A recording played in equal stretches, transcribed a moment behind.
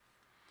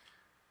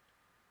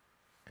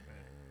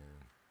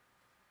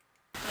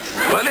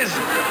Well,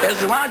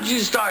 listen, why don't you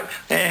start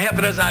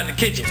helping us out in the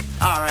kitchen?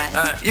 All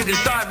right. You can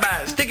start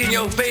by sticking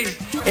your face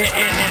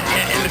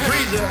in the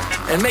freezer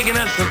and making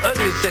us some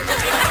ugly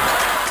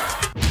stuff.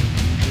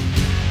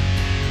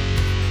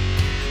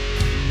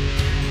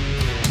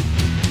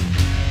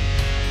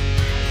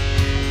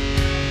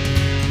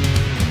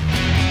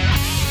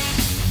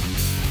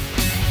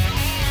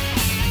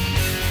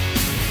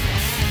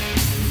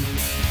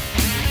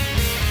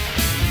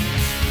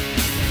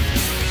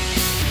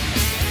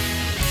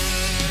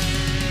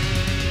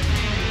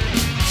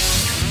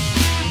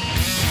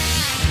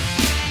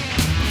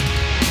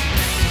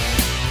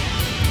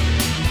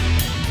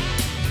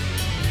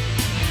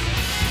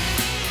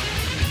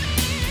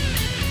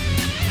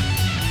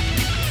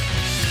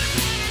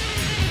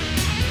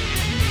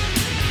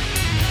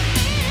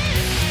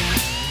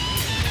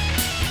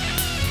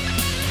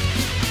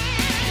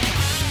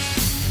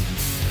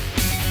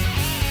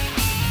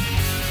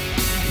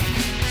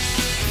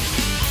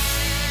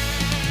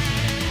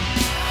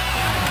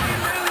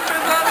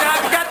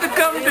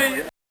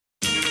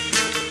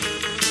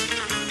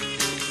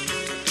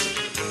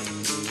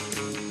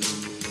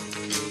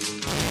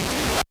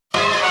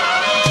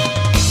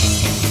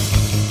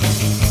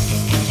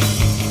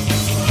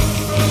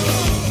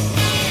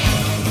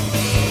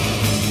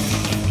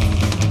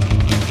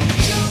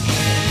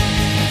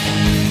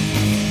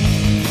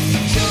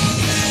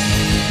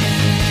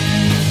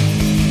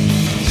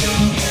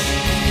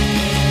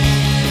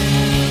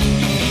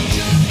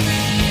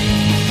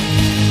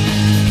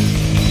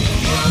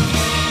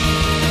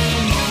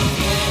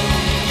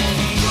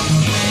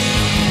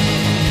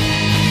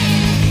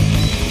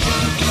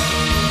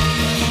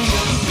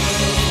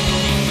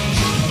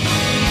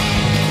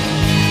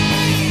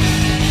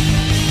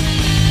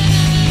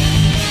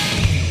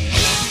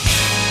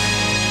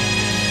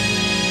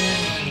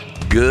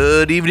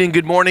 Good evening,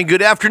 good morning,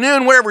 good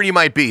afternoon, wherever you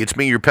might be. It's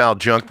me, your pal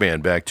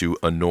Junkman, back to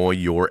annoy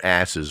your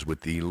asses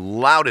with the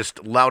loudest,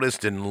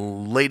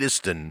 and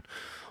latest, and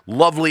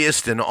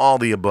loveliest, and all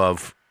the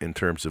above in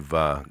terms of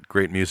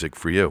great music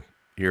for you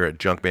here at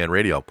Junkman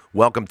Radio.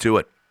 Welcome to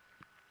it.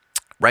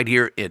 Right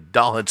here at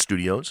Dollhead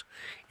Studios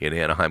in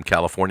Anaheim,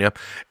 California.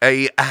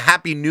 A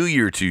happy new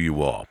year to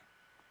you all.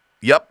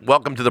 Yep,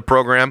 welcome to the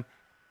program.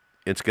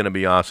 It's going to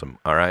be awesome,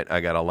 all right?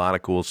 I got a lot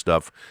of cool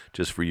stuff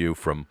just for you,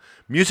 from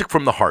music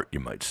from the heart, you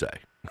might say.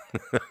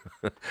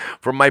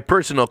 From my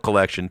personal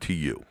collection to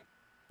you.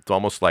 It's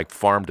almost like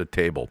farm to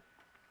table.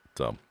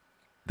 So,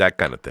 that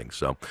kind of thing.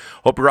 So,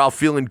 hope you're all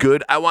feeling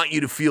good. I want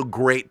you to feel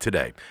great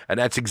today. And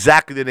that's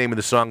exactly the name of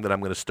the song that I'm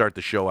going to start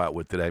the show out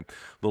with today.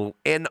 Little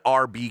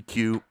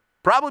NRBQ.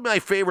 Probably my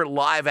favorite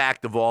live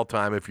act of all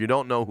time. If you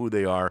don't know who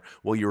they are,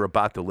 well, you're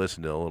about to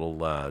listen to a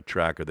little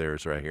track of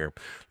theirs right here.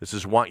 This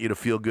is Want You to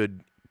Feel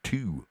Good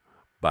 2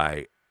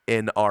 by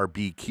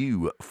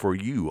NRBQ for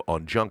you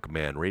on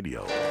Junkman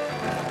Radio.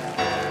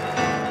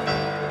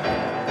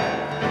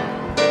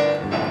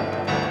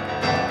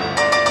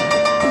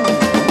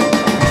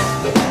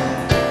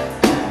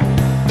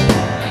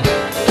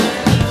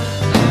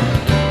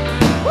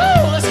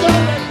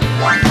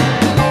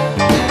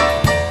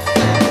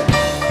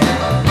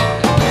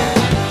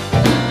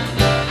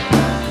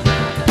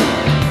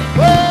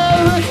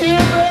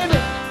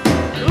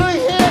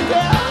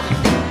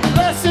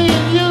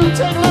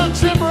 Take a little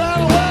trip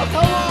around the world,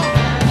 come on.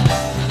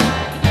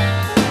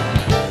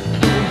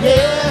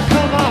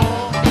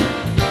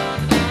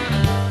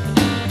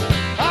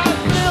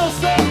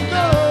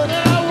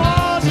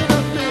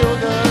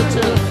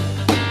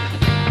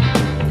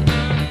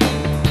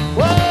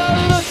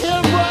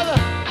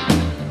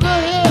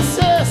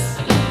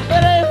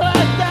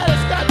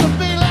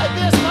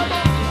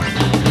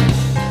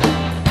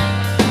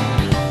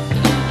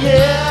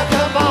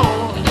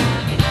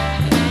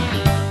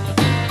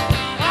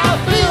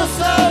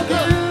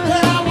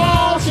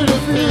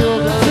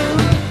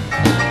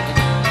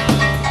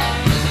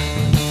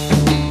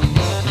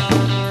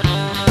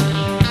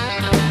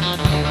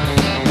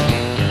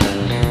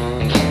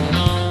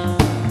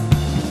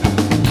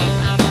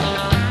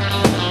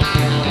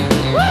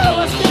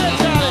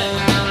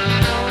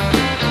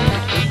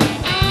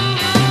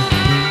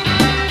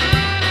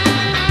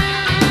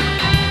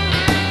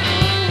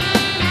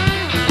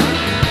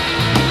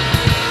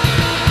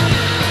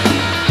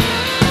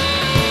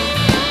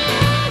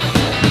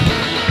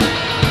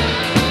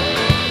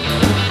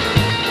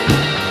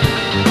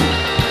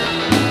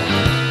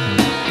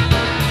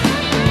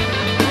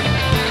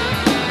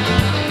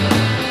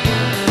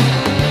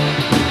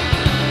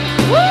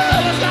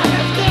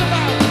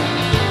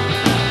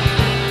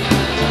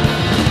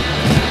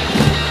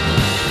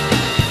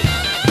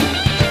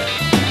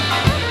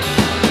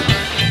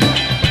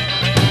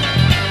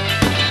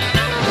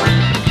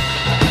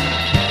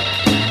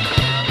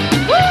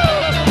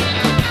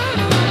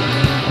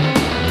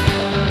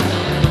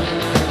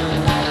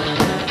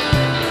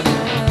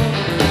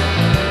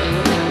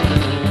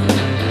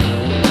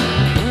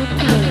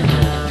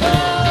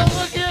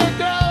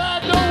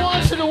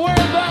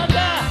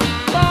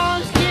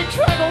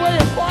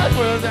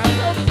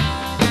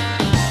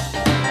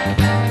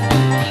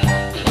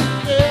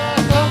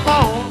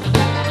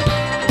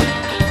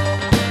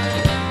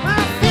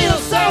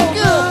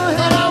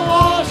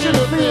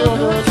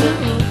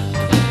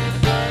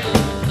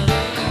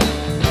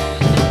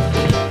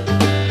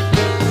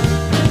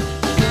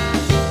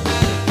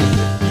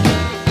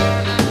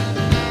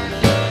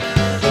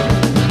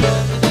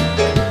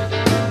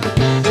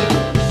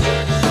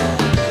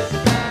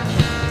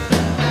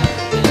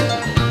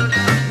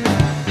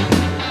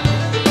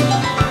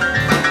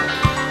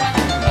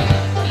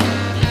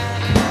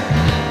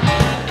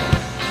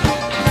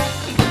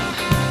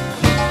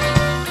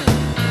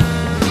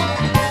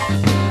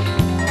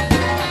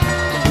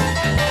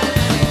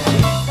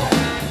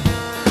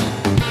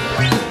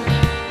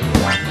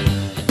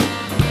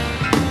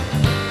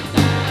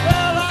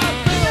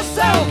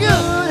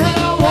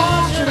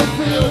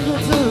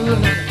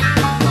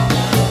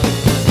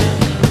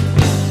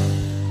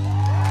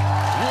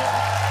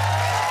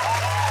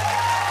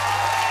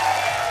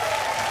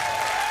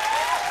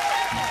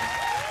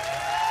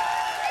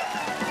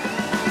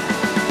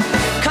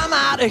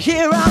 out of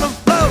here on the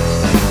floor.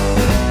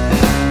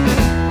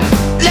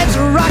 Let's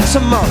rock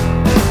some more.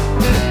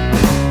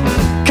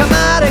 Come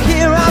out of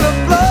here on the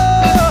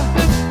floor.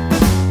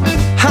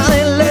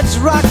 Honey, let's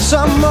rock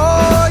some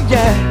more,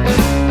 yeah.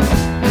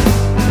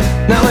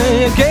 Now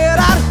when you get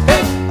out of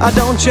here,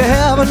 don't you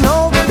have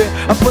no fear.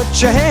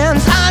 Put your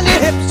hands on your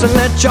hips and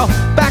let your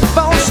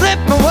backbone slip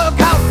and work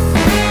out.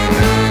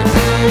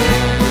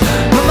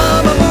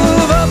 Mama,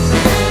 move up.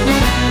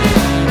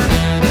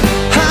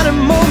 Honey,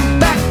 move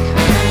back.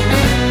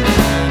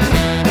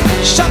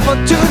 Shuffle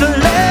to the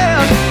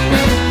left,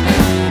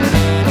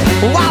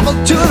 wobble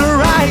to the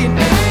right.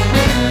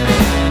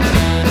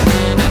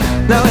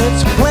 Now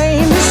it's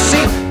plain to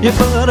see you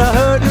put a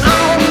hurtin'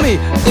 on me.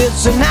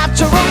 It's a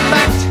natural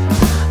fact.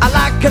 I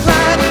like it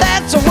like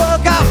that, so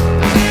work out.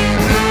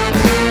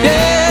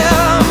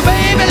 Yeah,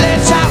 baby,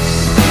 let's out.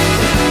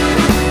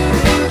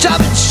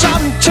 Jumping,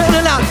 shouting,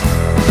 turning out.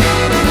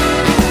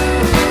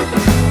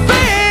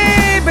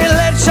 Baby,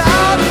 let's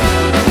out.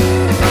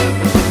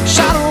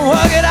 Shout and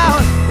work it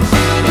out.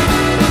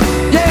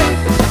 Yeah,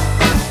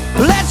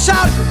 let's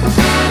out.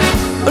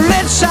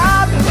 Let's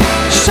shout,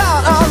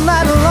 shout all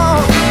night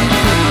long.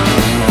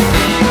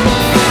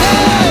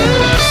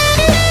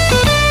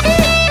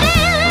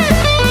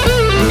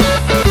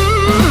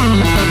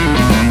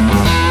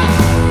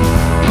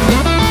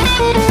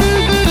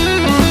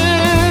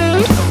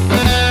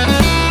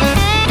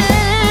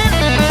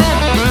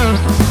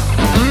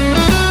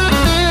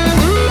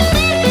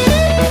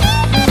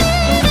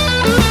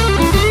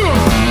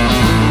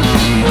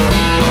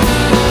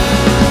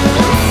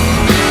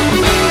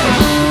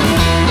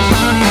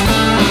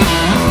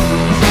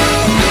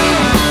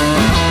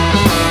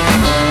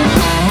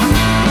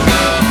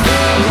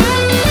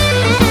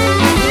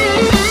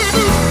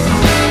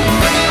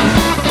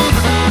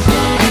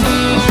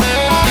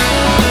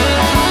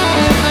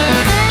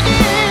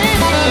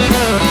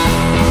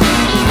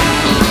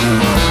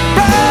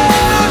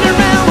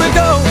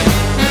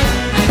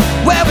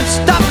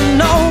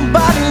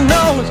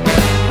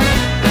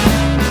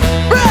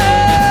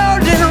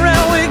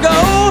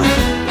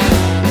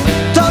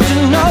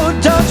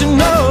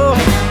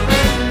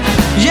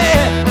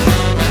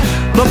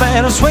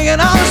 Swinging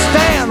on the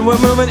stand, we're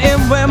moving in,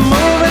 we're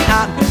moving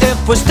out.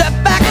 If we step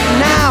back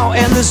now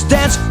and this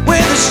dance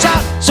with a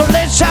shout, so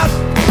let's shout.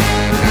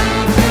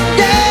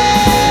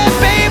 Yeah,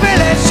 baby,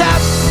 let's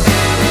shout.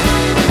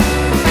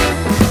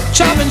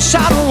 Jump and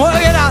shout and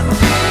work it out.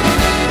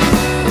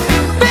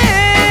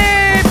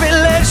 Baby,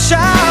 let's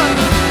shout.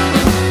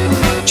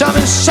 Jump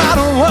and shout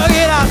and work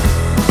it out.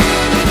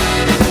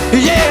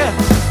 Yeah,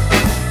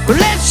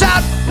 let's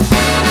shout.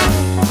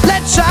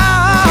 Let's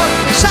shout,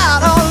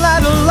 shout all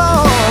night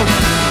long.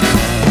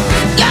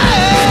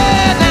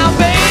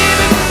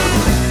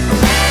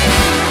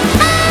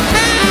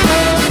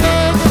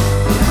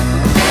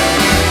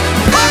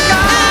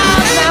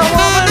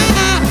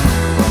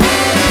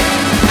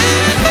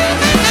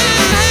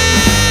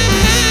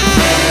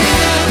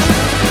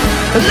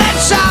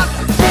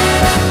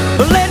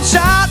 Let's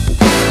shout,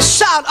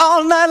 shout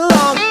all night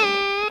long.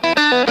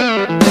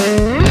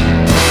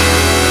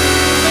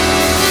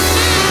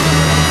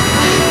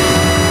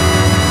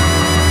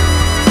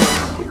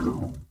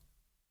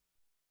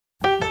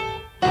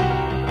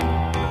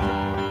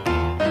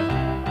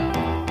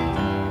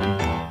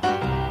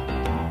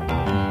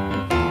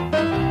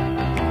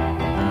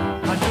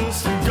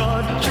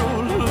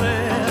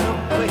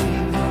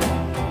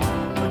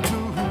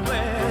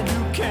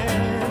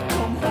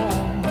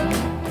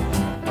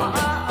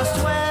 I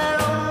swear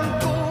I'm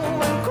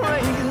going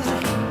crazy.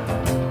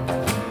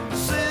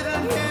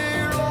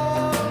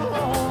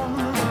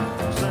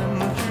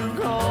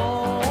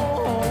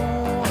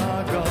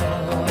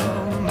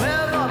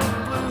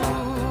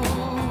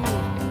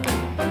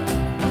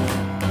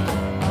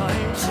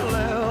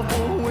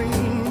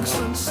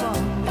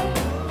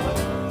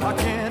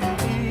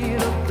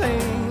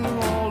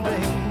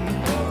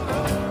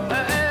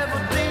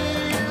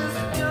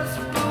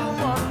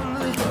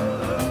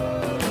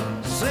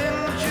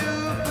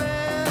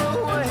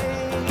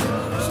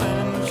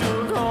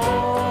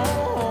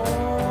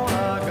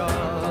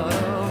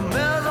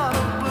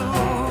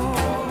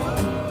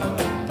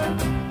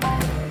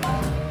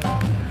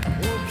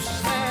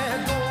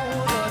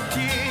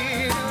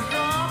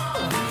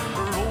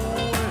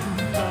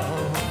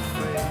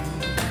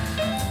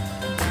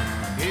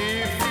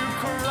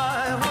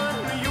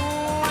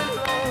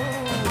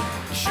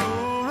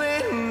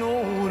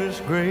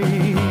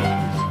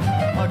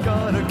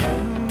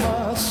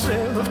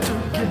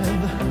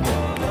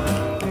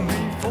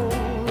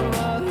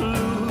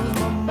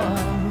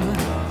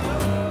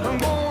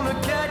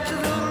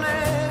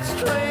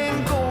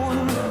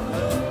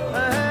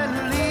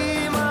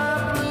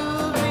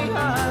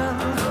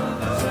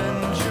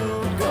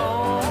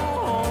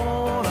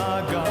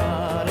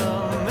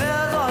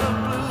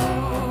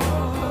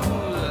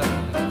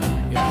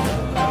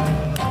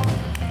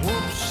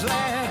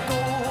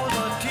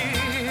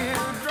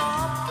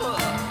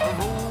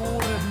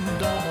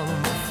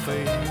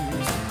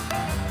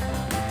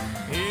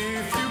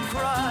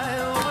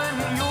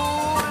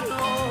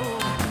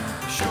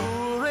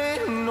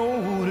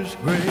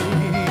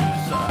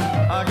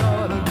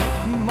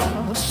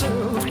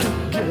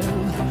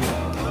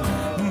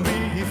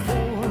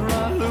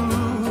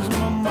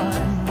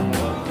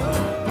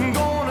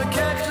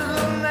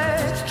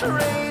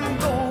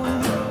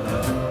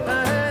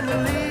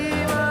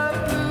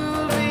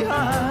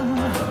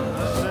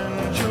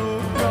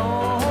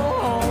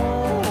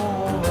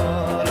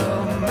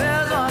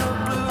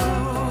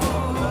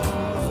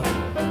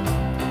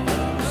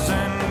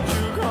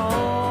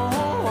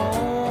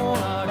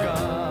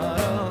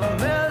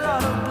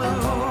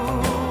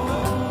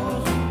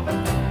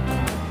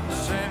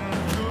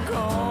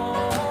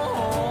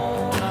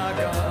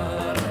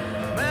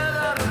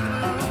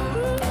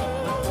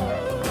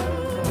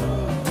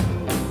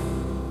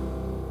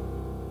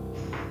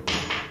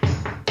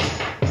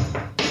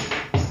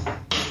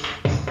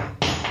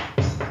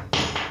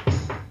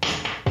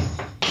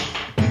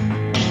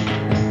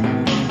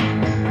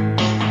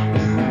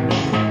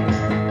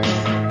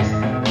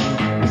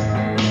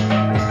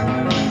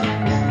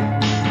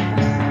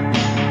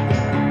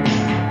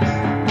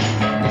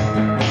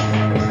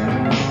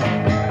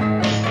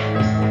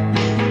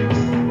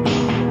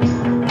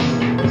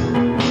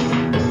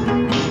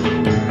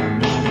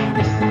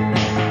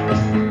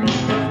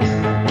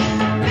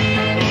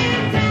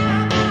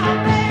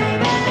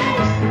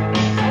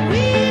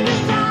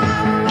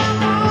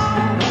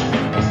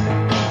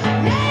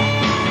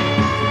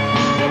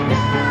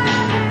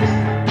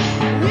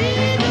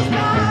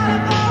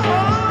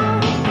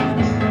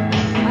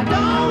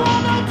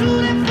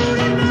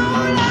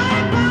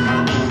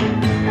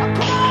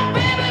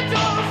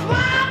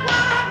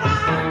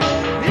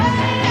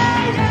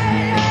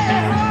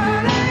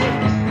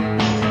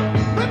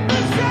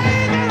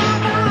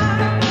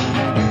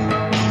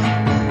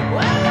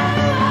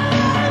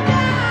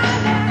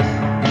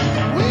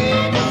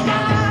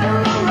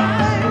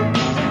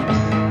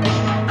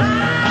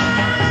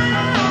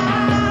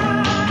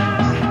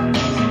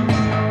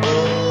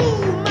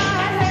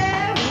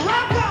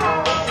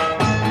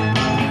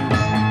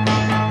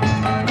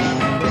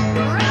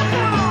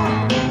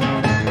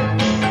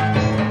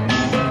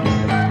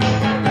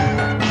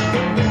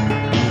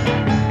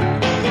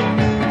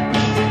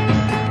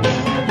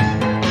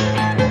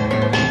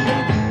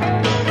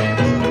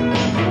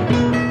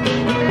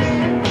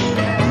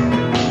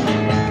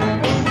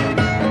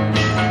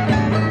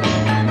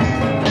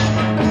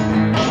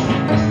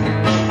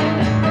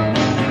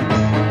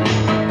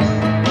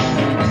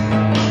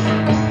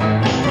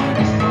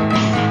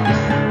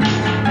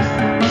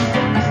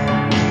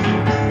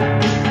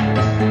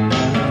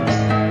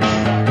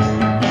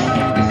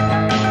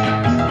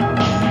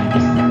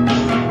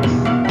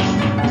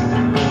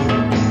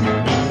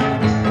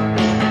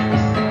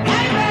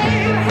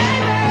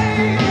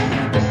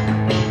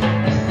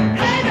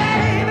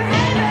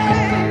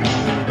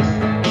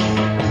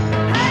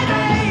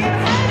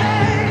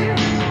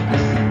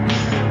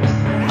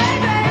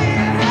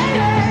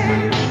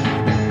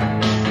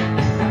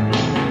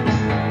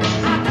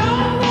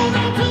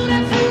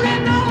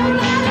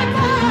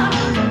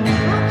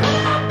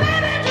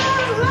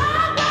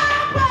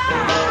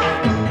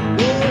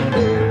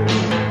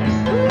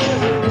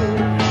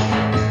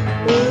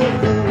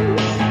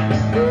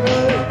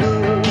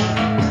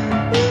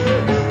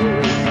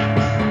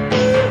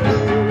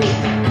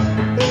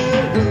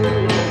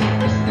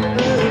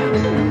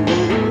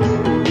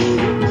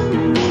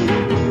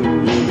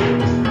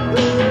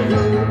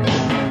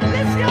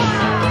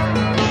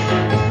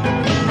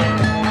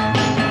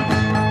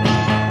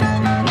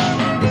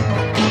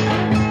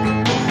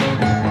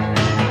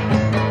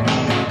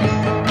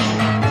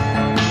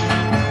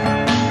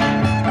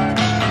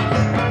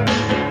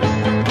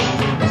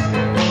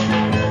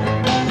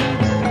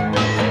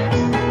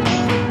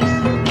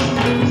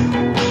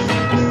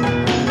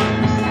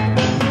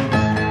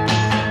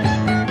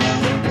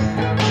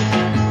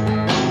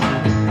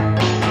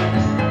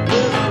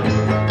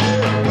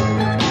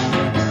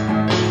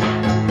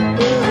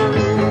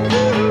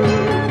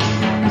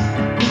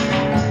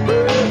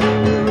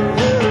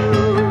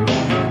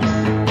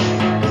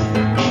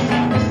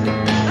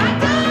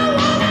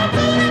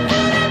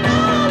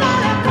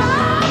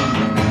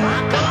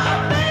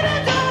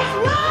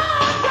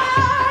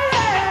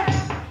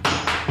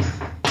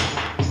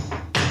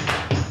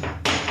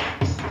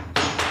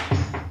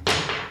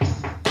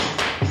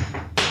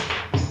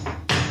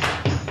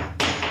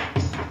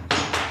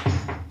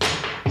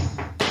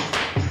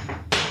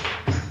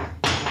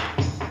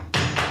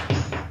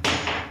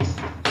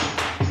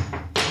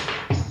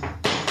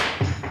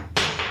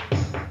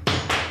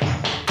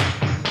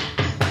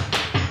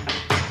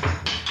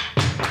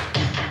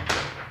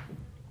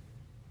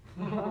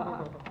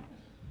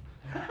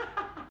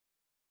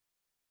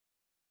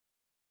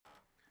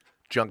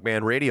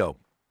 Junkman Radio.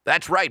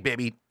 That's right,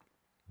 baby.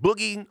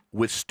 Boogieing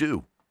with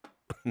Stu.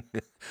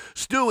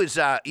 Stu is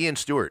Ian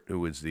Stewart, who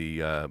was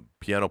the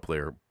piano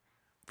player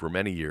for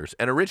many years,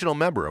 an original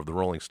member of the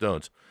Rolling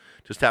Stones.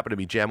 Just happened to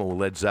be jamming with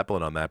Led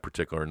Zeppelin on that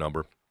particular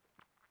number.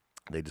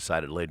 They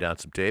decided to lay down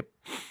some tape,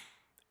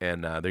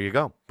 and there you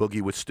go.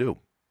 Boogie with Stu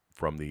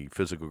from the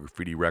Physical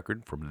Graffiti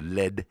record from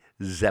Led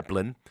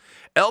Zeppelin.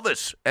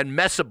 Elvis and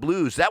Mesa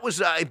Blues. That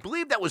was, I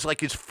believe that was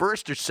like his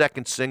first or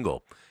second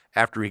single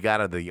after he got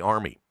out of the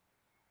Army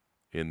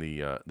in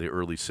the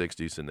early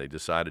 60s, and they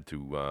decided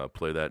to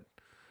play that,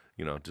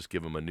 just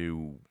give him a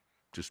new,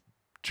 just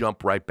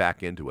jump right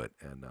back into it.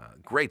 And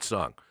great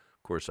song.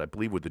 Of course, I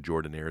believe with the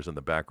Jordanaires and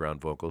the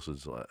background vocals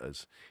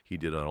as he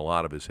did on a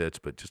lot of his hits,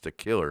 but just a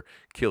killer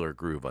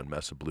groove on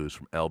Mesa Blues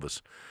from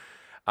Elvis.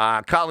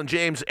 Colin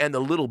James and the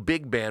Little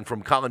Big Band,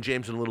 from Colin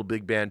James and the Little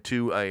Big Band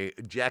to a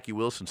Jackie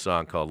Wilson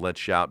song called Let's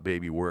Shout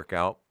Baby Work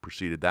Out,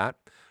 preceded that.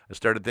 I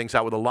started things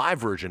out with a live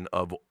version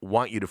of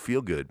Want You to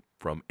Feel Good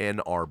from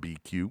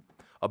NRBQ,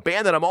 a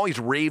band that I'm always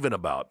raving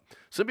about,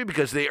 simply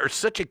because they are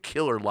such a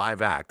killer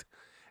live act.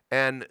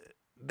 And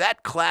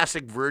that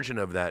classic version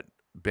of that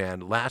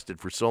band lasted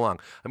for so long.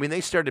 I mean,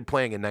 they started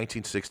playing in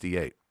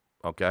 1968,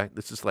 okay?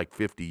 This is like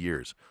 50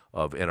 years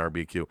of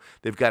NRBQ.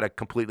 They've got a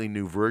completely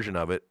new version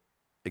of it,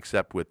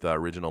 except with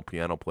original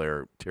piano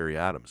player Terry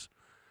Adams.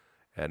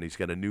 And he's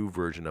got a new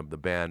version of the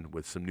band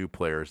with some new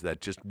players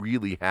that just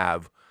really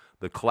have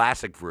the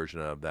classic version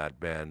of that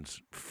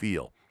band's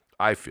feel,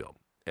 I feel.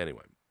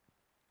 Anyway,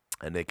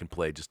 and they can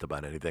play just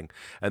about anything.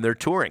 And they're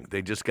touring.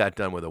 They just got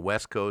done with a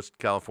West Coast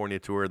California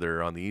tour.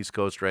 They're on the East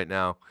Coast right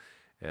now.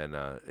 And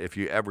if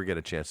you ever get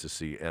a chance to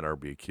see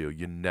NRBQ,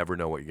 you never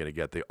know what you're going to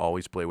get. They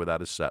always play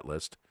without a set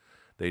list.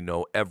 They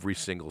know every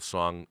single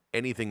song,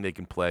 anything they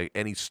can play,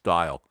 any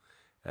style.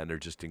 And they're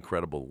just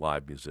incredible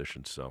live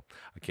musicians. So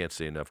I can't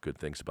say enough good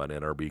things about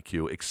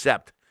NRBQ,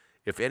 except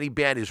if any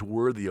band is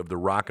worthy of the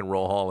Rock and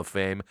Roll Hall of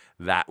Fame,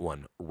 that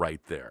one right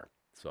there.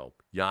 So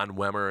Jan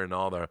Wemmer and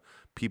all the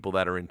people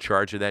that are in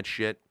charge of that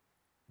shit,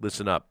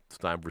 listen up. It's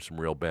time for some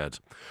real bands.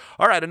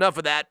 All right, enough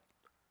of that.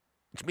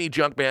 It's me,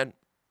 Junkman,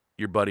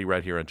 your buddy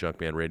right here on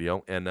Junkman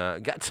Radio, and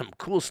got some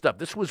cool stuff.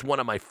 This was one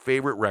of my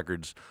favorite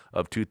records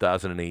of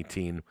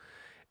 2018.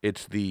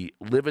 It's the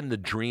Livin' the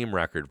Dream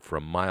record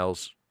from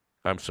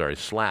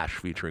Slash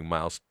featuring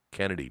Miles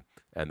Kennedy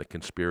and the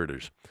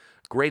Conspirators.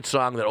 Great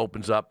song that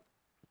opens up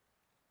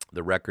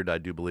the record, I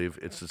do believe.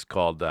 It's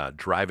called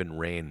Drivin'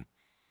 Rain,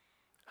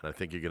 and I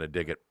think you're going to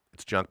dig it.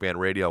 It's Junkman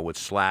Radio with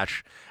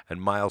Slash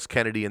and Miles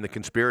Kennedy and the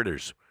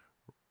Conspirators.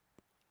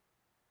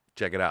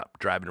 Check it out,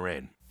 Drivin'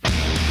 Rain.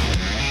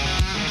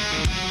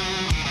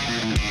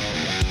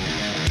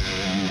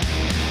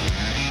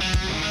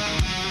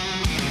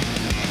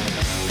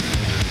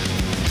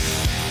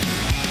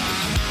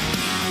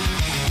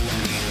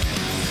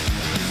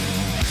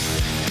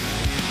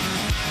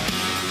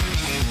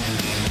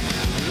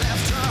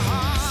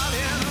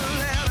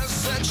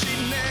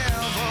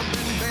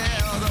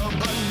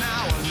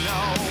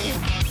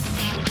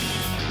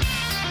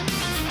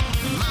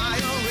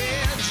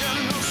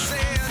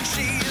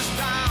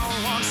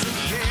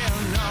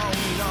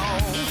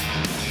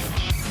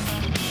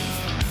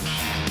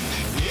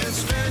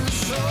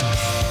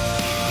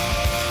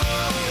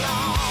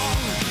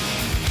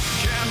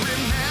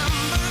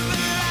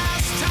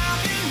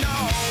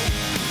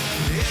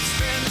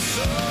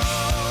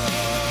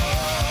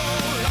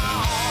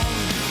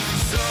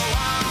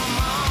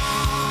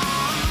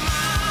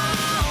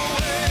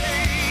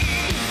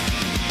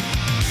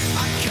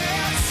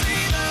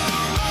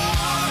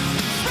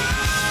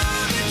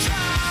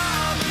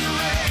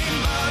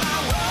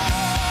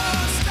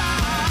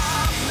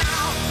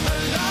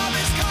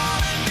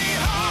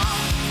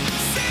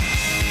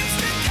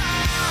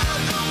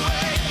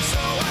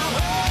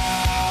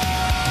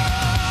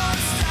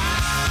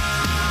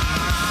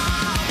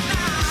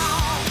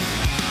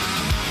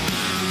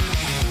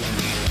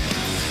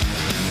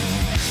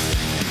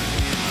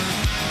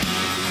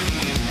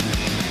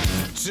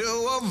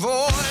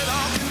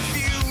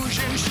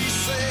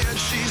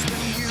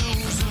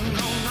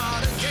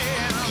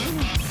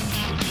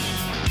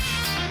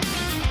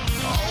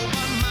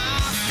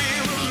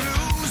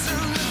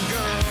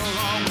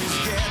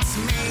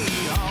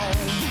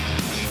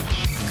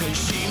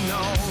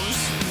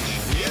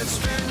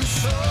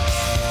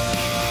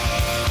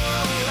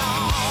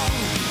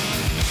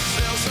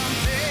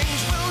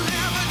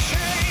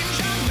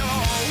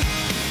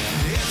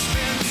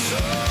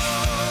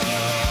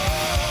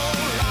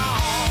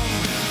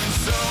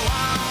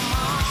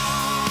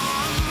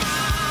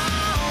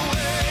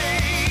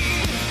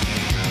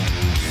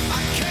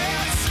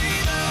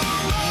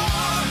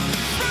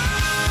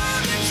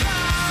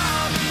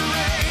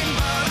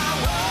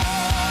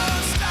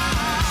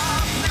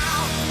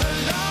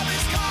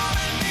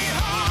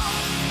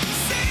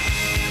 See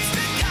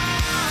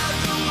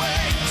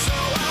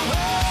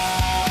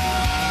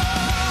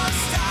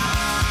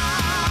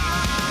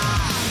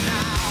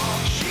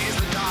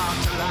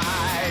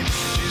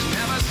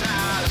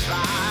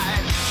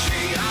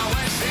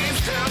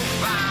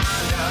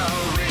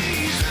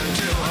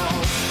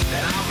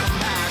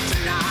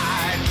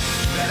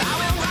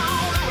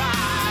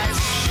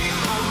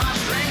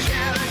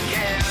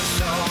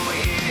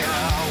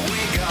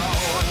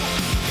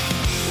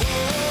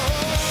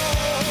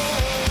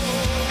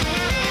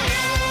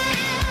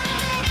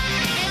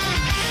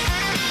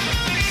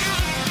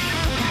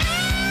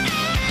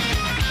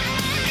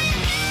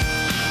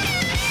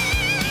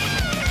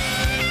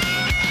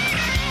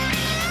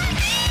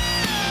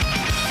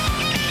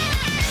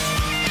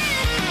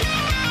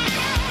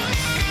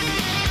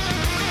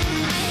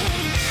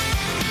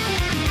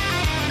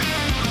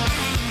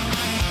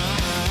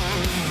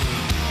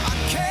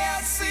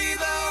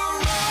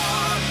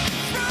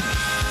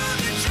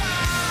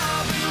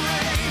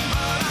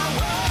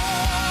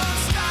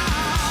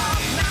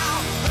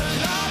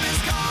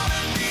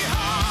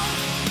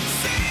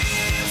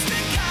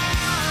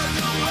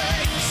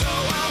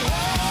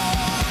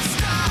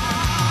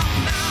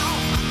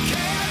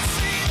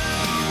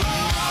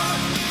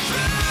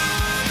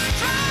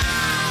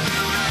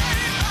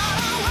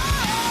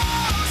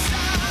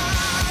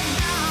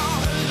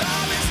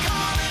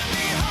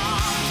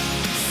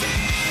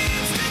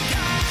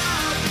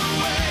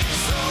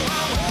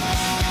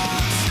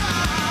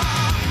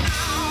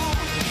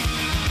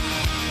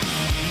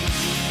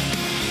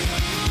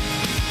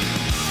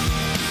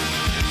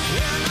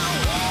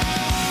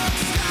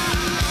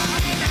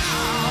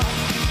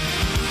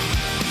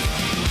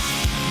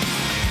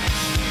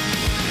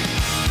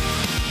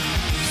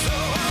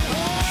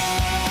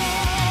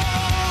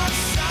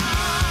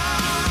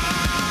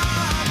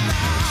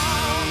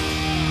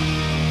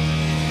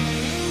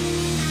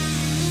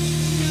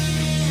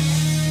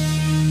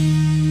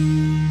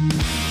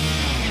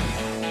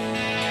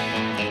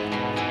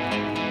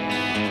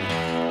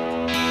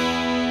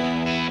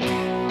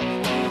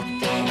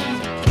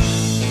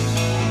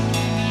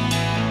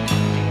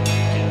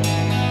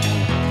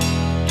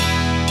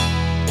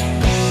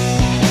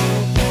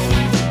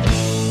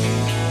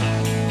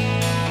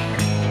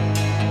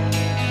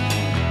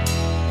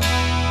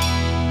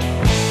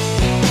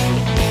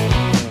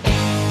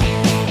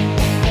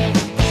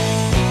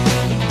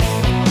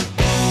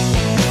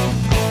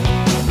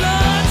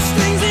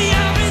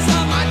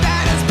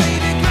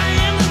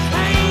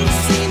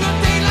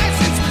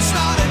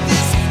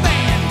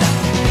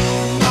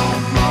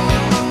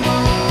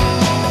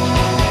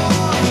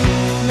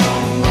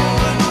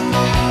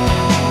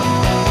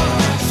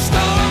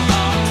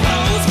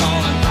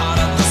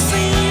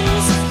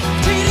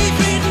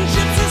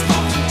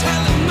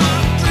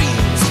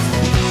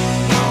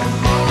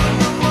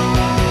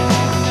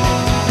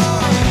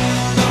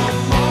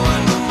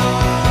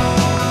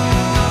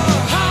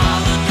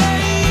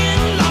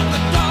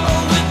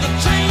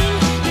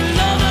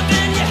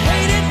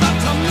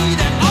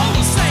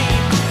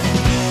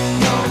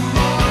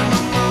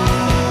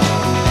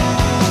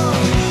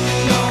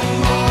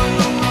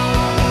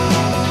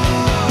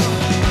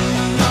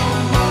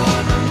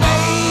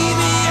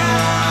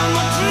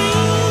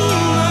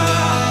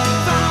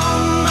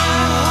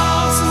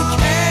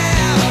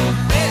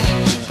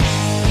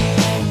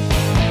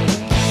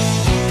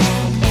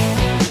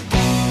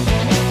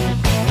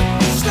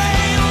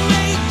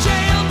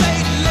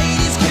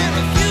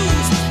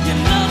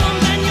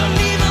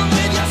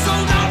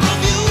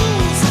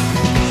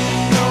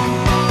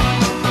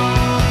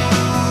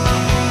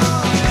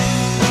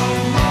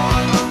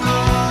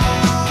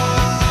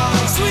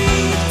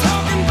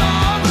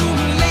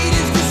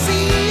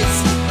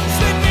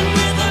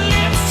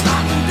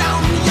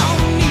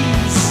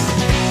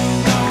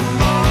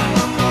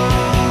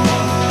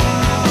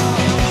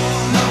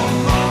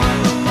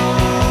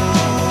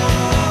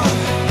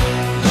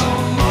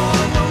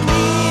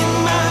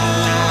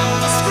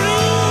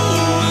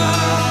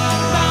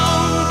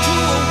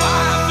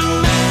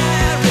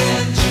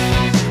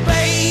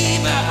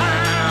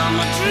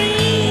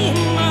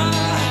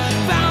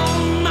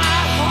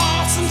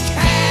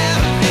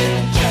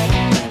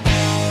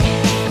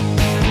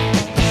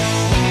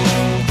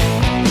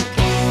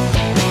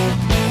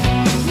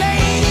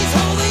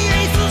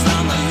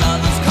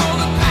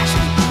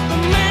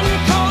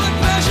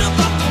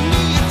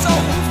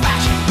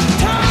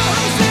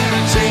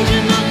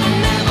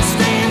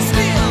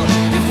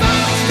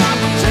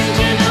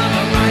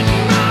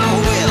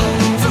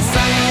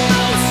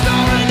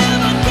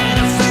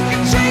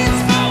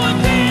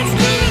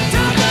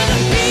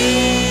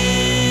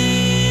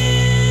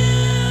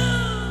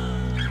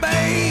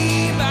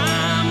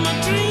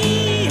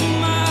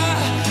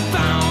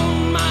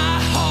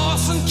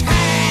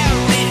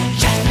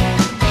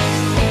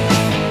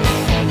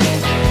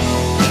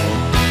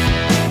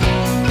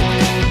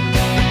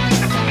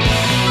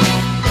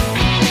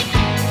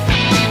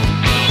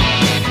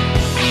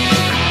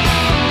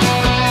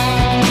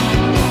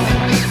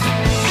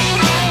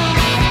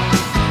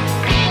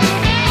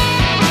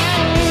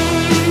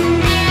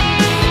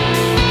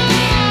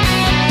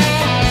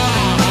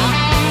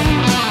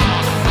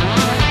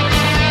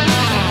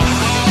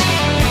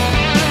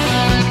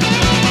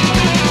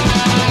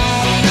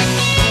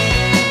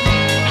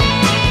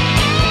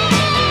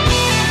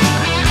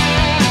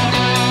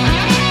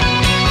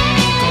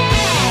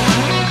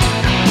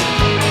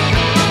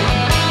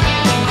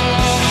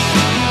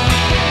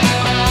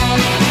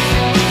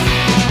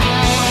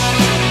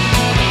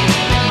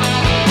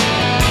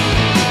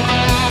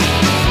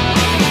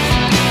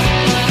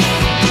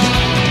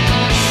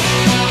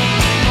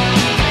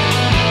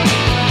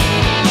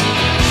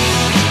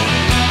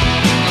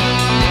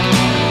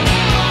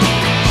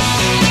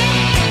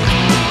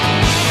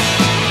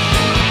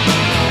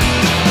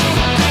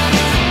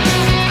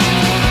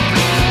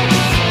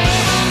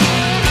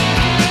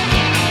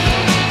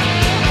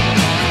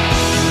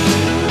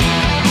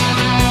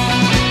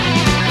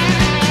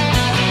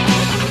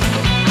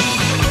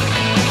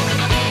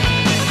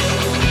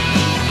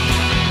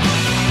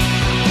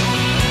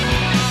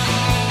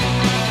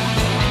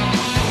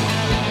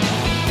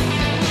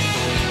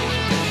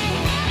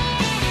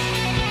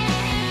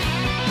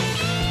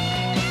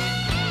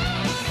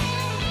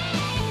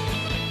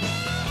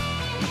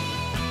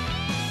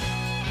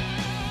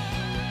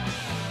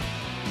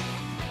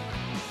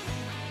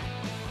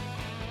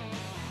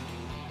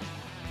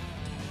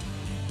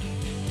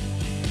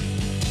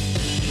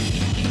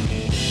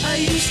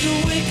used to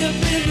wake up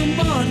in the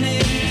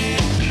morning,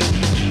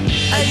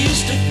 I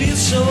used to feel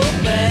so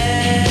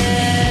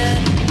bad.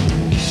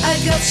 I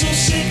got so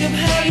sick of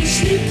having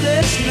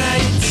sleepless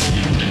nights,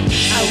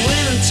 I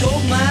went and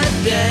told my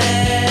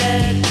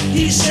dad.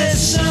 He said,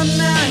 son,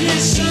 now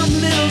here's some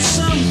little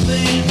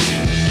something,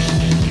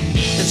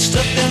 and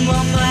stuck them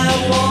on my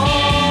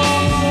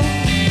wall.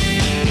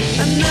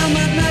 And now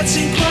my nights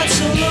ain't quite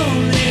so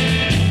lonely.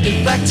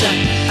 In fact,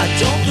 I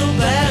don't feel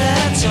bad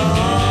at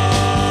all.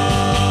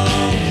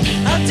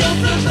 I don't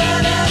feel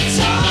bad at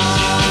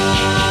all.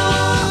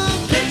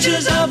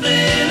 Pictures of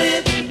Lily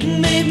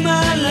made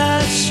my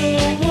life so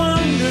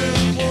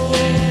wonderful.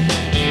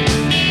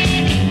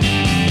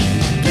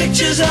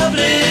 Pictures of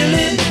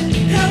Lily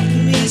helped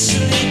me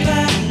sleep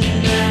at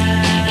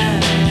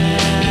night.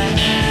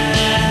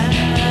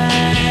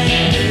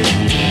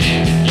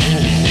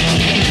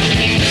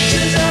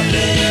 Pictures of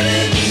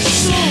Lily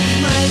solved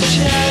my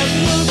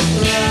childhood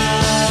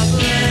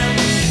problems.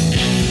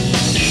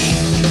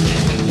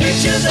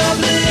 Pictures of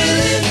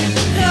Lily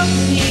helped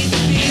me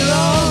feel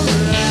alright.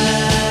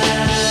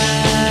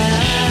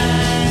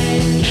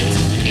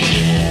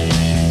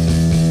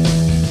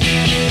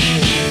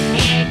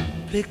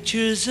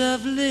 Pictures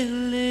of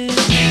Lily,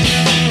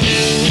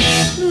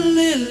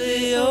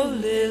 Lily, oh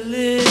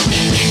Lily,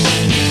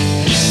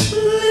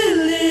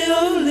 Lily,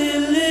 oh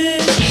Lily.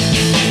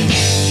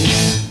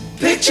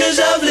 Pictures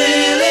of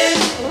Lily.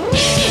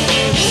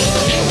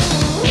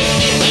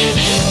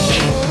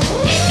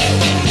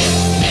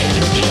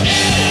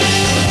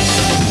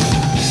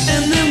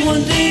 And then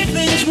one day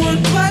things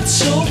weren't quite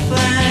so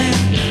fine.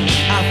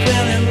 I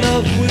fell in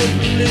love with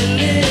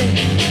Lily.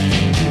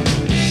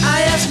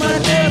 I asked my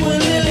dad where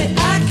Lily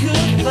I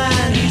could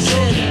find. He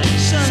said,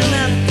 son,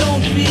 now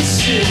don't be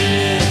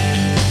silly.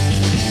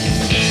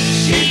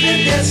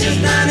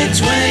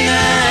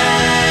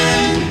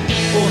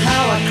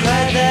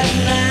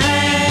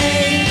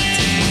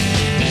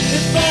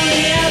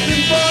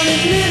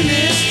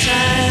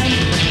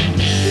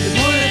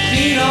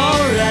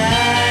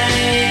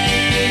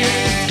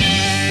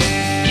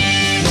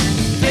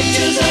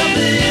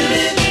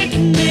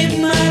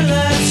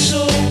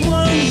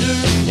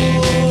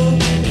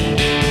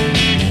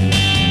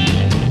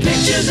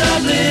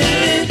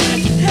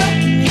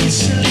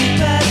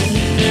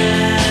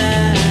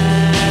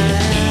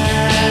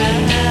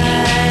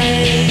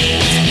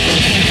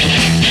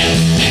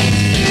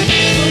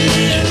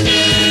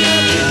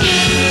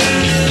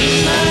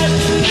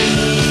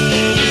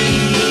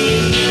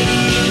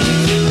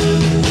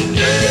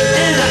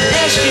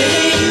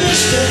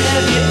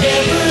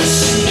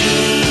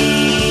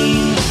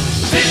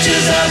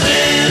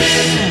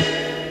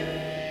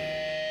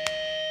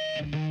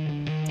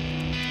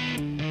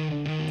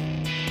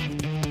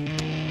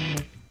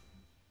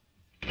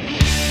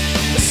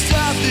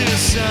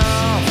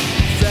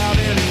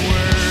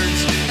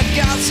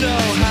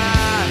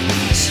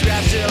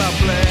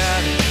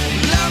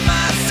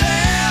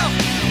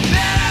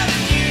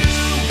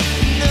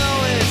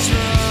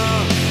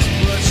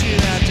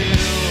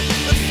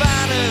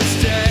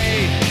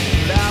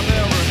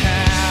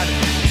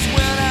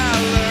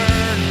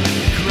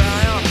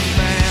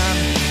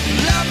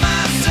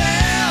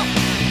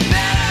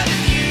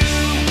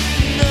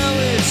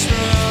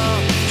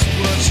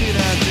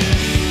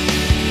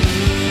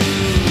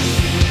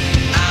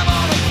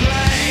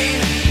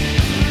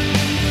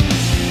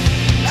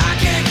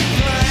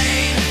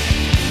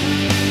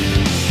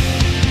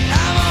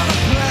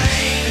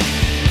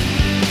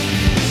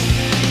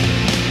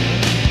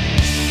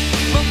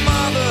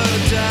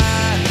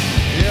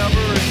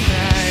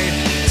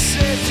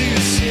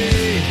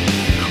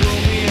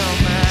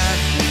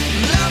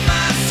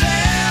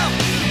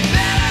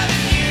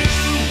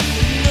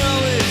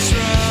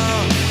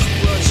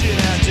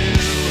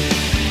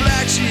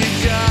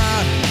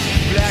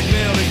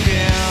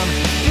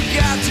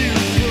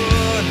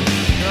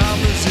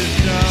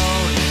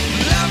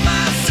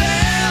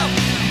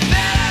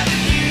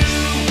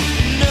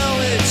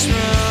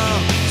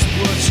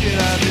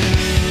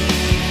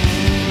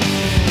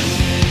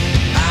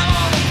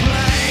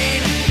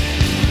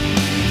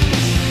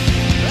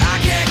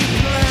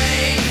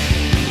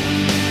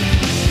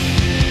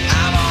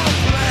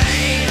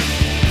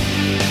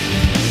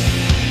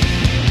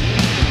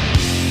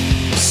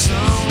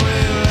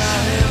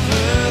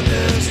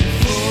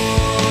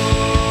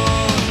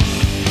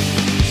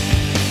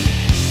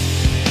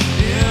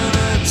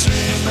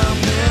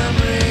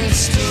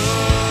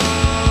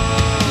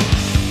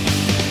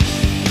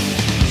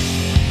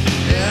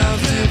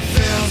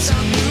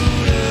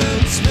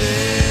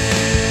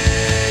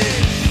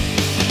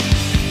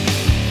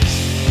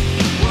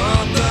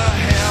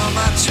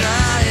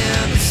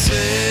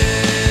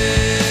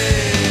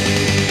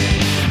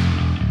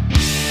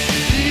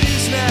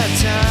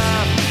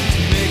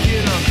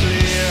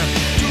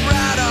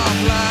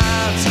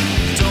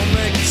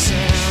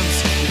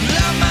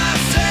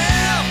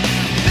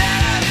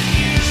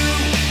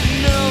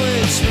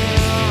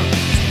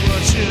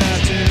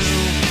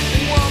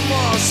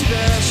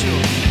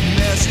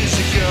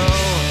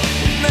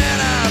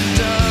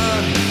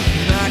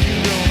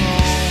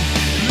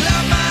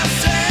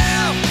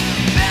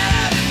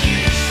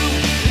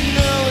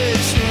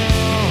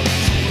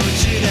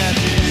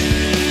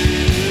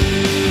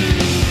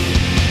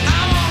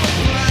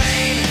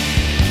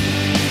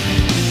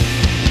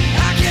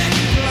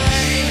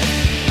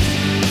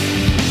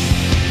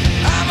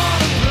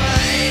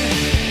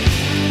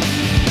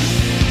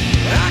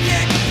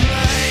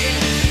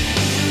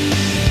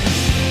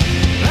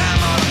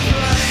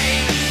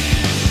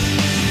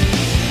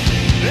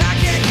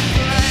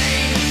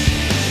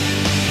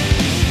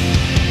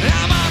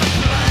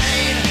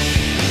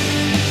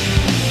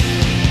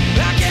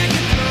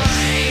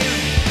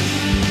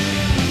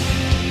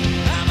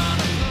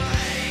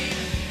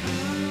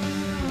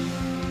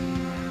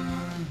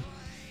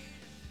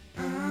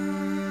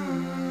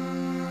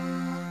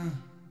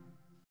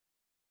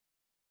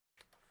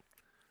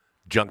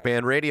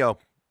 Junkman Radio.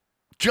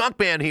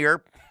 Junkman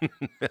here.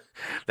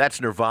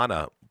 That's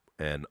Nirvana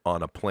and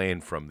On a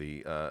Plane from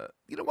the,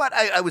 you know what?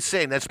 I was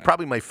saying that's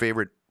probably my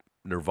favorite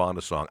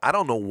Nirvana song. I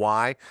don't know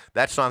why.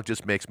 That song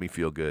just makes me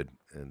feel good.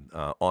 And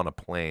On a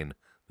Plane,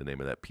 the name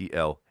of that,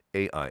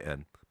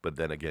 Plain. But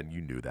then again,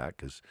 you knew that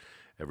because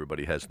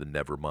everybody has the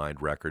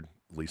Nevermind record.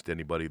 At least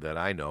anybody that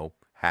I know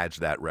has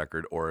that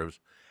record or has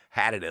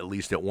had it at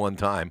least at one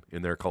time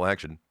in their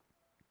collection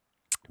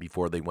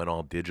before they went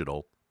all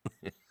digital.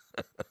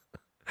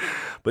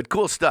 But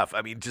cool stuff.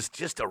 I mean,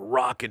 just a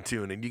rockin'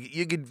 tune, and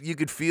you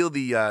could feel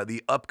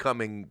the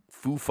upcoming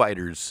Foo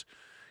Fighters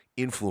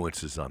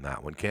influences on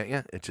that one, can't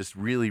you? It just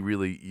really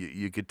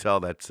you could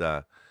tell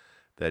that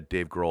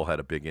Dave Grohl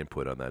had a big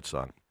input on that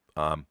song.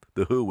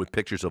 The Who with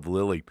Pictures of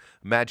Lily.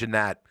 Imagine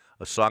that,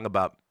 a song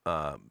about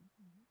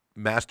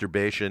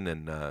masturbation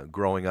and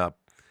growing up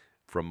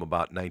from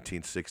about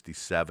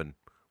 1967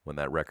 when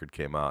that record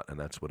came out, and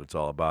that's what it's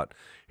all about.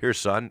 Here,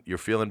 son, you're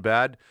feeling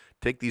bad?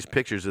 Take these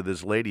pictures of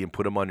this lady and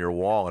put them on your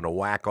wall and a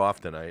whack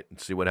off tonight and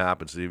see what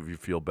happens, see if you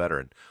feel better.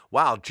 And,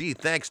 wow, gee,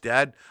 thanks,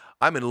 Dad.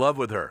 I'm in love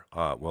with her.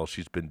 Well,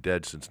 she's been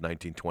dead since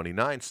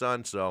 1929,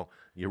 son, so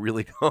you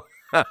really don't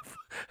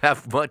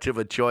have much of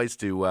a choice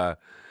to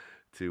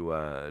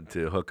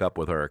hook up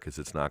with her because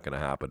it's not going to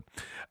happen.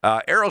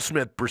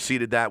 Aerosmith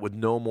preceded that with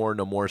No More,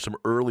 No More, some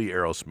early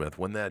Aerosmith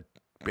when that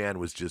band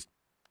was just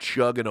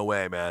chugging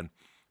away, man.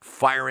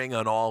 Firing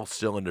on all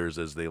cylinders,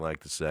 as they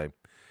like to say.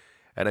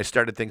 And I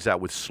started things out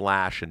with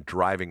Slash and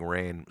Driving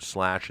Rain,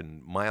 Slash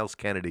and Miles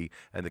Kennedy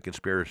and the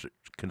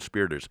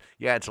Conspirators.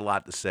 Yeah, it's a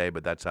lot to say,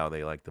 but that's how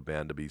they like the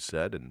band to be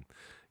said and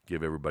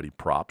give everybody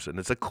props. And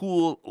it's a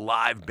cool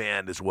live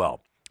band as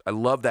well. I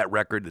love that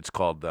record. It's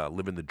called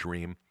Living the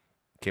Dream.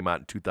 Came out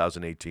in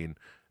 2018.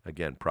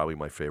 Again, probably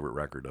my favorite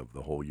record of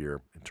the whole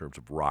year in terms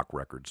of rock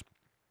records.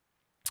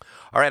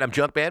 All right, I'm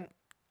Junkman.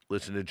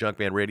 Listen to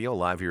Junkman Radio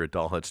live here at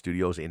Doll Hut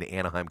Studios in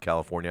Anaheim,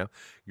 California.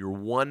 Your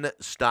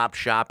one-stop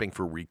shopping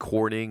for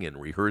recording and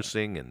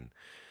rehearsing, and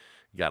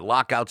you got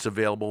lockouts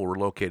available. We're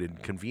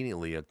located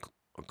conveniently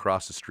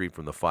across the street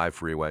from the 5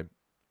 freeway,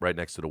 right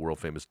next to the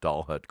world-famous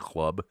Doll Hut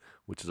Club,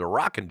 which is a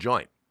rockin'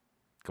 joint.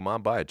 Come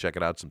on by and check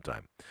it out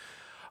sometime.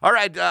 All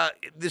right,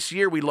 this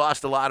year we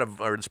lost a lot of,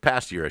 or this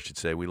past year I should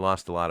say, we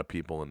lost a lot of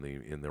people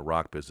in the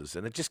rock business,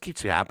 and it just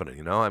keeps happening,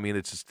 you know. I mean,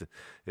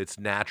 it's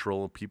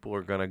natural. People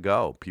are gonna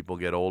go. People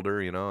get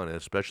older, you know, and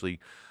especially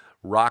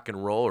rock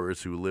and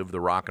rollers who live the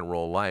rock and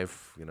roll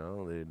life, you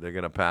know, they're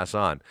gonna pass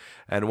on.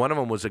 And one of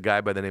them was a guy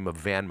by the name of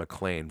Van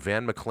McLean.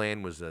 Van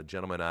McLean was a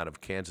gentleman out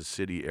of Kansas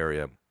City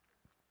area,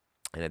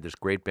 and had this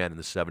great band in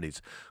the '70s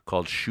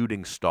called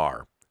Shooting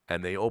Star,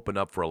 and they opened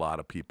up for a lot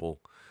of people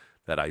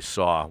that I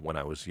saw when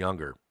I was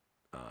younger.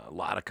 A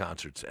lot of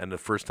concerts. And the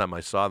first time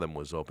I saw them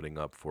was opening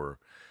up for,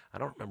 I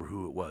don't remember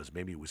who it was.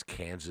 Maybe it was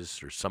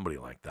Kansas or somebody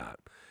like that.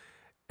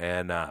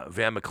 And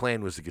Van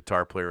McLean was the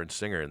guitar player and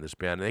singer in this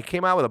band. And they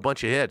came out with a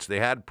bunch of hits. They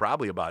had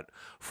probably about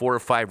 4 or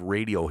 5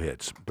 radio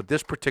hits. But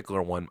this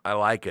particular one, I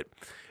like it.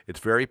 It's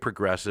very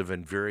progressive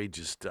and very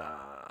just,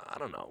 I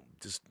don't know,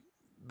 just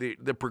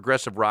the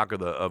progressive rock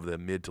of the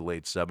mid to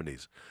late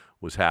 70s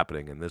was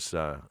happening in this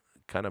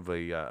kind of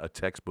a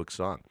textbook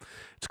song.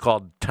 It's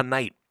called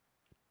Tonight.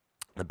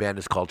 The band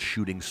is called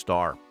Shooting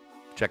Star.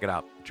 Check it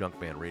out,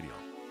 Junkman Radio.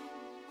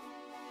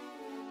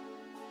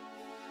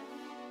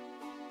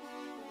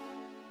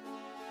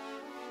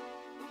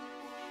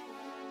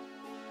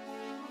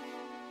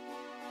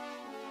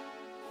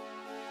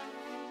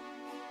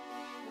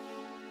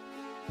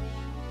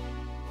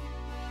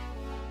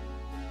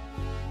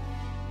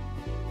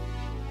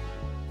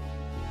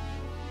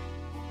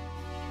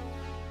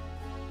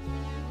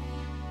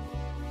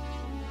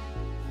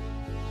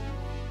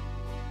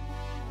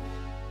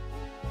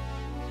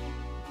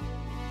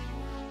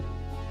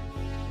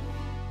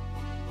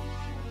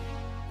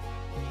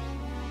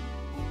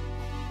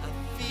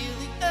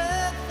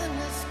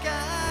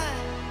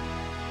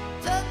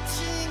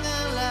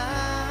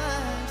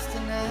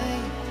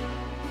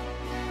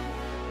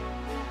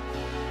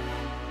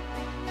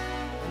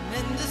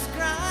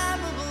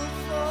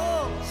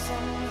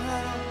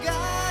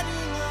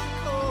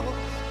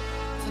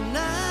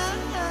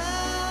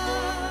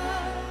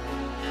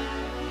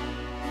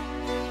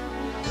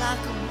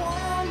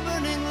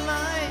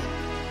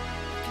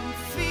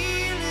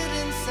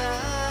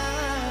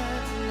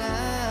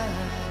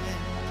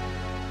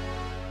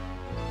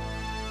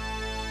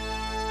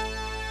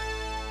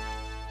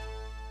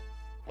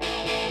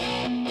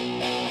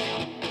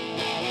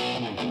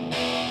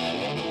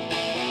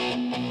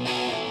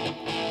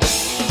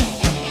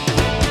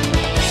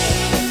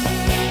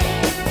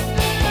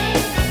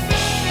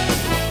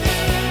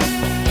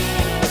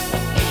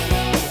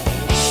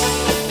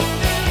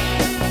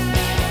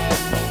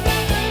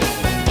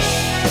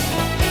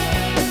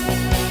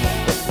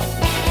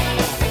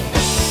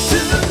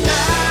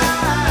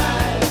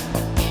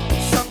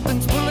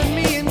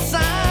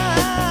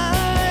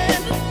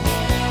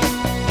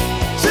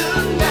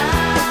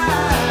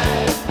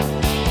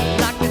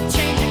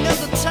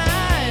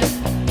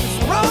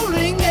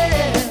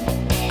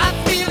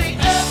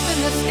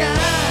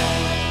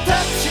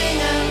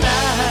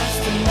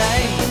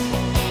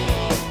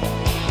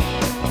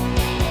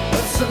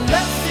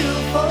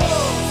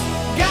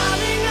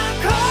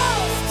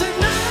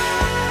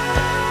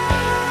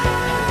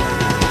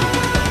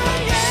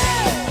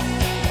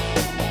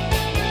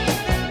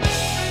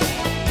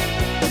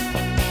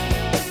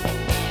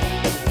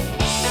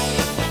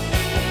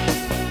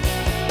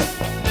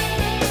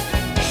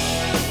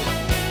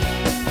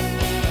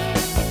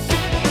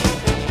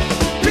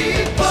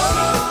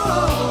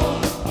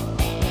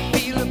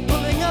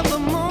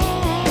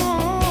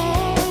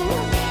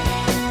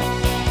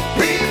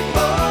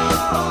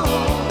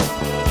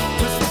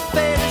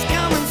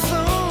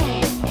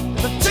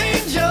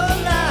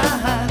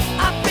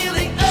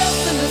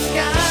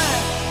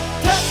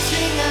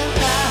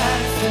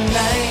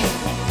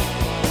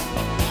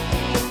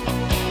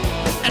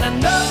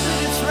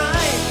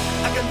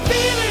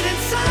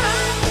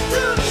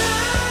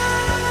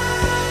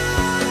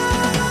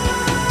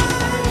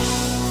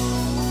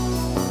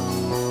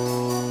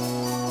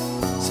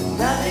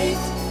 Night,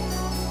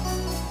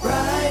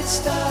 bright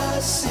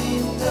stars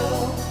seem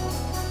dull.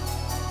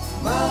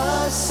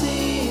 Mars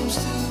seems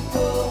to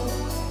pull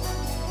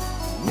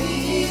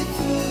me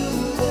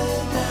through the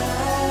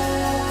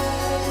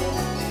night.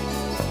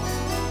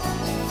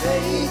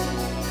 Fate,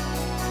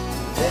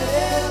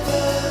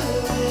 whatever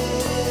it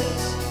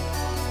is,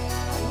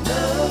 I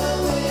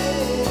know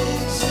it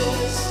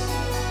exists.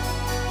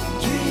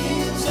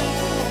 Dreams and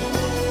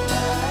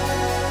alive.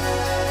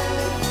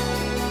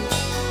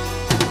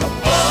 A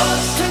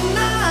force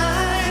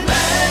tonight,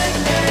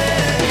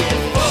 magnetic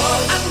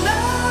force. I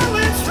know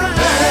it's right.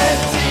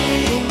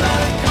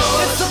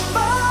 It's a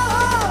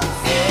force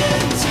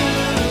into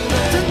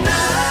the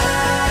tonight.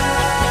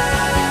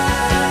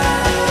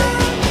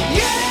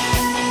 Yeah.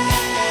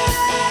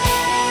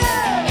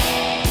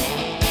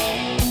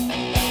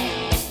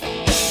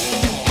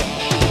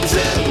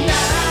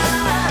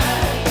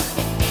 Tonight,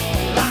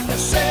 like a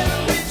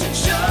celebrating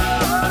show.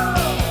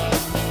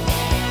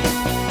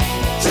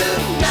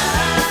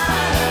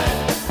 Tonight,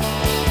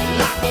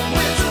 like a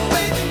winter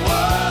waging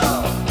war.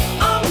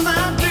 All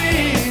my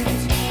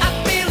dreams, I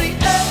feel the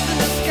earth and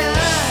the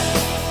sky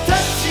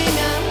touching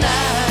our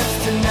lives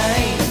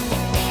tonight.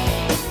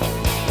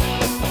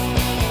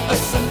 A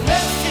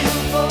celestial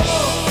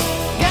force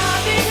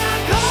guiding our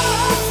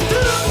course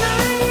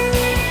tonight.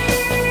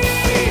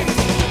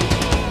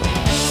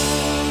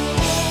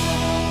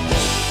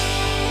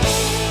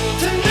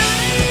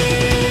 Tonight,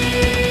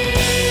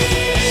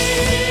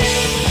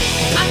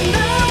 I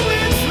know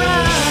it's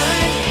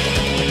right.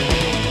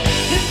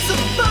 It's a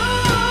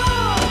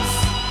force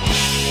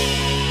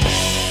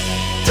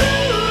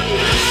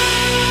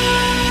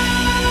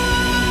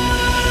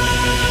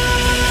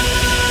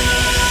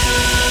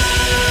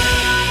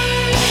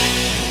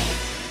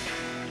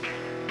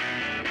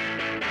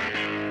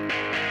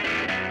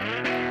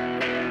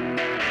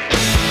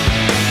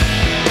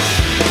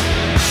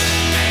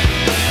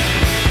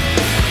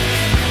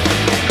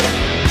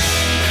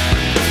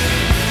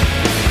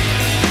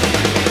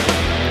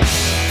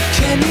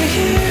Can you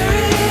hear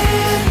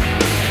it?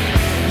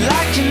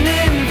 Like an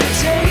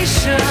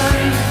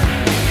invitation.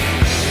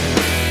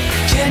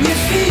 Can you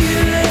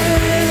feel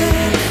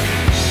it?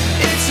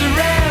 It's a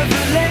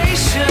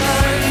revelation.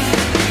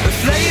 The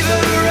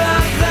flavor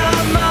of the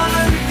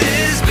month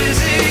is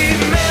busy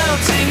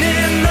melting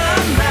in the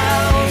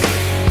mouth,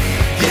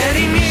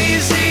 getting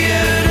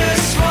easier to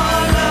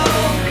swallow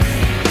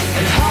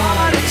and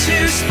harder to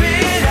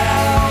spit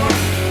out.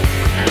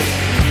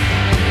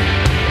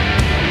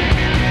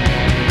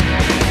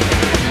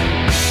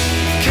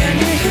 Can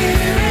you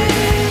hear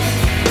it?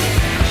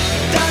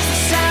 Does the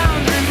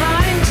sound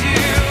remind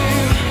you?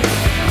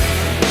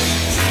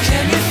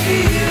 Can you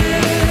feel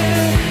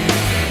it?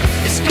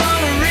 It's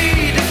gonna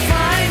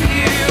redefine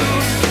you.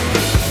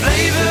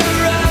 Flavor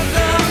of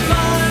the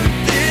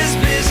month is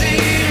busy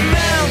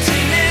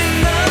melting in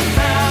the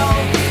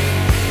mouth,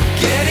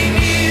 getting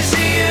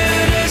easier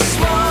to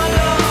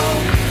swallow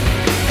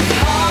and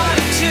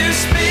harder to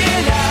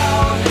spit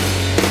out.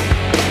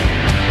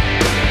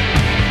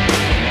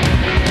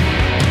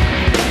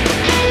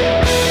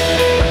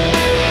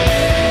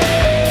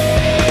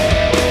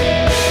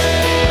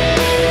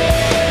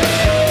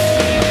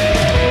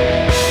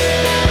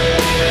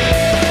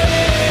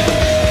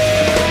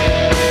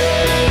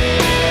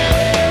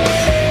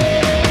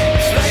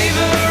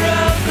 Flavor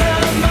of the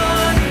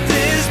month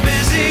is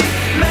busy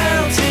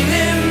melting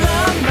in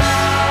the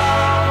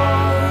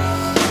mouth.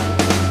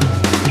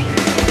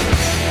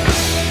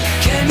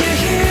 Can you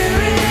hear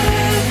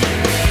it?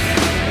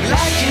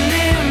 Like an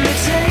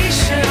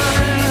invitation.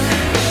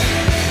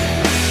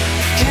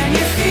 Can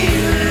you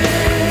feel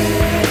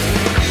it?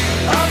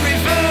 A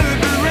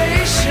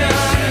reverberation.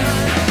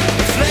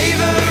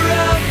 Flavor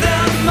of the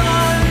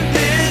month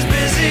is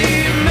busy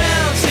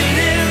melting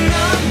in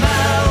the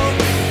mouth,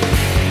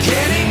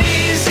 getting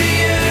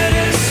easier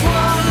to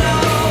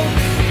swallow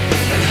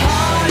and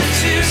harder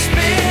to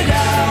spit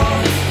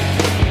out.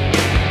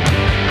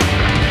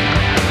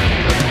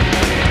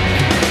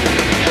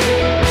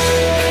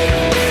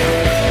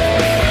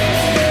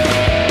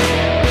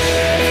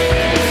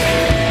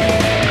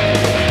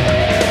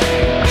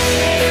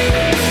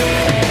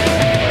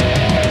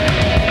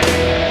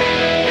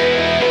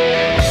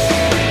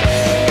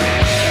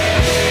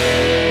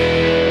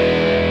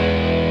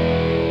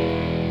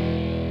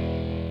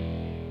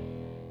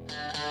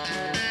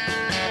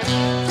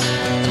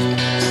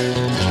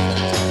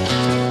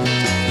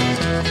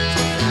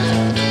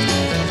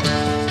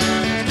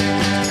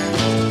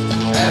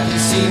 Have you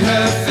seen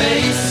her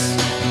face?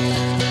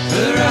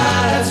 Her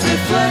eyes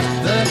reflect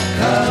the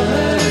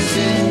colors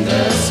in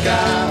the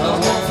sky. A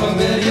warm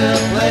familiar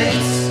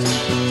place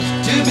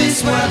to be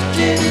swept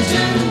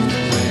into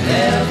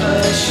whenever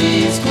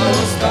she's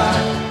close by.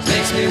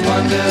 Makes me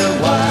wonder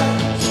why.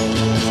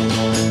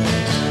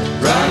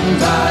 Run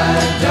by,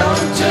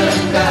 don't turn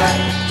back.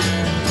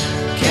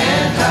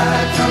 Can't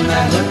hide from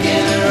that look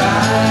in her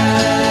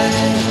eye.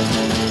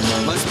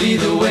 Must be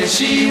the way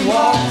she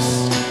walks,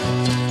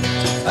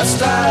 a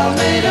style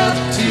made up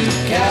to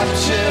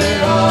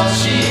capture all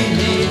she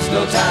needs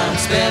no time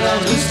spent on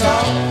loose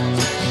talk.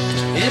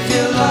 If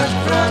your luck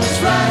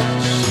runs right,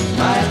 she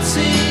might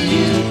see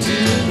you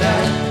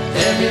tonight.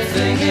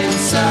 Everything in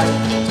sight.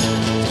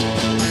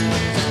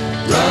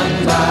 Run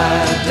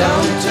by,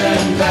 don't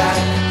turn back.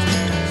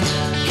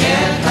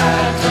 Can't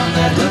hide from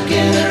that look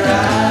in her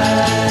eye.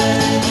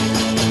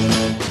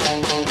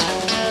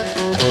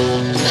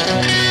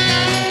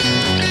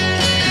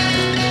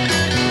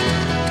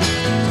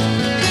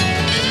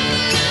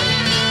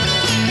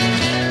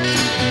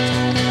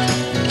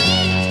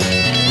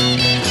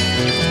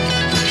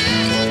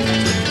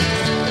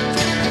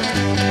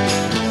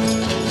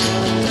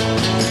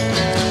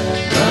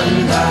 Run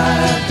by,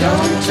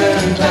 don't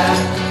turn back.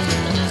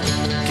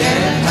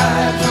 Can't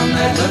hide from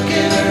that look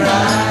in her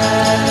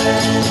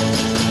eye.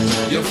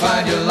 You'll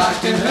find you're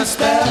locked in her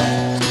spell.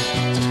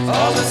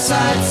 All the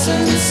sights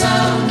and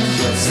sounds,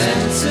 your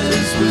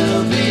senses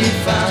will be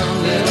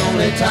found. And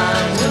only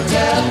time will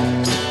tell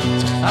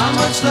how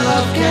much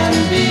love can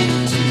be.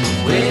 To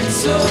wait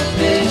so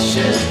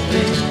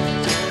patiently,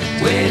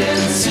 wait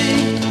and see.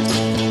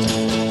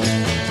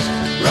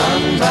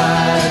 Run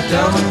by,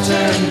 don't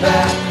turn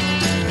back.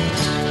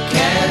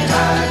 Can't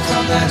hide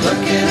from that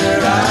look in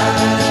her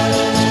eye.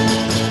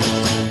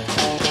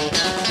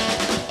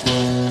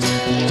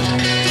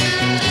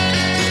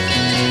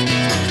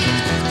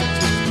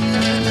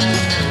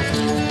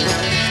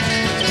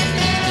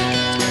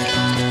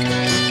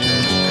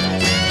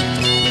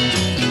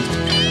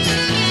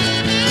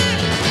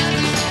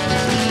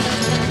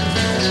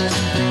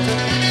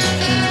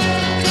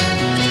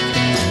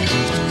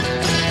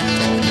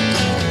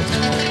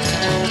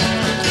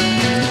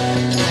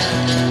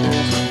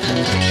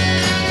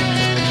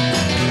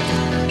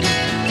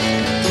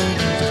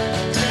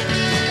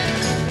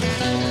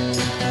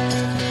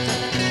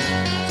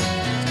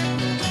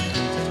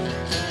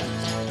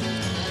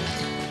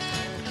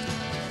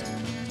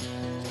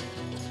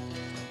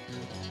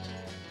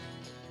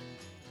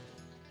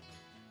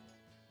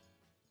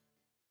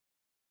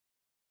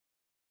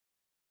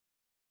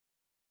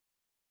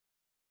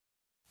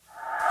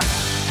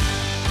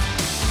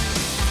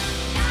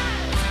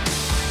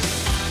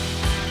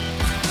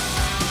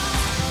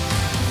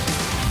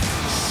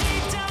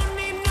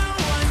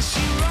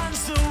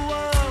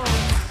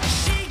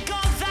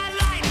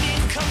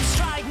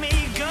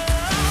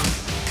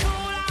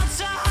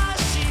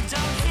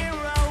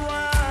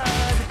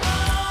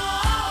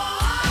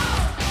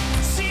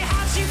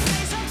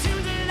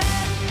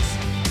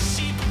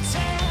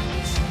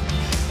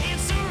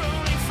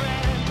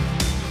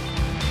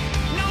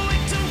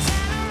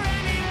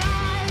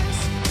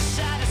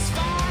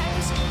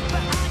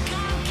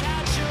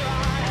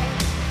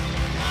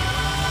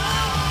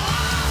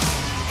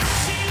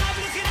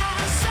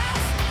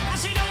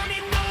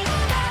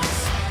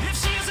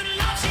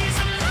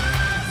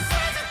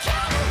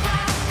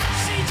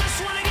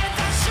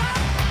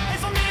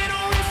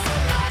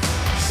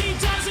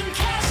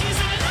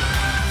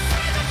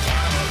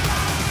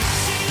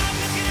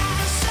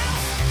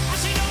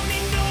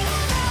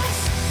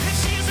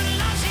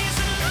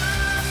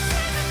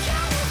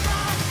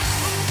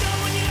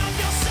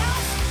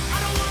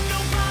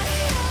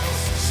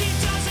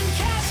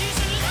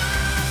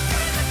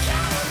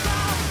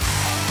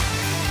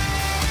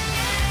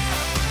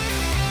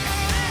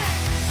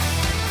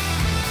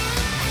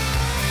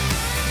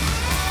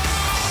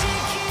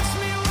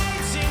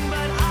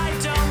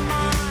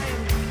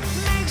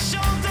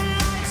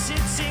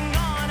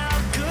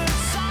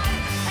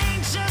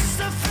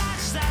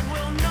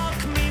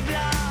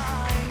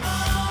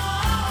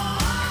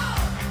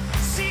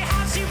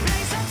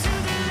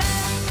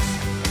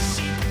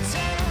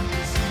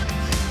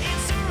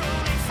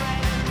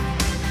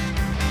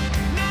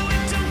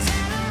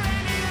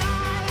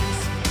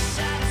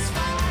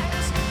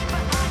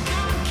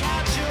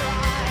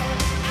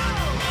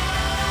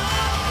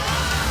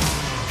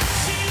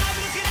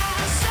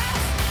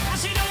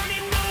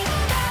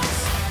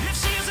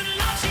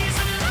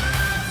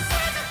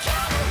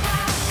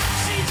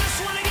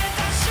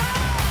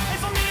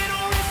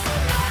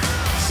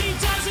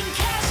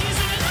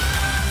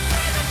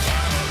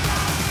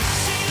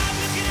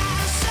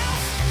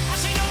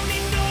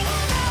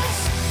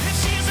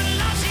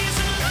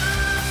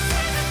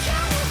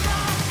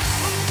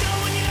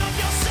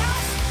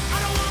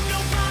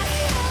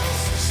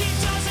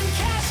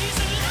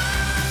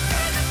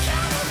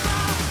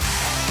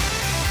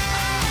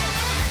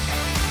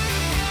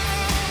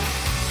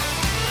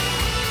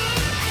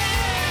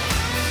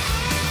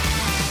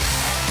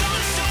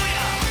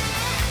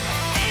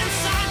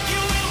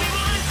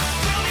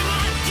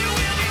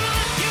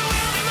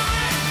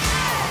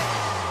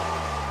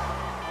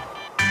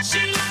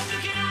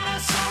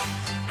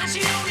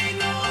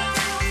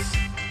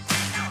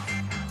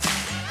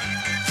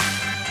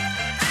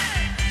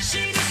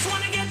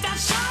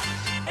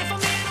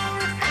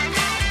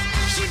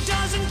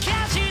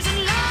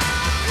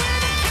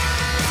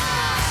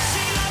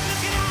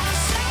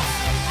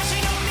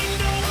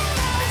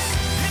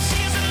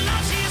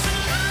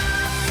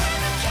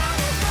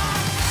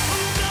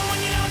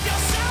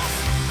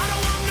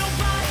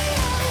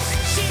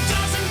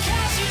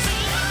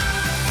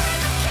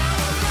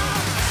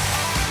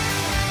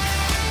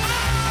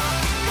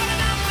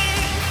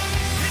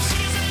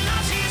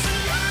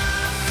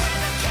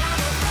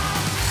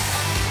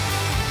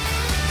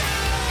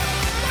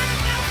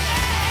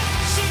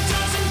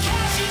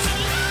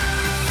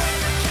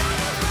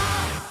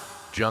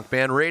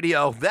 Junkman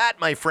Radio. That,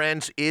 my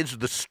friends, is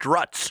the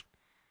Struts.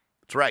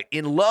 That's right.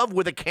 In Love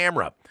with a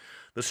Camera.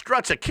 The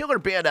Struts, a killer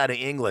band out of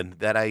England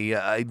that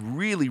I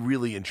really,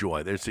 really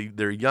enjoy.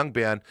 They're a young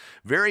band,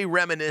 very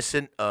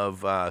reminiscent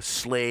of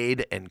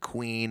Slade and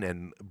Queen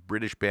and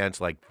British bands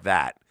like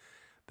that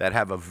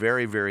have a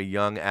very, very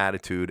young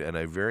attitude and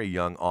a very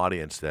young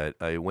audience. That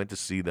I went to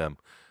see them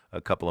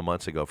a couple of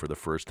months ago for the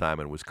first time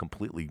and was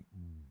completely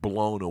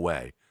blown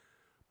away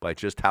by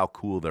just how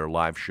cool their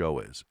live show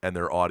is and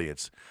their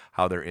audience,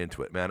 how they're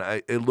into it. Man,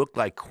 it looked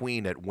like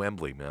Queen at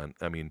Wembley, man.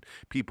 I mean,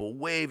 people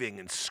waving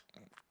and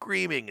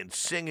screaming and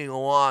singing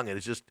along, and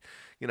it's just,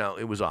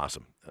 it was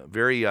awesome.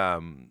 Very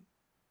kind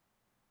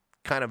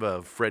of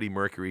a Freddie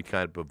Mercury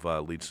type of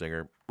lead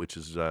singer, which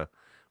is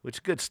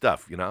good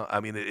stuff, I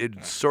mean,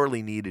 it's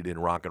sorely needed in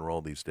rock and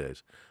roll these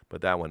days.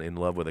 But that one, In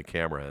Love with a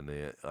Camera,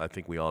 and I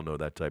think we all know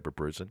that type of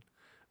person,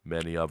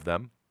 many of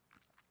them.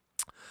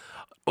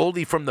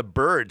 Oldie from the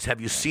Byrds, Have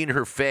You Seen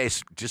Her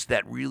Face? Just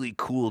that really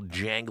cool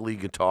jangly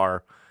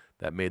guitar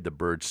that made the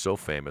Byrds so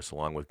famous,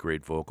 along with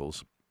great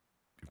vocals.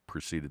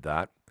 Preceded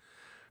that.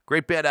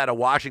 Great band out of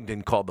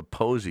Washington called the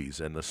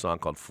Posies, and the song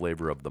called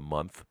Flavor of the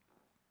Month.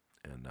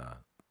 And,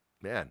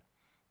 man,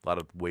 a lot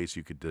of ways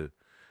you could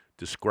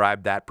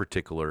describe that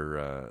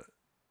particular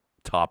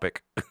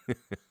topic,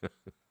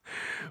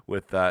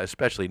 with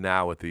especially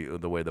now with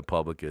the way the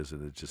public is,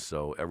 and it's just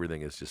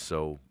everything is just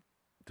so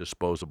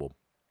disposable.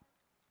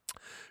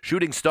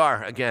 Shooting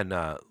Star, again,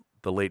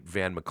 the late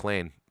Van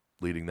McLean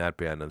leading that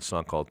band, and a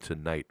song called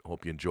Tonight.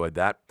 Hope you enjoyed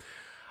that.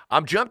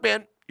 I'm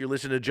Junkman. You're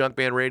listening to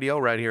Junkman Radio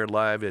right here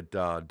live at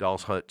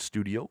Dolls Hut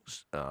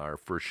Studios, our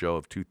first show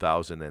of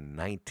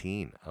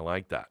 2019. I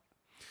like that.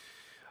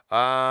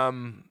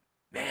 Man,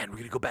 we're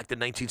going to go back to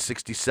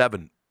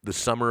 1967, the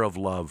Summer of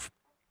Love.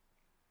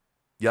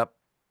 Yep.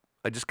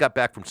 I just got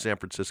back from San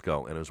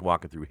Francisco, and I was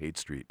walking through Haight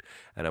Street,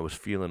 and I was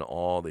feeling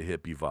all the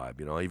hippie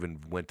vibe. I even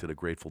went to the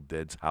Grateful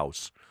Dead's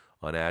house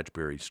on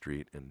Ashbury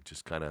Street, and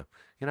just kind of,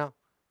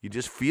 you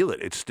just feel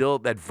it. It's still,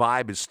 that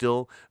vibe is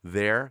still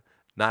there,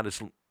 not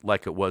as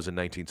like it was in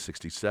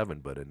 1967,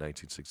 but in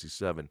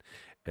 1967,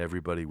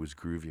 everybody was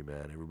groovy,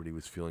 man. Everybody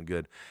was feeling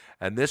good.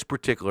 And this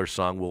particular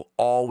song will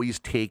always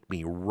take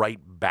me right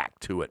back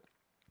to it.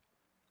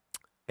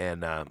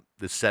 And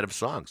this set of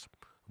songs,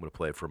 I'm going to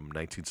play from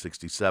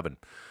 1967.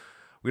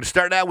 We're going to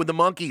start out with the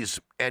Monkees.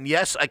 And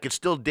yes, I could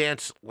still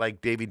dance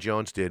like Davy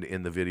Jones did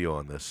in the video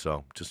on this,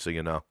 so just so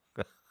you know.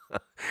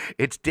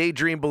 It's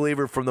Daydream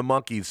Believer from the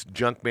Monkees,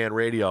 Junkman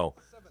Radio.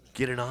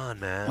 Get it on,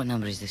 man. What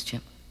number is this,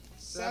 Chip?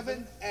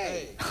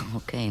 7A.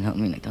 Okay, no,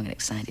 don't get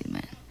excited,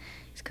 man.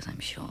 It's because I'm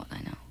short,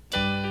 I know.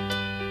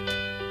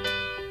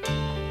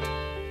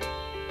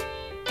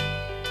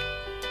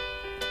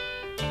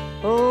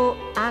 Oh,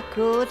 I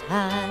could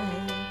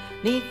hide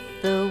neath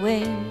the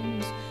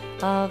wings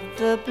of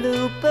the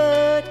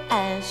bluebird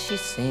as she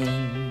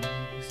sings.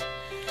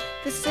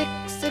 The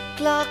 6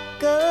 o'clock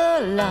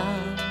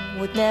alarm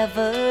would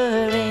never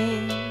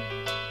ring,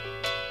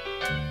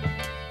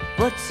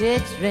 but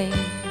it rings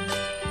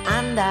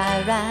and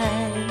I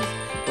rise,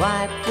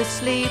 wipe the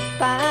sleep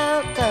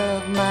out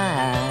of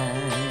my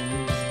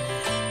eyes.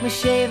 My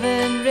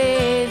shaven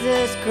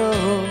razor's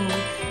cold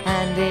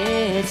and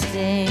it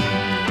stings.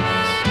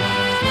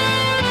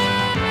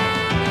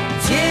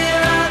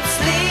 Cheer up,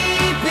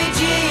 sleepy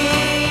Jean.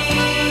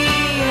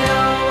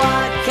 Oh,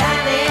 what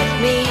can it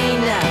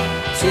mean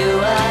to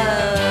a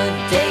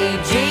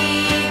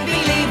daydream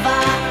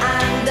believer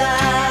and a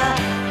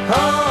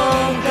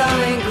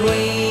homecoming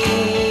queen?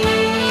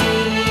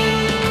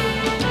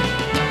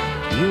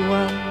 You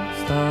once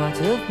thought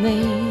of me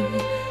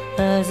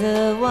as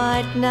a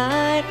white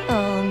knight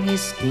on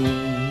his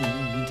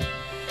steed.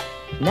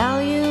 Now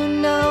you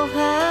know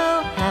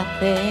how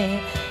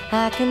happy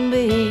I can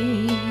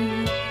be.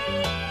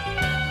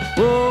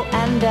 Oh,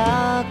 and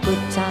our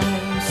good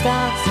time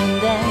starts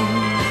and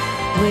ends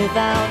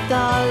without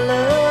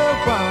dollar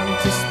one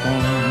to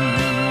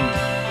spend.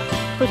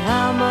 But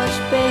how much,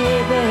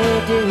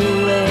 baby, do we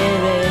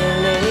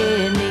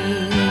really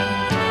need?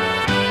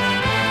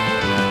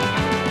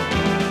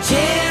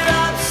 Cheer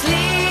up,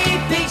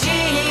 sleepy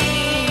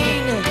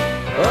Jean.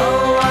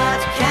 Oh,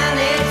 what can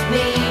it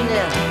mean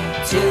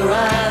to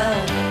a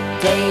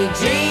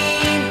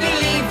daydream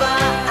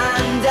believer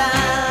and a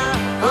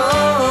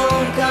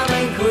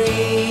homecoming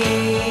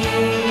queen?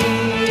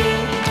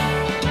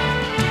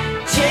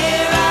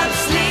 Cheer up,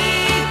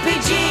 sleepy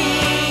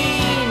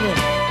Jean.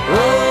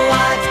 Oh,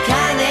 what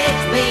can it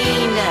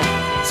mean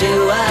to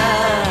a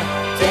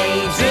daydream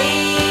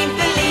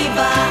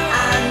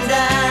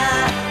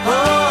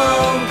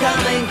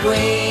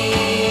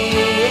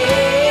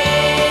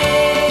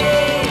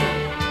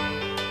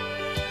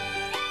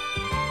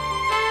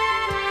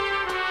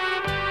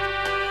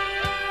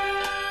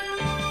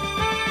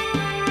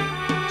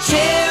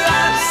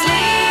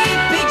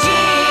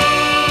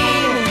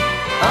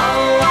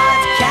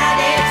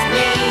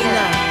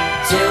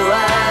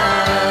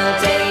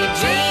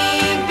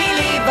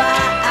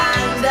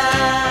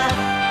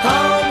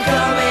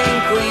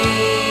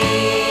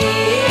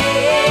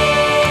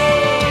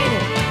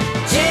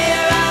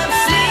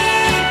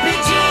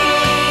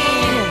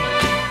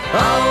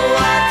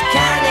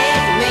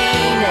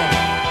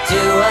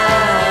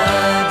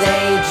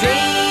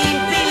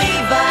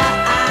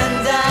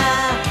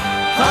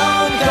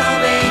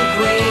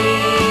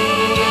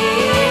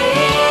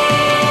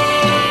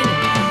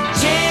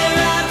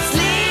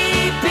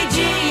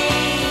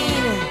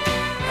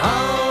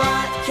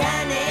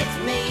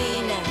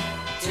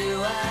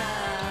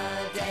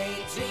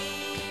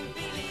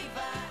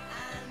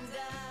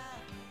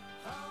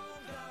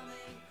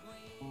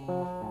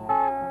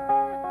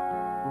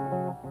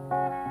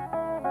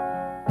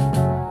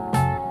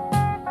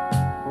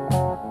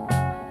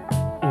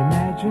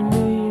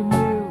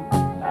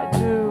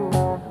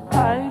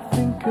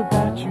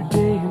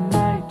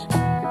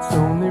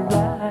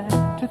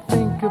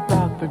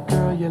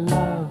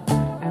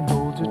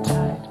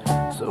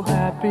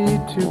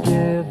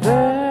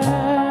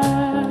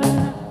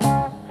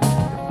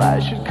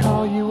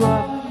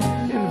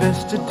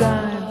invest a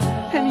dime,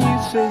 and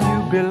you say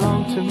you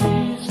belong to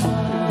me. So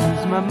I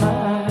lose my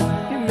mind.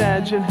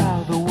 Imagine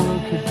how the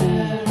world could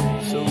be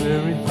so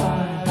very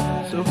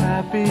fine, so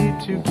happy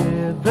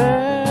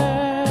together.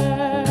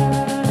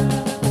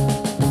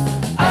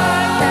 I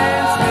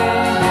can't see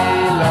me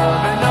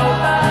loving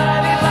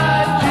nobody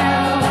but you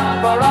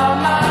for all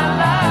my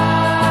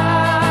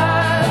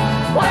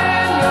life.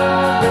 When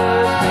you're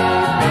with me,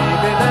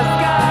 baby, the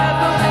sky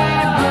will be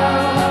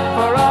blue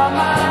for all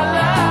my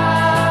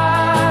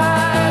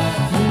life.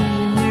 Me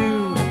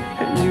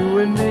and you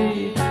and me,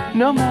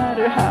 no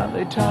matter how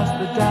they toss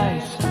the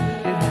dice,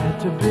 it had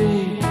to be.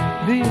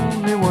 The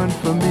only one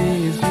for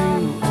me is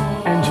you,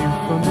 and you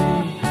for me,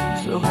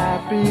 so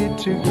happy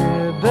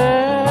together.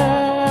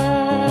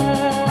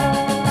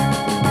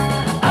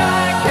 I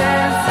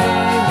can't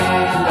see me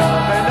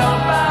loving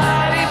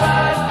nobody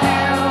but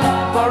you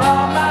for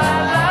all my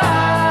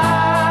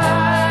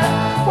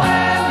life.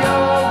 When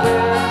you're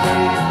with me,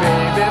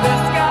 baby, the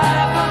sky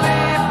will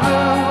be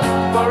blue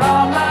for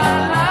all my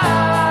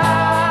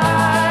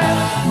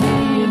life. Me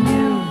and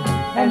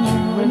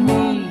you and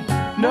me,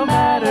 no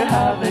matter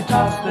how they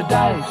toss the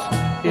dice,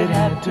 it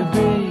had to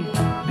be.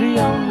 The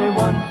only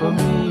one for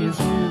me is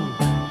you,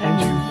 and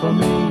you for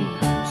me,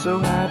 so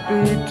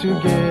happy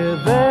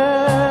together.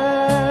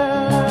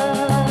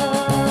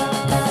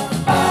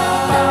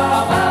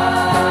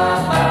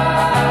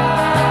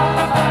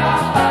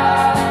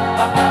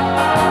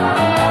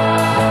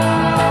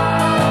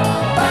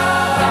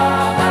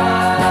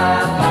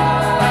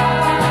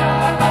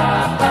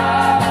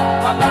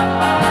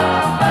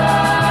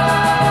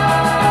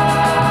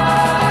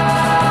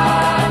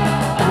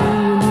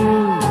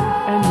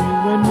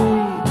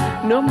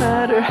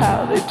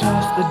 How they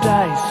toss the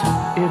dice,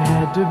 it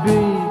had to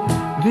be.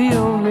 The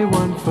only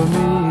one for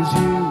me is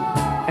you,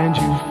 and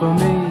you for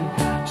me,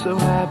 so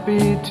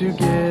happy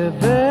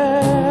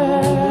together.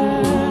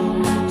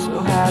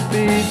 So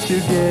happy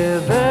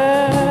together.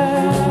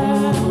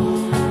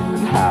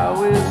 And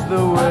how is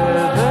the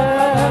weather?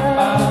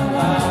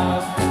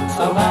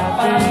 So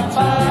happy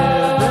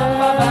together.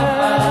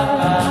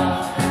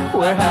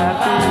 We're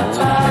happy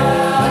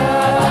together.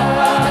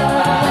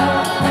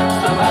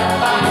 So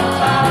happy together.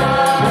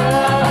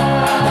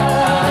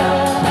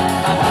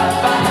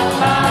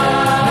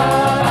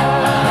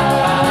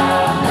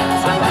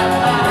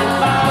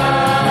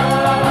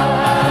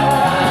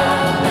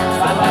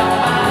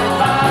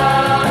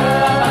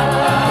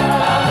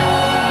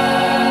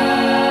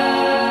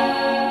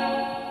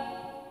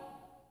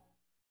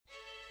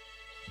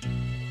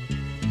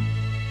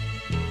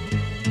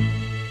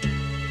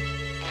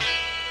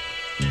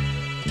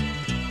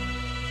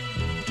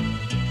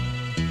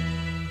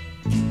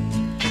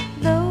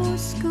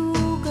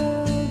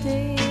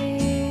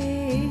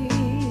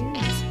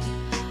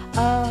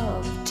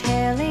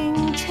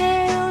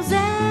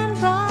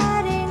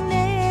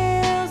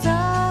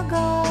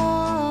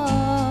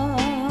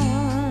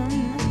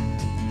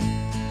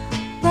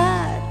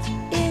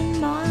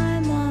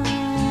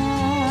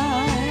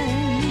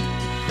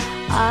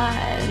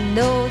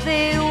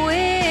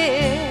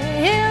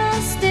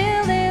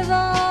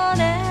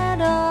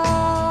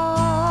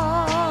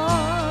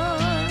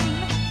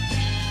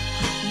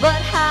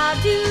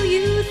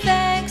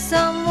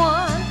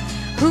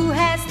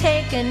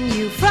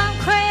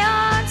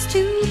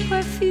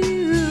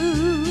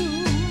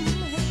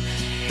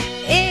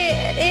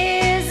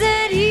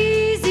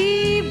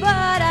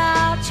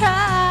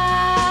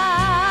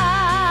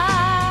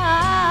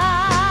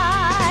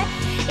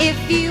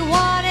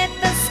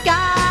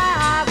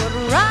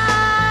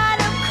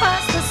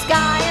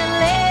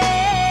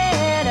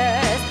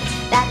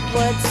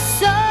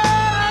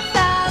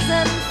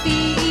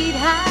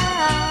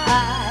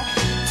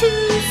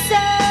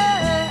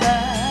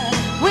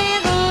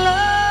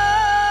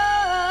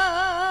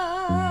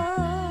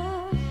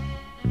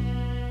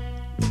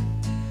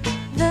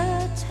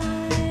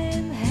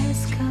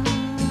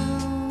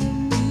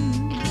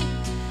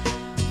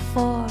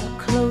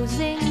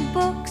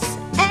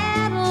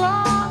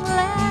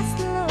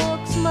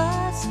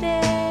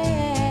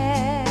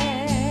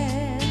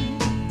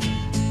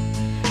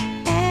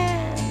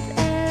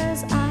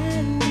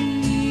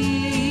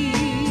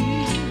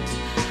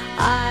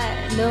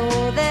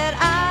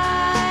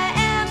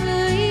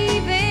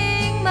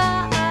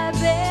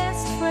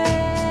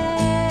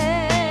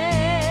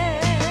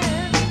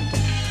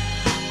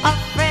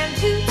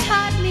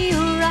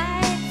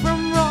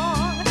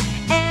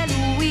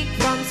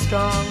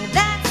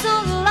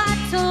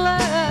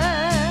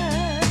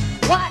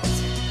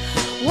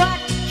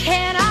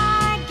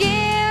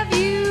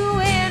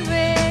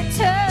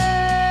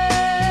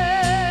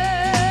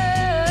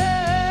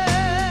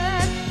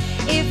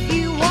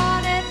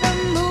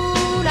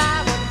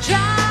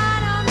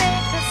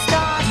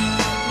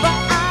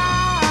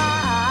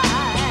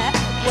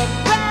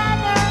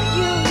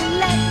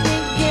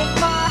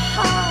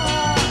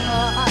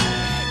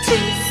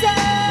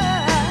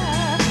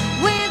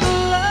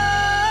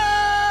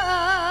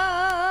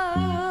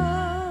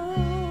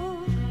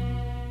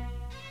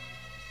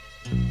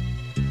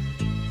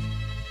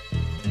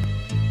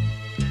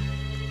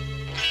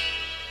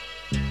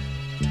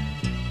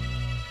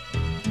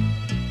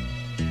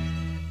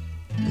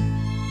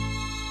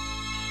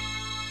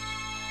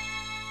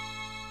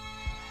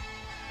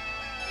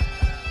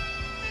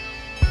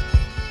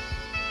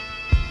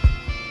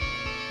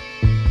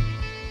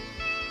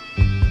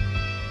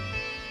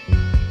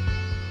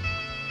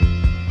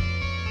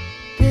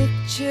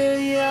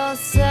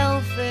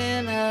 yourself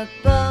in a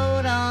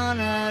boat on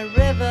a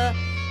river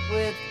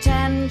with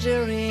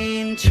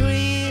tangerine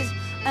trees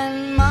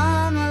and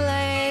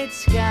marmalade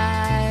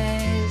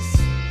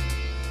skies.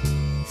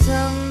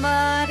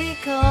 Somebody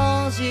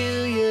calls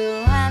you, you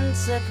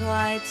answer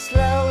quite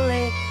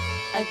slowly.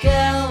 A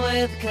girl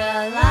with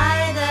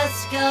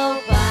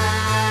kaleidoscope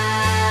eyes.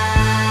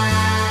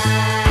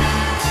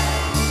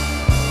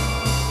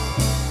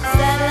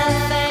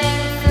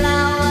 Cellophane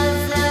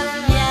flowers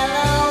of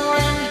yellow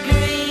and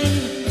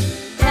green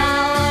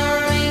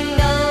towering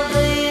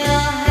over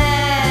your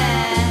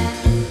head.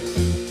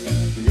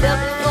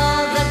 Look for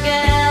the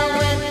girl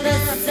with the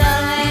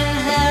sun in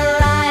her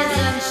eyes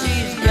and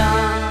she's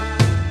gone.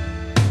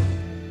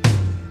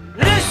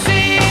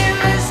 Lucy in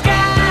the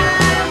sky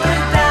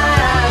with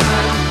diamonds.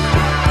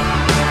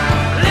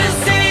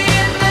 Lucy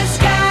in the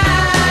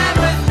sky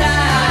with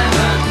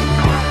diamonds.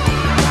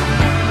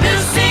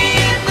 Lucy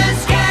in the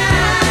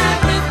sky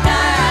with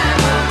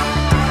diamonds.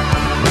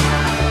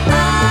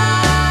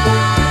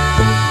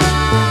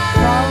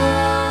 Follow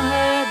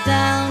her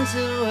down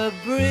to a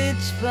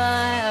bridge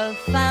by a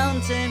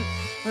fountain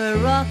where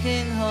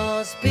rocking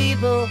horse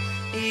people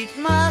eat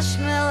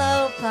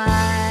marshmallow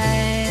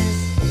pies.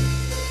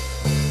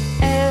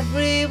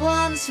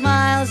 Everyone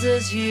smiles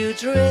as you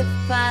drift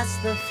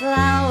past the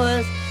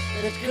flowers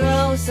that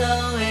grow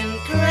so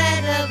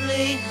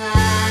incredibly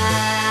high.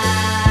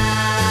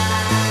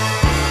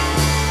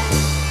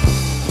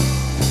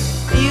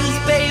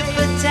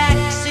 Newspaper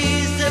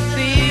taxis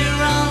appear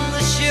on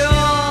the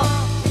shore,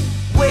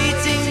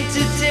 waiting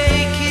to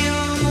take you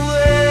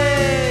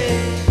away.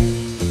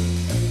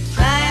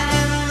 Climb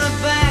in the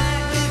back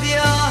with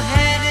your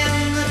head in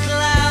the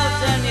clouds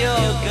and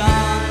you're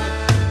gone.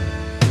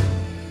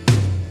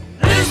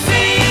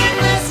 Lucy in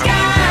the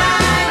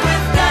sky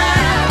with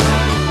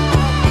diamonds.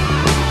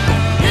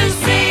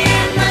 Lucy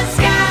in the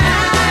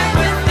sky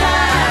with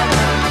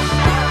diamonds.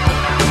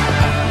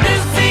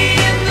 Lucy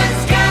in the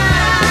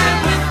sky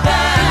with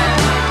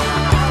diamonds.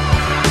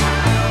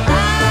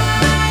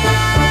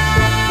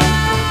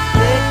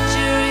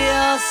 Picture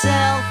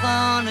yourself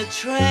on a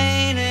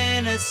train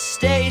in a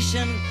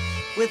station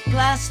with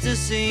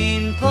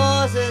plasticine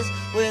pauses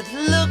with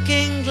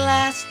looking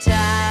glass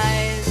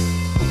ties.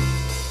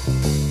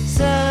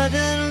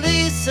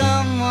 Suddenly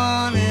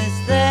someone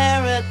is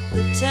there at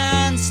the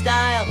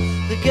turnstile,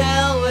 the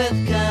girl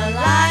with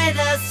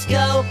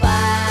kaleidoscope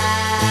eyes.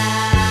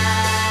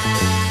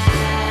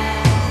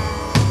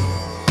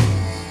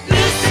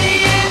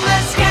 Lucy in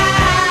the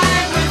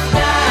sky with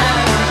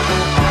diamonds.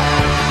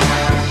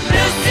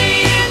 Lucy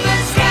in the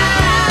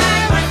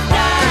sky with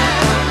diamonds.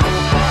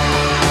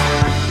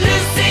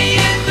 Lucy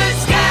in the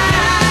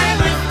sky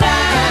with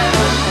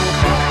diamonds.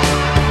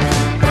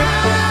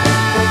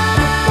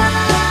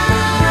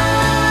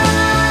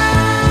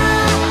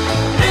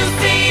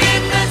 Lucy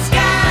in the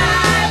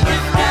sky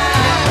with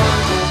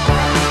diamonds.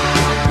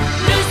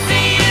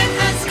 Lucy in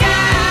the sky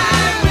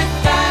with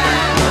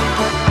diamonds.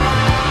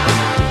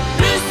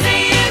 Lucy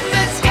in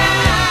the sky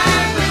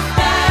with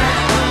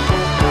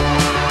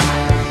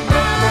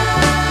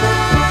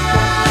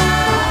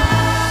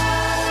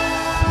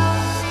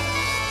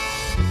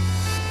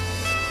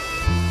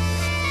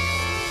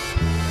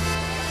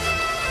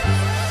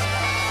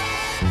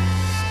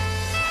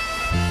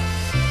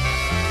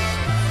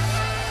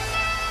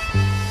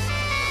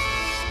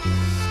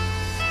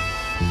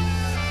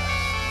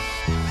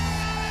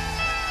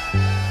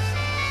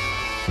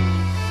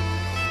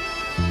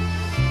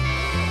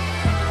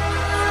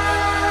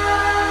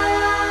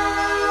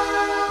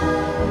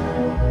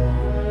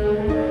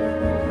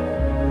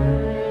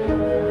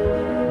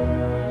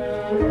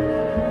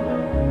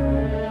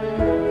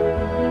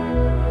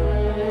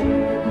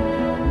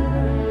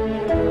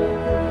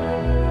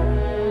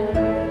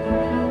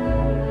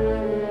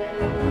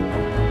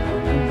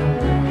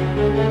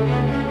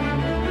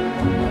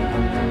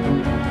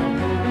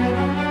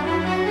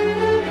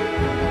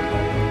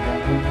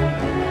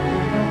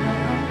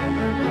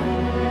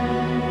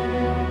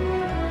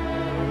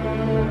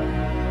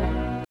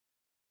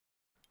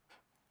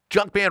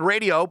Junkman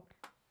Radio.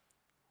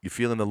 You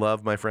feeling the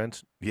love, my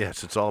friends?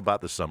 Yes, it's all about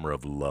the summer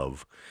of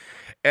love.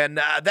 And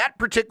that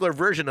particular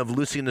version of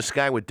Lucy in the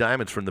Sky with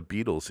Diamonds from the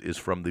Beatles is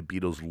from the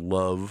Beatles'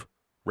 Love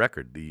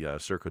record, the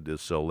Cirque du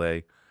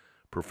Soleil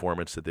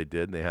performance that they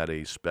did. And they had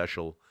a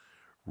special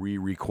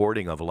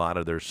re-recording of a lot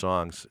of their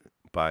songs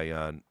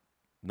by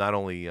not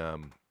only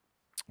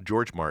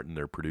George Martin,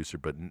 their producer,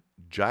 but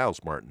Giles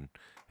Martin,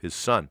 his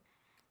son,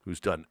 who's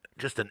done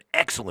just an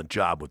excellent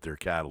job with their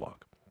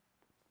catalog.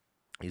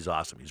 He's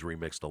awesome. He's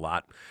remixed a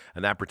lot.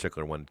 And that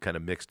particular one kind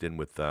of mixed in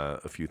with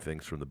a few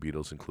things from the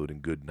Beatles, including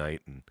Good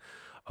Night and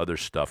other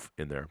stuff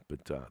in there.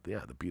 But,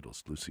 yeah, the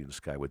Beatles, Lucy in the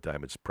Sky with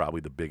Diamonds,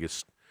 probably the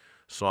biggest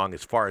song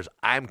as far as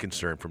I'm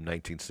concerned from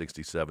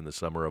 1967, The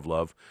Summer of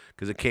Love,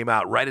 because it came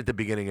out right at the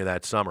beginning of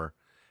that summer.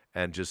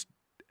 And just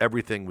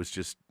everything was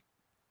just,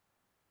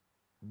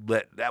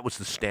 that was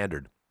the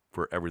standard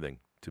for everything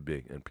to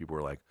be. And people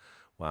were like,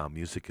 wow,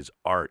 music is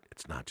art.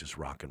 It's not just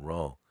rock and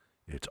roll.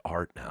 It's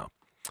art now.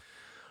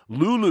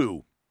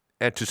 Lulu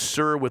And To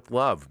Sir with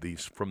Love,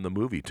 these from the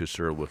movie To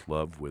Sir with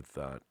Love with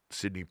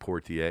Sidney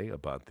Poitier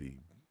about the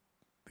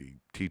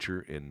teacher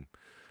in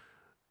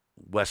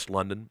West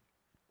London,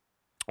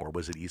 or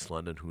was it East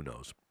London? Who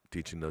knows?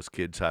 Teaching those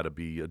kids how to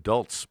be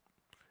adults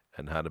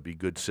and how to be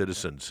good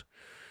citizens.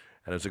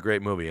 And it was a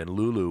great movie. And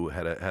Lulu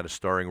had a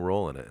starring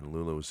role in it. And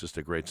Lulu was just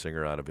a great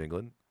singer out of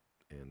England.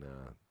 And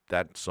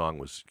that song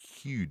was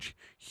huge,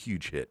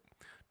 huge hit.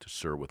 To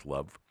Sir with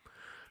Love.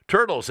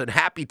 Turtles and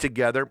Happy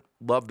Together.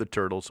 Love the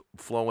Turtles.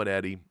 Flo and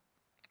Eddie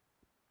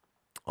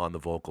on the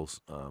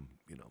vocals.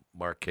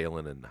 Mark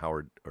Kalin and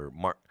Howard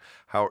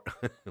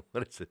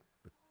what is it?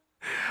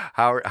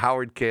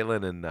 Howard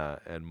Kalin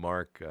and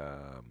Mark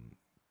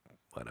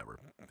whatever.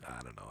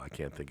 I don't know. I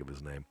can't think of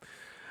his name.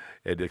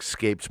 It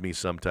escapes me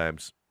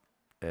sometimes.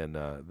 And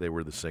they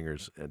were the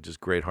singers. And just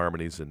great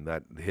harmonies. And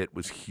that hit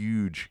was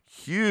huge,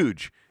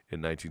 huge in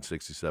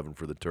 1967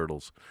 for the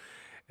Turtles.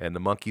 And the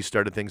Monkees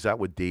started things out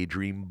with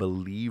Daydream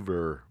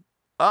Believer.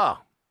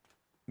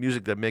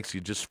 Music that makes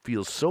you just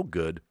feel so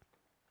good.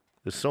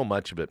 There's so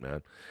much of it,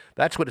 man.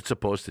 That's what it's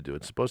supposed to do.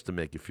 It's supposed to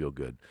make you feel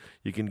good.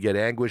 You can get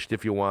anguished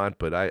if you want,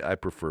 but I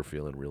prefer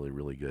feeling really,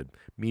 really good.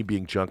 Me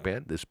being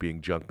Junkman, this being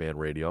Junkman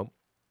Radio.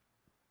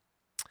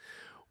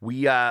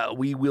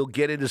 We will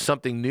get into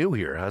something new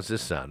here. How's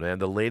this sound, man?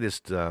 The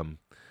latest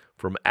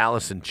from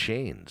Alice in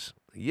Chains.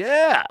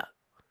 Yeah!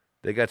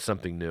 They got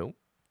something new.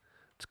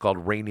 It's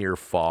called Rainier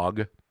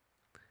Fog,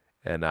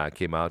 and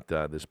came out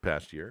this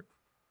past year.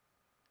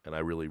 And I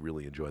really,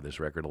 really enjoy this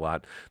record a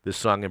lot. This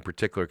song in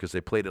particular, because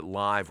they played it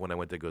live when I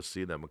went to go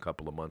see them a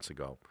couple of months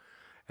ago.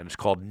 And it's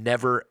called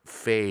Never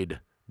Fade,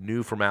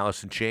 new from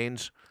Alice in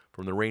Chains,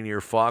 from the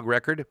Rainier Fog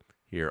record,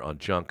 here on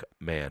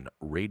Junkman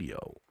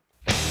Radio.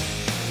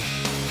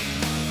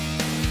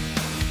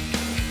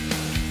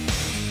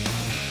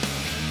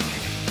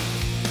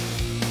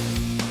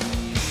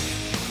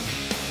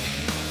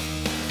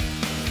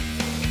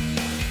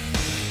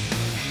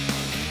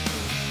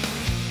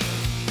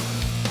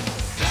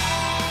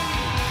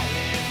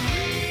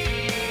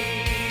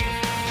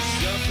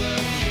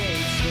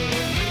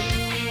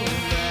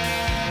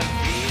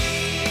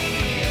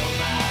 Feel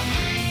my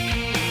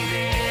breathing,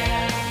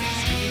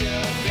 speed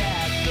up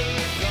at the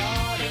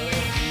thought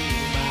of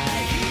you.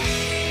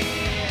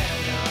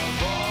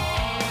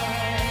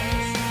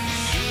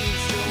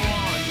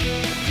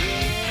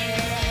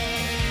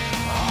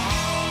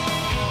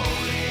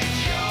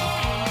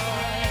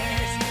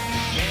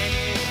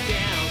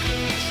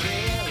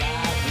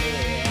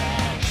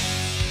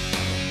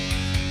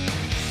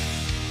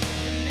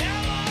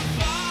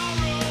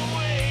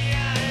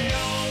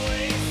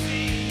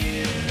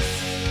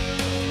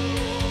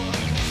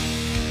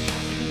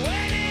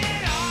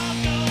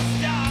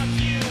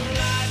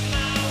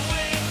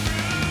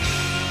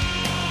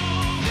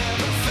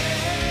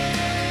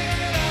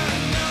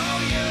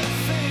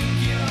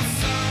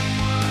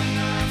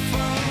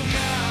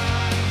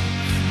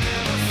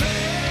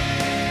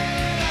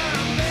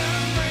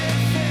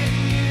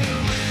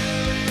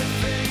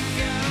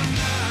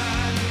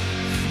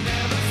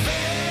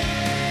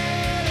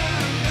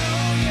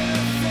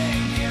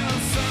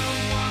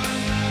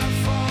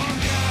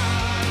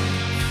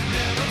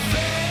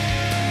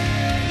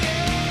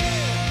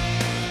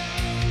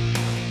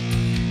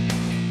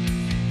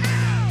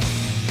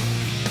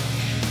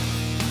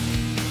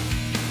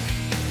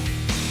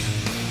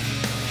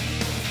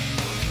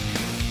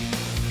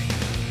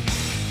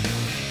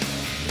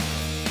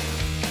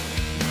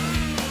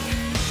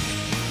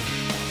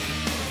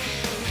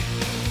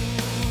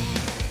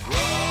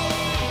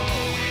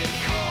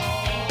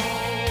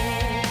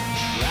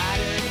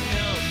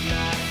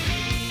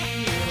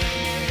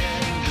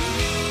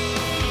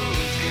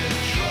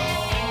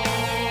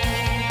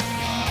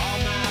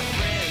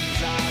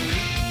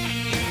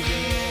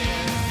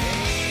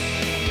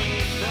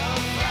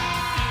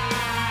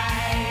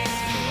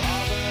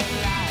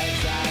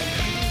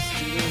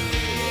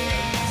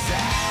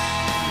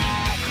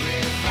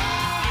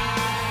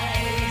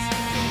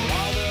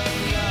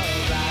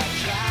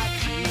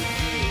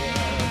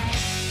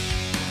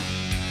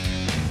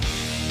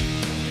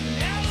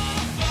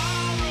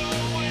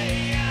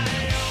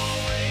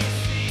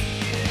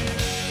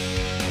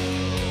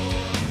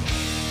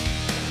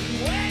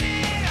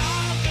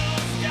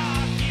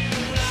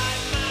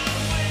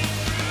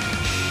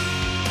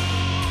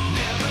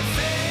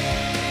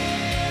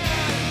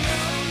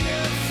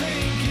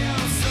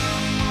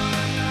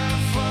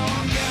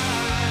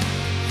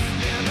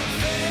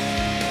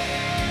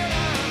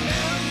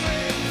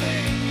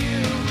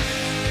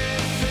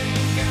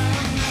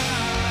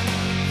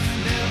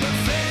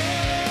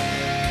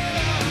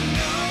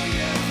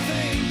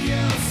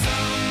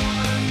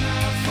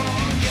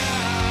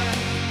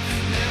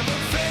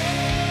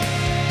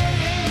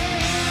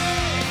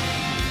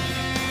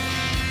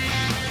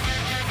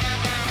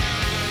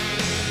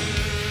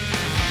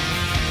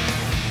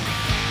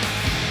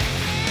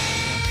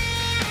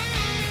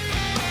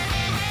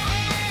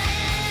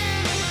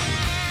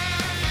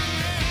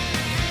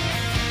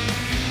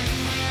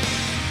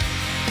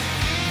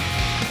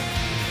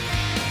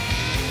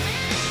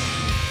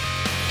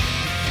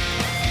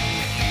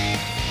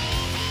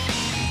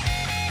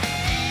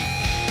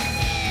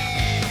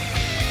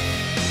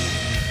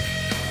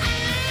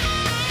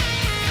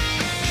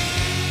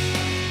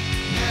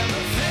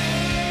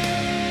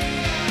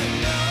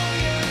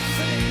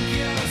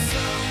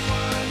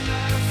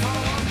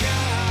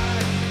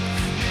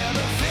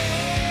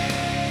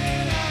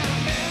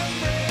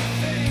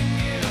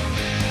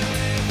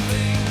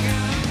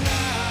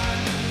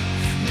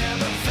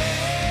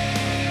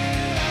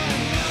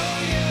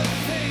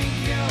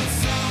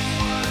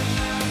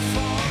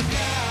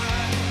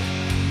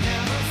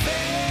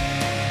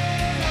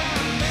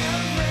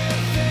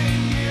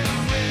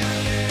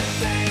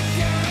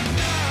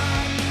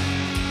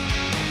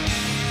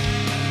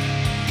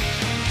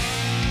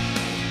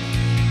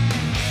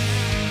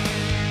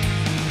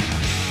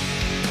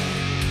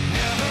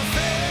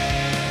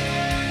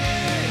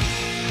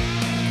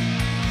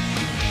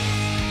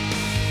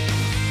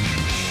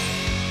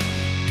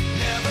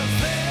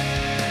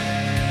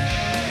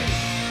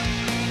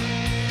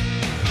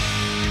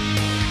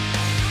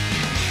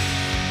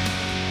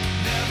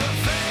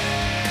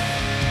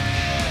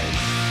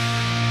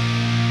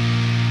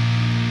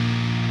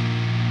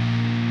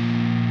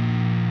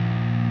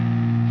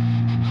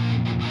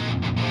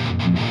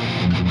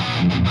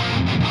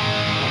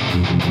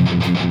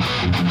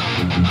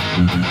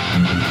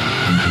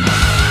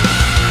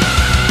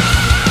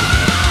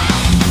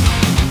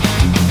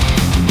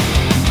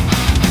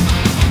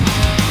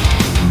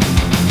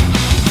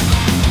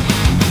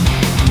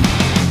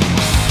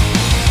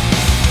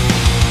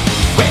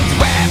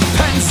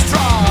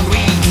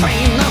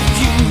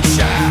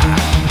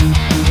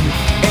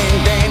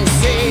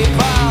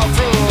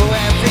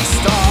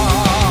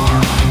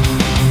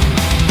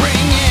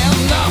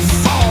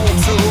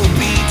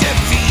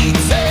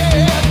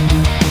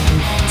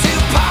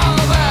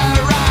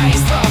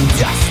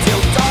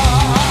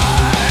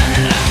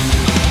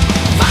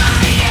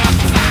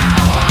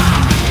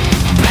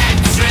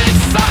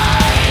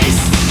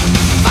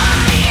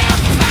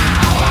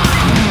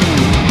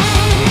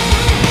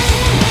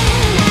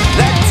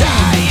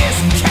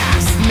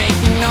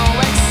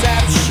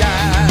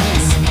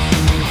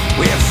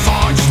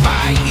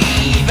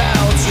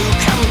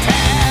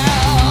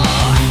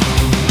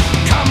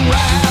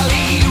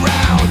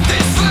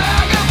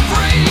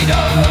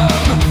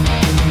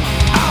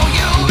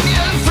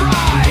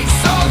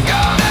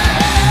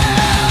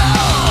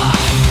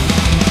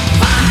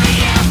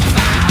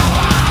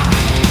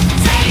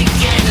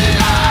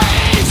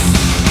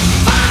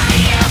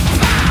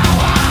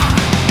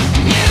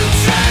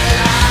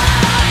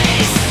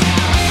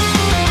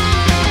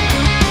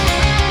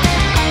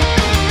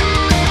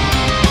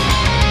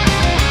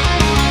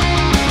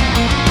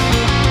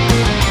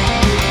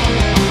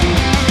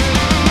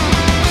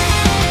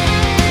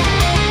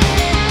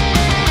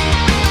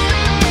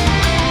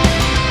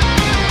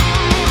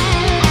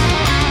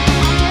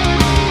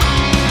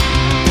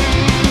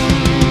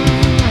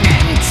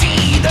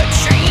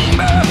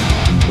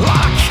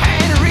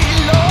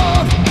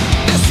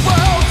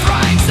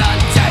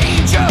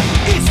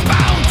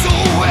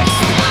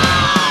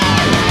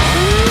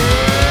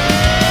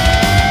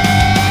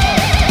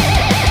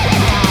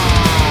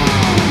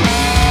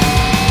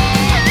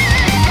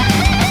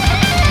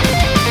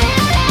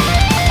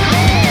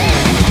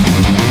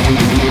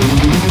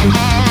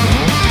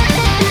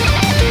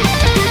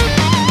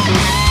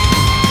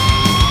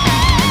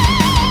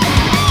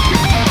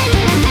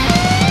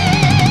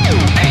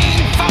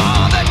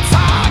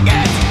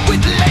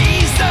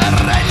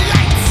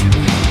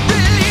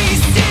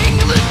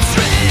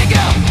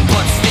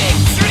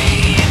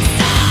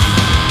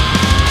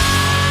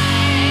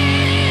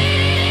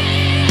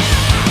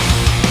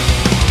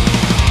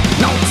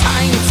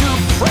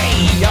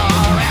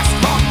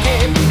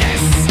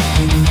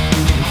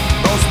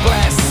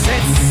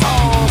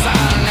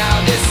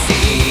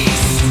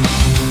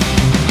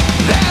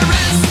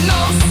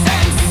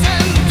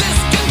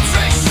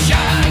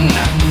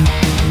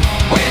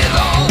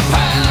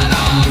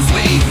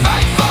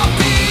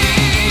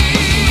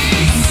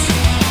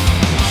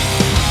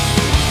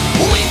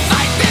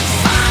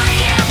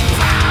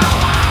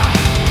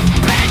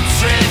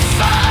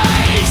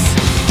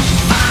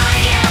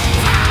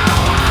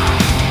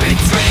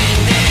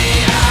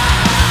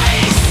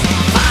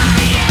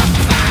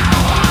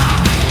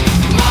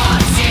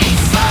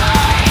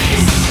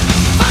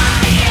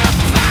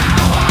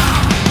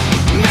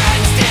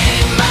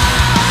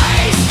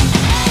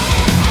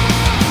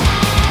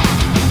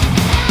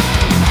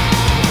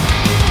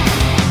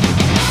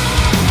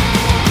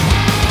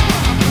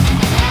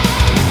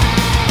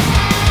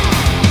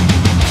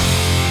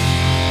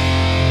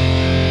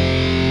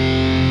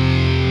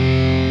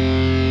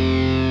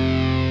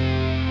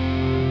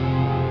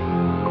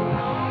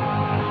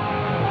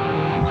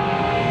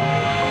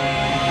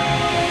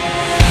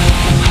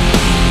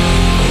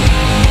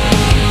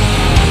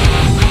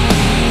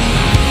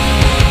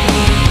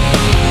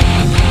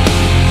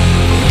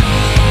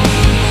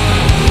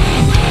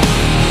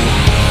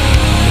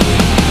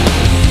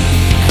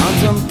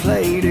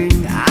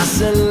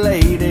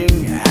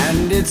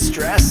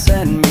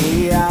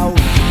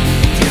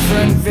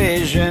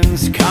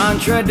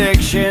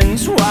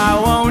 contradictions. Why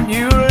won't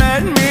you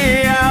let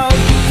me out?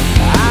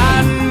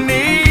 I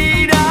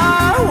need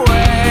a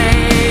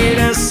way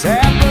to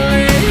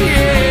separate,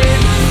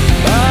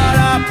 but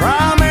I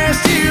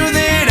promise you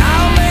that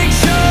I'll make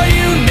sure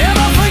you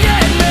never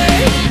forget me.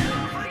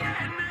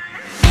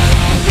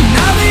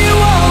 Now that you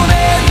want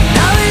it,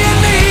 now that you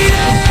need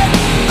it,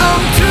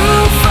 I'm too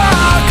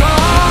far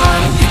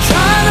gone. You're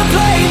trying to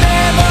play me,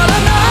 but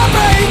I'm not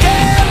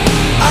breaking.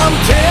 I'm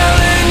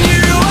telling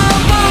you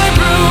I'm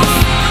bulletproof.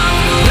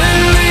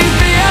 Believe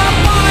me, I'm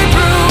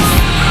bulletproof.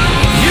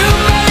 You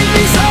made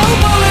me so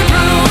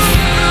bulletproof,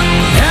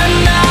 and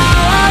now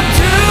I'm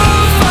too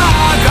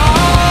far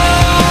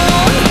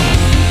gone.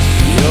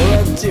 You're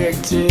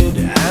addicted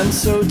and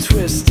so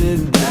twisted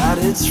that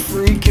it's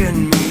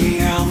freaking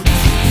me out.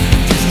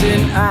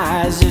 Distant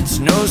eyes, it's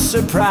no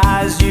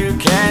surprise you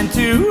can't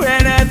do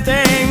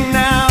anything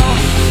now.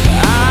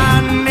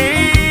 I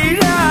need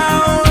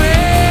a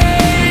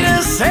way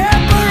to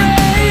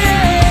separate,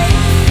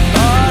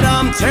 but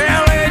I'm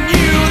telling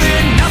you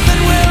that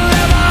nothing will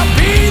ever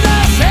be the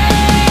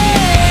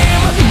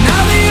same.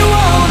 Now that you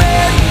want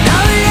it,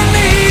 now that you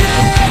need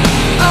it,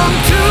 I'm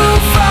too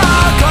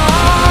far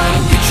gone.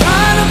 You're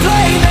trying to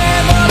play me,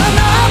 but I'm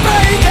not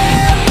breaking.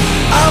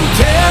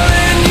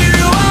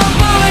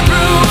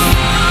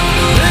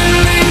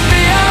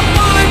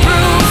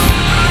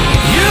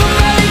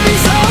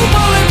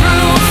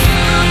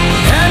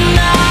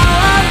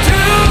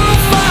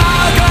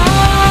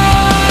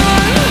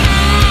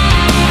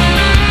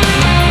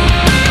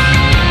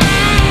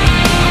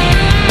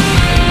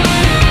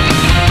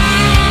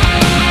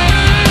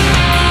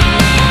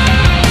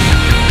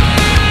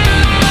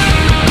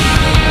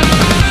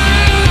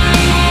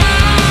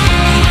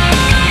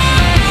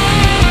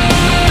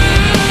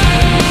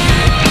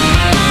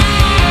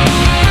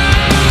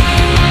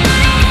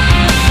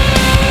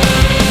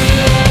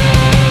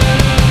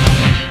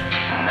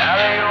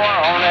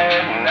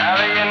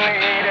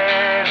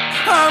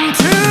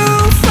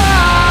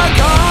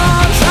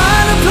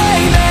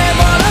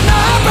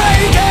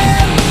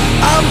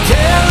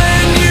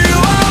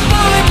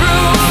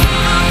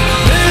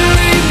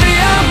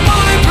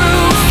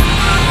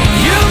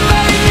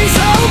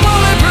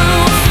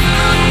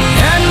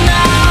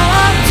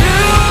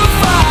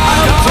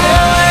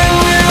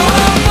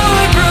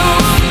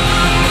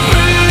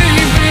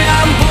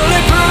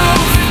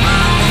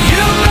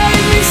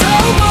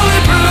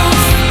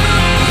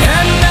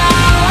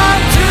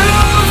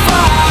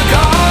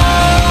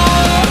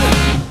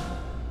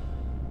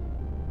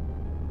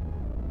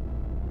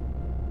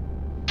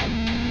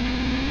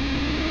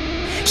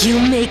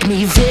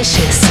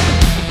 vicious.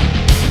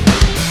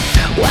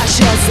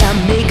 Watch as I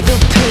make the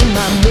pain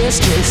my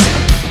mistress.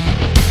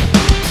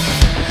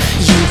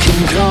 You can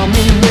call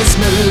me Miss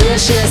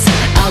Malicious.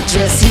 I'll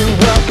dress you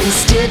up in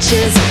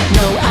stitches.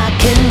 No, I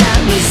cannot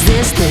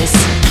resist this.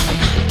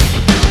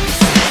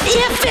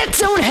 If it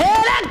don't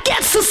hurt, I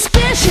get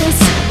suspicious.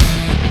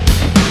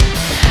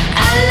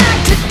 I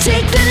like to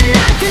take the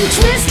knife and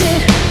twist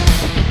it.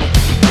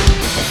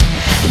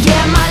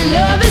 Yeah, my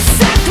love is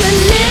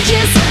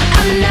sacrilegious.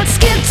 I'm not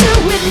scared to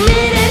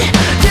admit it.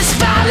 This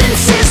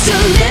violence is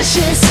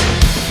delicious.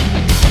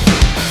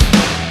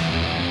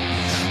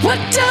 What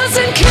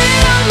doesn't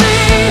kill me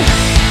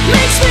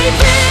makes me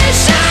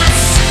vicious.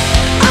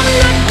 I'm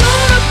not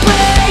gonna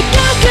break.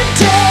 I can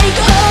take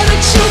all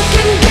that you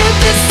can give.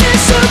 This is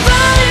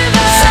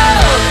survival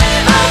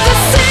of the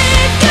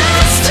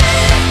sickest.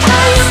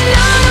 I am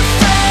not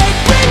afraid.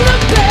 Bring the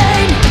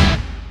pain.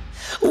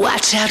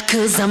 Watch out,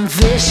 'cause I'm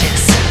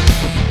vicious.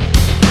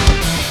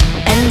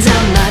 And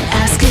I'm not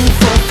asking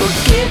for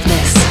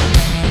forgiveness.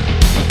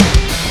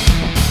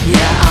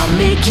 Yeah, I'll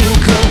make you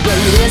go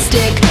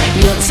ballistic.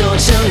 Your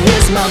torture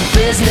is my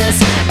business,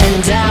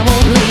 and I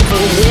won't leave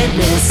a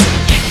witness.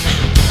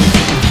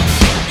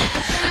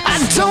 I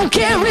don't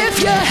care if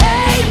you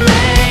hate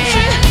me,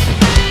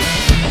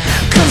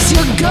 'cause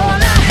you're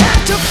gonna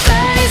have to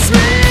face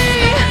me.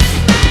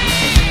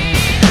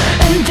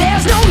 And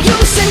there's no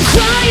use in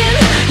crying.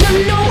 You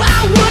know I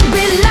would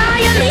be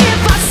lying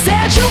if I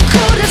said you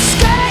could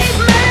escape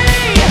me.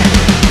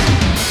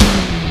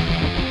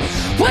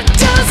 What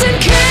doesn't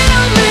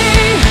kill me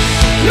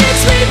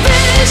makes me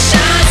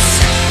vicious.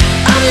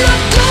 I'm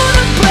not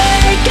gonna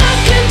break. I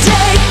can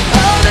take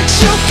all that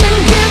you can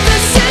give.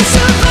 This is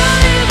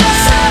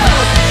survival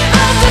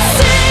of the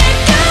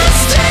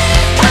sickest.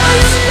 I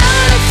am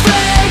not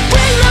afraid.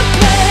 Bring the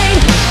pain.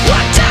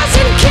 What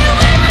doesn't kill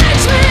me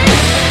makes me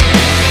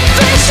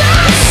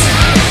vicious.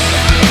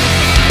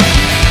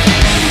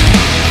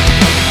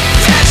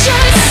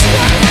 Vicious.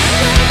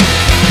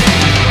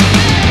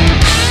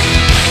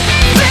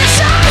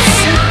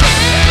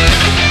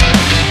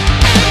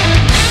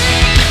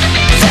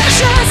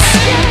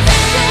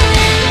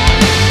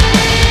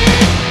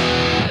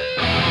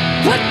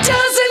 What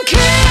doesn't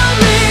kill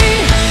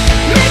me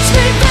makes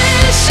me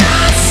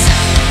vicious.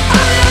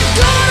 I'm not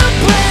gonna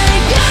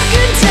break. I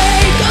can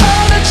take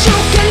all that you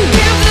can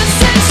give. This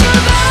is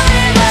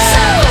survival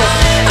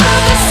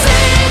of the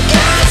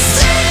sickest.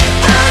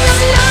 I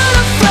am not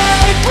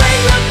afraid.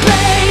 Bring the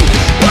pain.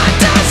 What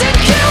doesn't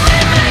kill me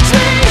makes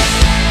me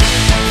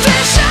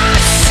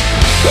vicious.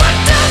 What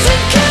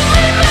doesn't kill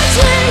me makes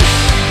me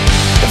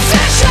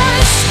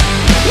vicious.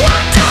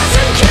 What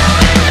doesn't kill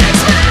me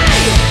makes me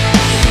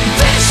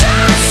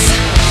vicious.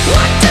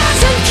 What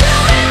doesn't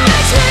kill me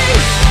makes me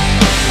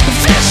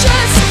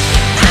vicious.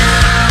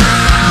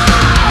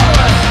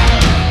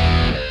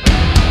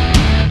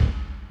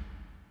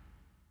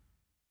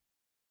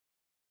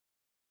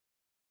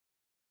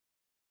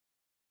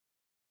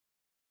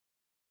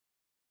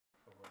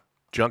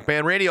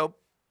 Junkman Radio.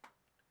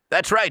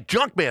 That's right,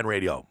 Junkman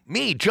Radio.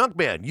 Me,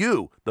 Junkman,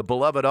 you, the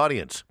beloved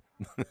audience.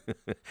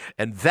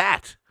 And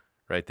that,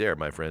 right there,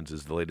 my friends,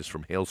 is the latest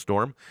from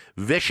Hailstorm.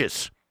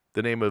 Vicious,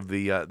 the name of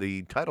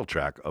the title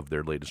track of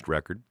their latest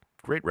record.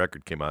 Great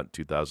record, came out in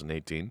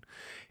 2018.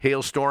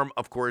 Hailstorm,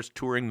 of course,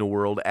 touring the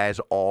world as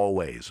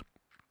always.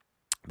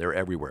 They're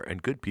everywhere,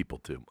 and good people,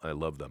 too. I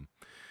love them.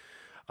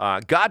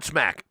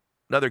 Godsmack,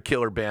 another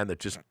killer band that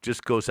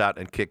just goes out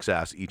and kicks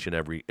ass each and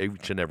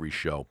every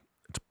show.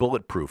 It's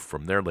Bulletproof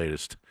from their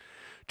latest.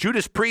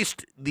 Judas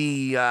Priest,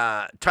 the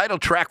title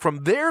track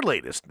from their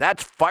latest.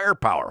 That's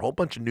Firepower. A whole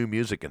bunch of new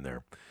music in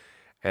there.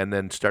 And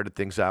then started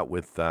things out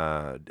with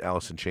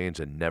Alice in Chains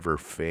and Never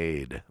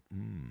Fade.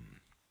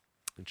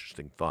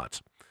 Interesting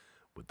thoughts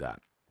with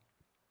that.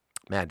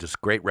 Man, just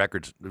great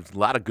records. There's a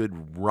lot of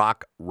good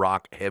rock,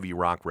 heavy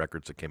rock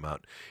records that came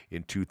out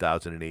in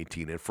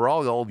 2018. And for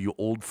all you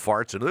old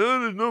farts and,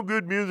 there's no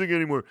good music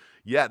anymore.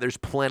 Yeah, there's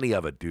plenty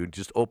of it, dude.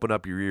 Just open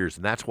up your ears.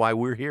 And that's why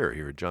we're here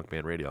at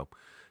Junkman Radio,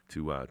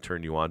 to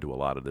turn you on to a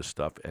lot of this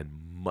stuff and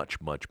much,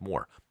 much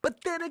more.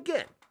 But then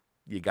again,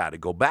 you got to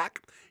go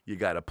back. You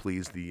got to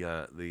please you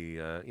got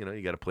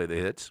to play the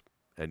hits,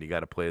 and you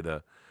got to play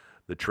the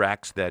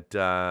tracks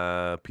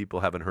that people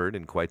haven't heard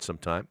in quite some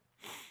time.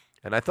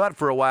 And I thought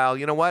for a while,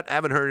 you know what? I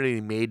haven't heard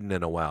any Maiden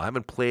in a while. I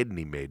haven't played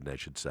any Maiden, I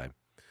should say.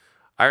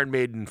 Iron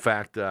Maiden, in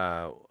fact,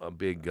 a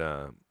big,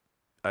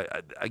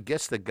 I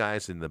guess the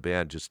guys in the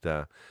band just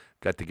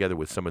got together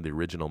with some of the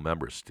original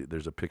members.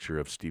 There's a picture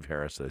of Steve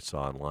Harris that I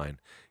saw online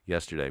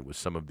yesterday with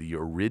some of the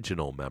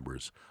original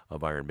members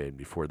of Iron Maiden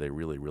before they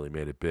really, really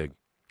made it big.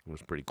 It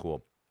was pretty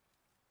cool.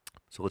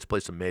 So let's play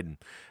some Maiden,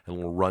 and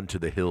we'll run to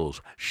the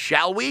hills.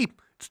 Shall we?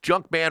 It's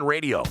Junkman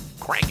Radio.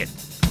 Crank it.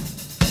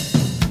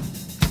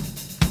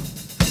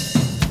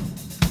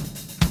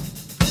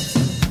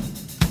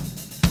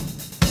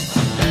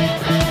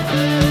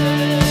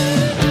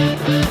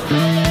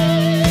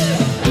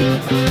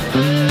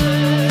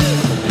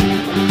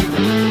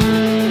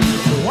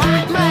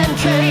 White man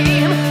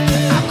came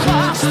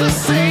across the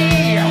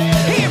sea.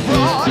 He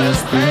brought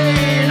us pain.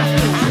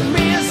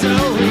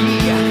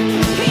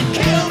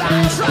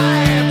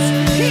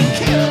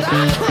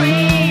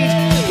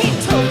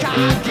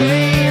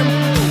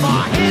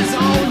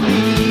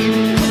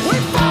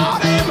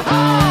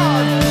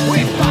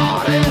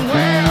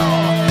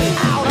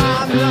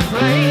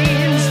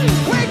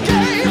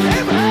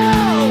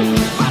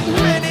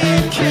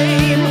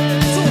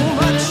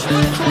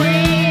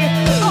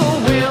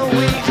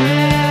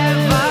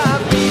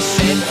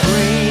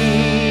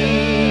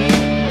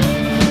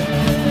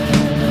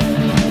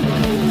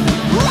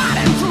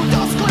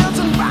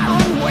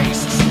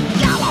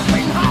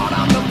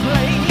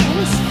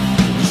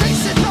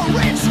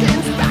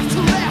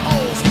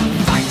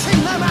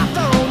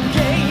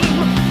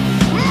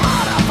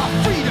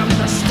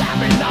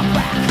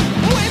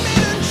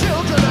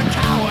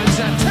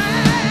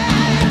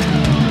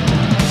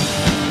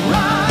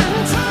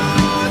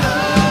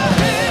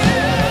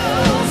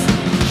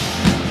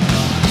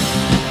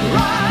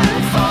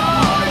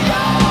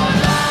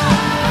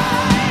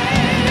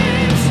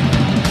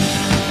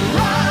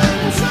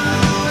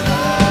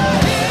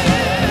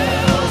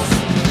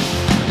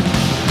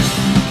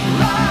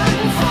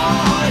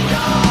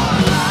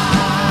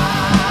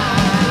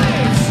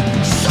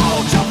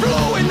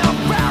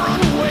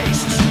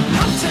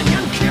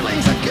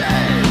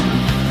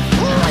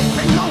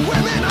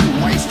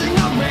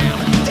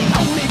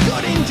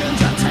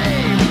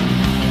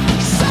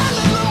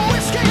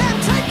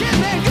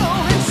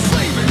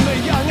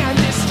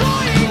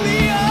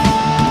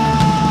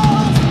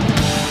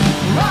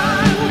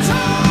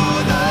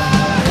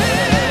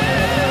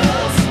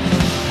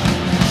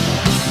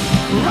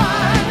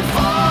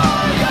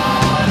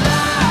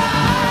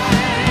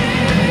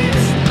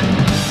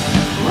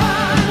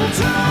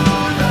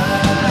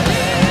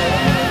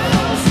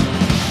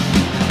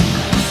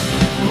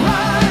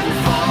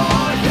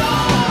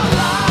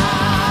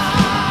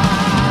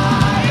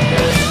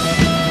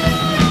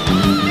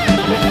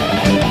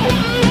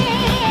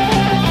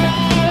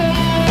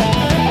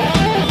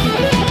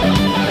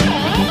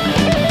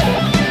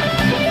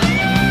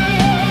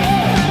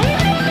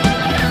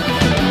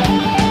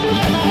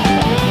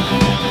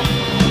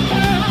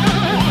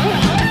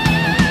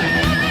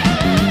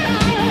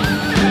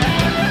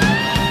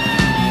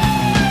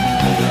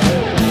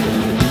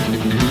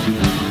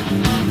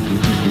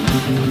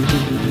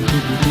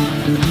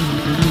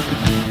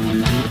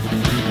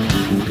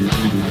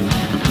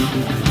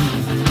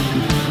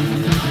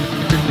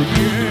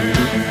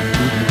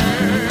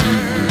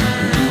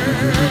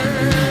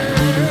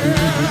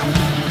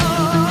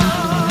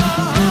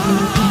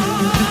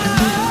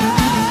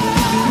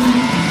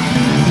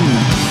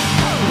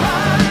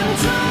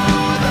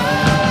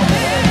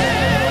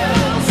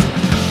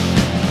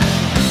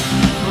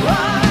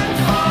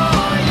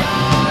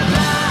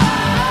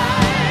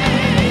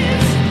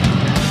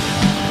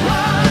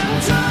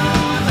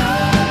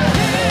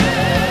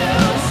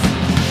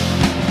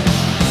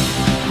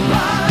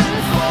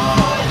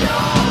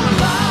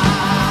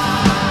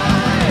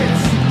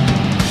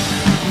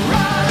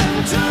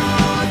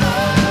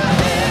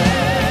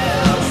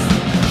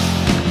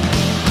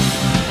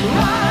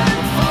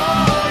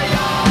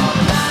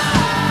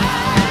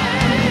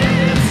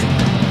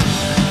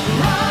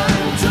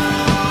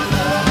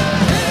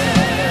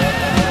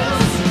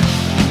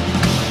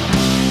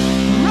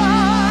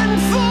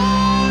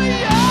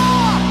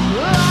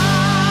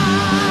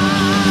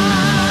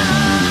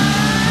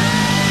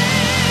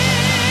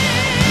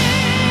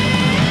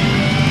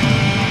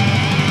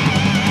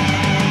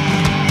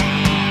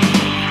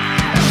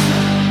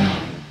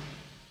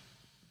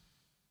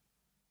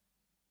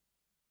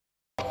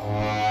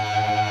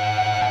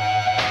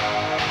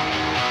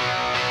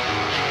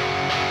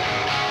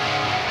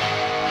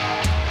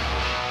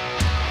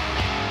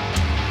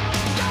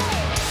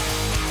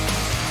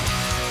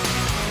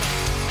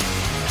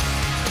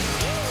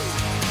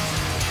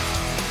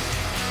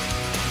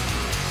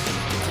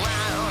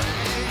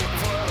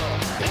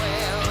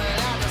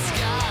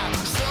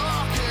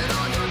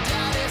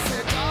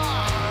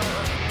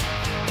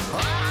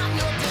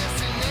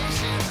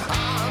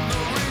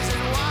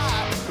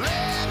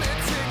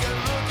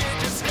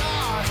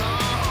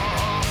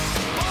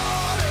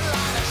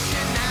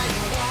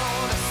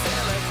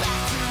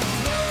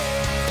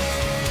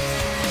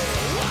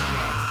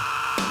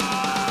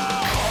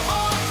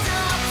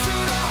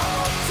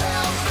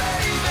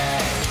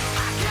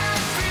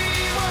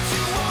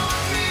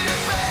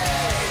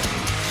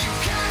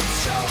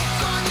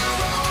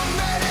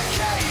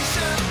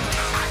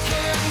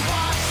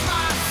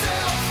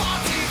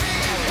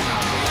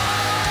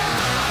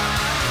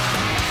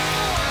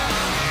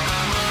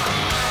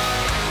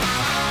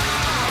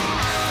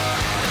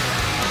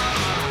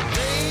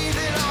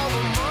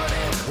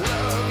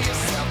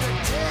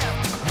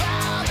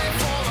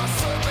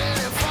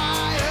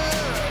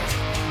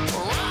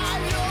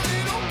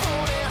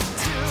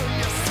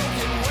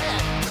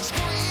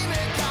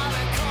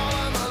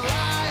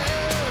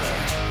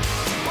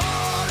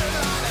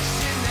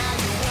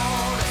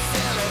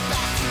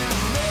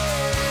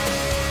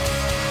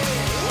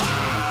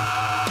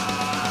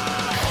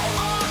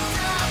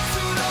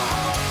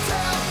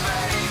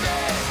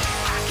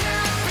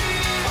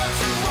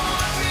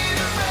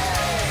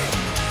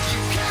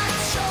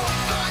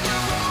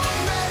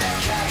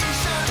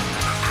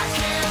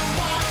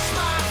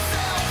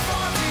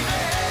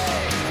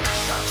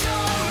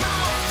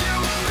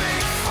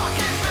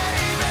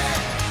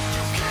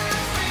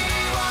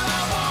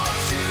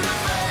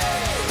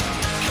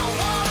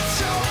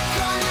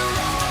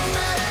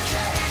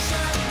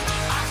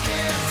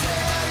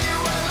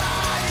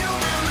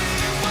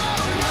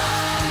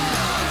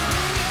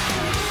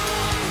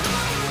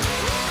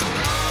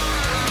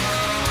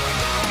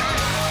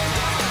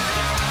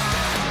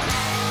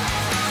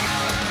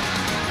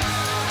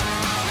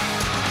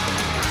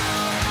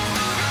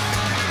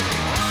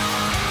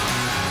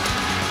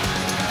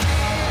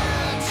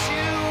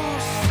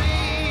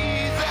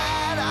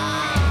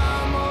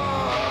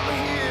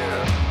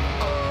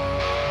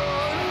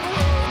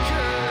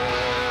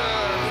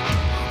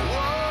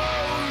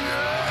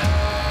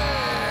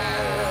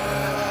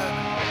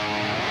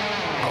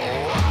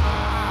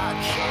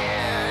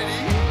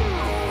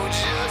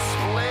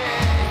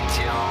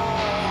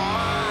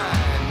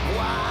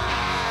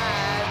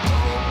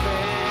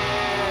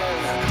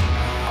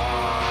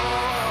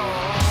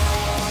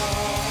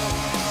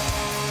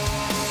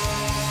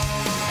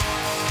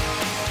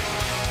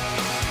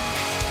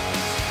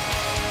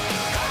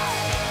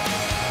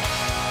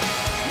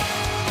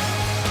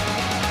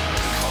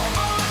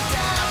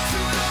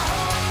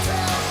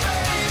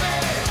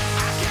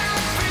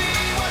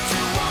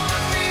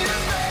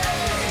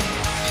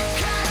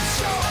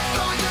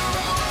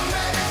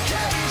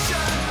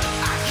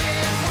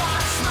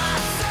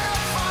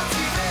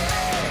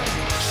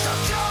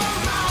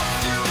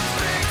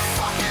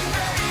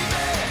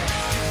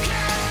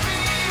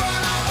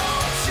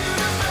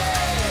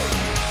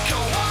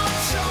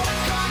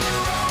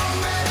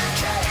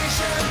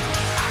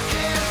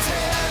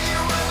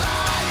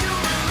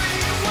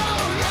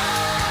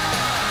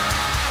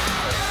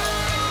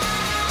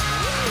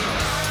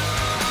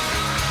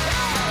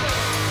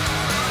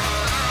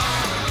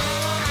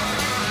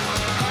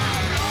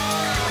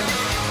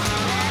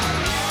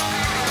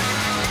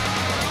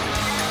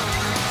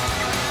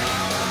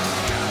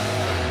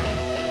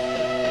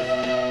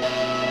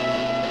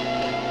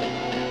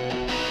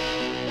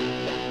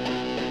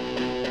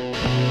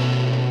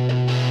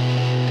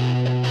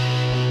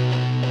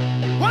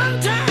 One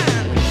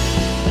time.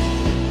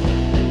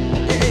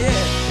 Yeah,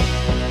 yeah.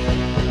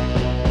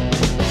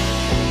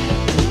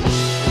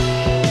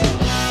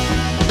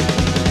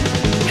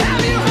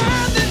 Have you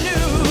heard the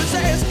news?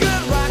 Say it's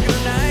good rockin'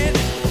 tonight.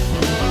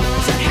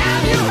 Say,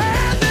 have you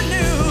heard the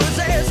news?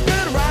 Say it's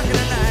good rockin'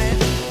 tonight.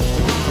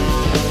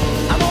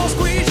 I'm gonna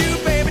squeeze you,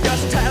 baby,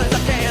 just as tight as I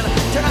can.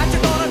 Tonight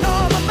you're gonna know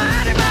I'm a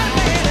mighty, mighty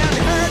man. Have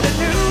you heard the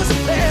news?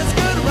 Say it's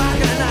good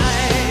rockin'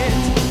 tonight.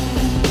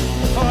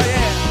 Oh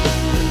yeah.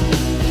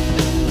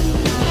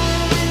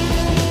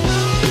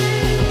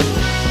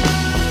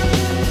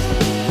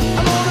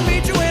 I'm gonna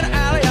meet you in an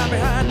alley out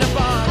behind the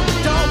barn.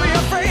 Don't be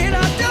afraid,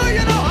 I'll do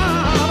you no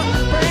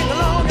harm. Bring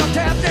along your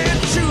tap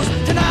dance shoes.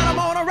 Tonight I'm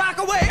gonna rock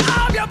away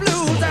all your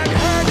blues. Have you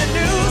heard the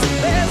news?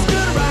 There's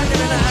good rockin'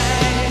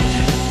 tonight.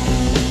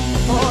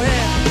 Oh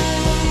yeah.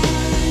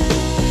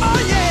 Oh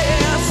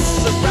yes,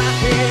 right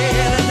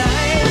here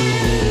tonight.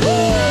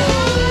 Woo!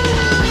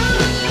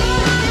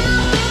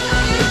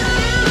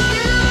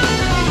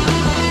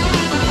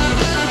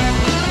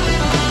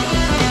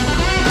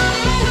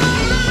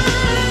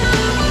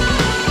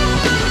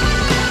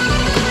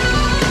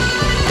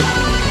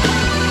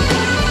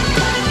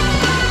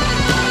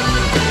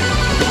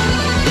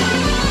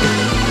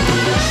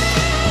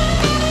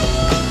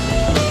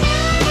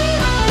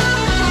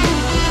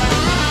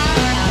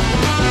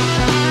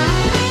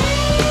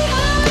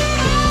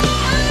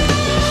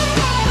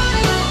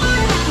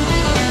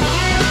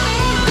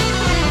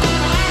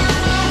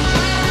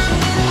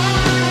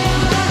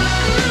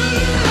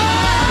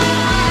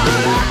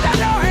 Clap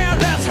your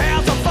hands, let's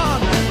have some fun.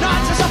 Not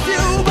just a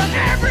few, but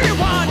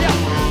everyone. Yeah.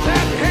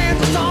 Clap your hands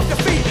and stomp your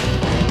feet.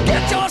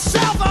 Get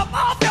yourself up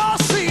off your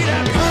seat.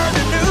 Have you heard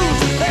the news?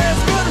 There's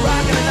good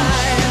rockin'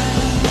 tonight.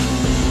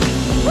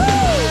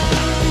 Woo!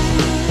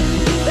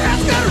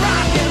 There's good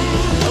rockin'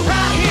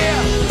 right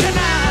here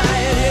tonight.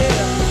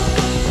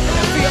 Yeah. And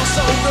it feels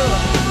so good.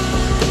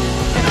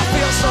 And I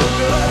feel so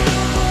good.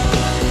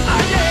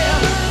 Oh yeah.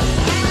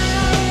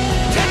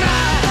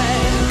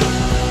 Tonight.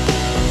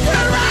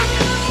 Good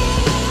rockin'.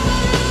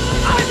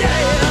 Oh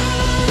yeah.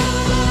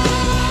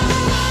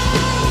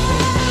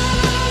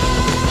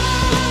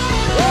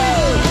 Woo!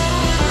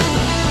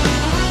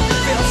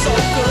 Feels so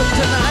good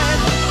tonight.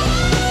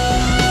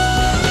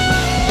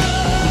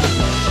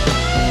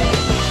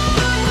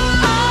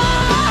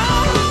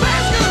 Oh,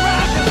 that's good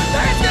rockin'.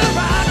 That's good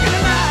rockin'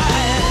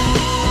 tonight.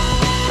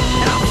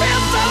 And I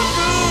feel so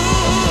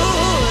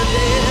good,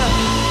 yeah.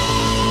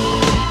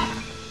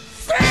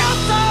 Feel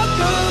so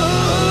good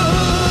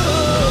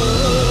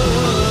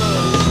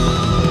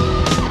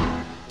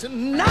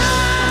tonight.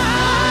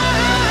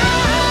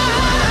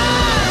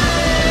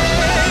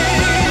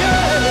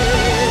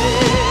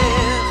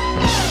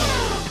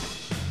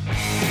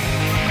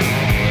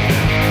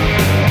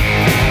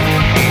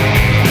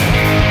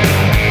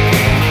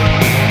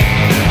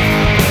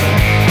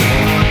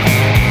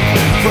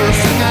 First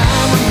thing I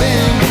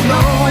remember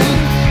knowing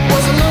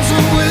was a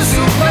lonesome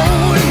whistle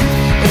blowing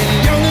and a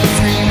youngest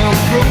dream of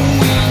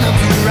growing up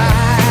to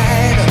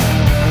ride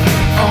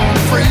on a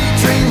freight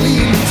train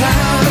leaving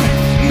town,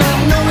 not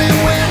knowing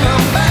where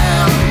I'm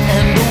bound,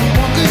 and no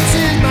one could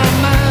change my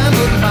mind,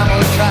 but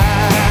Mama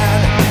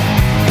tried.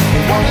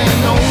 The one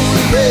and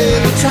only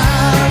rebel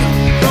child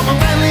from a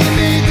family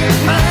maker's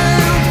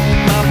mind.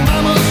 My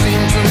mama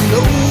seemed to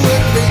know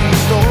what lay in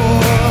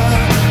store.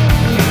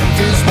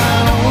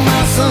 Despite all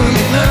my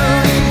Sunday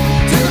learning,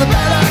 till the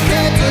bad I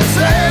kept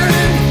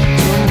deserting,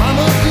 till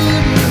Mama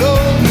couldn't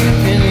love me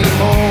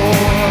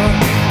anymore.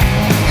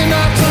 And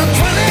I turned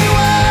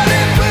 21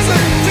 in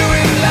prison,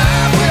 doing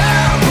life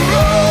without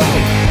parole.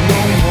 No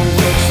one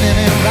was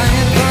sitting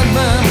right, but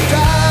Mama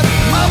tried.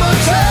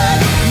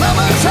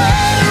 Mama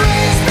tried to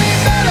raise me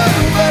better,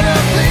 but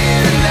I'm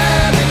playing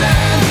 99.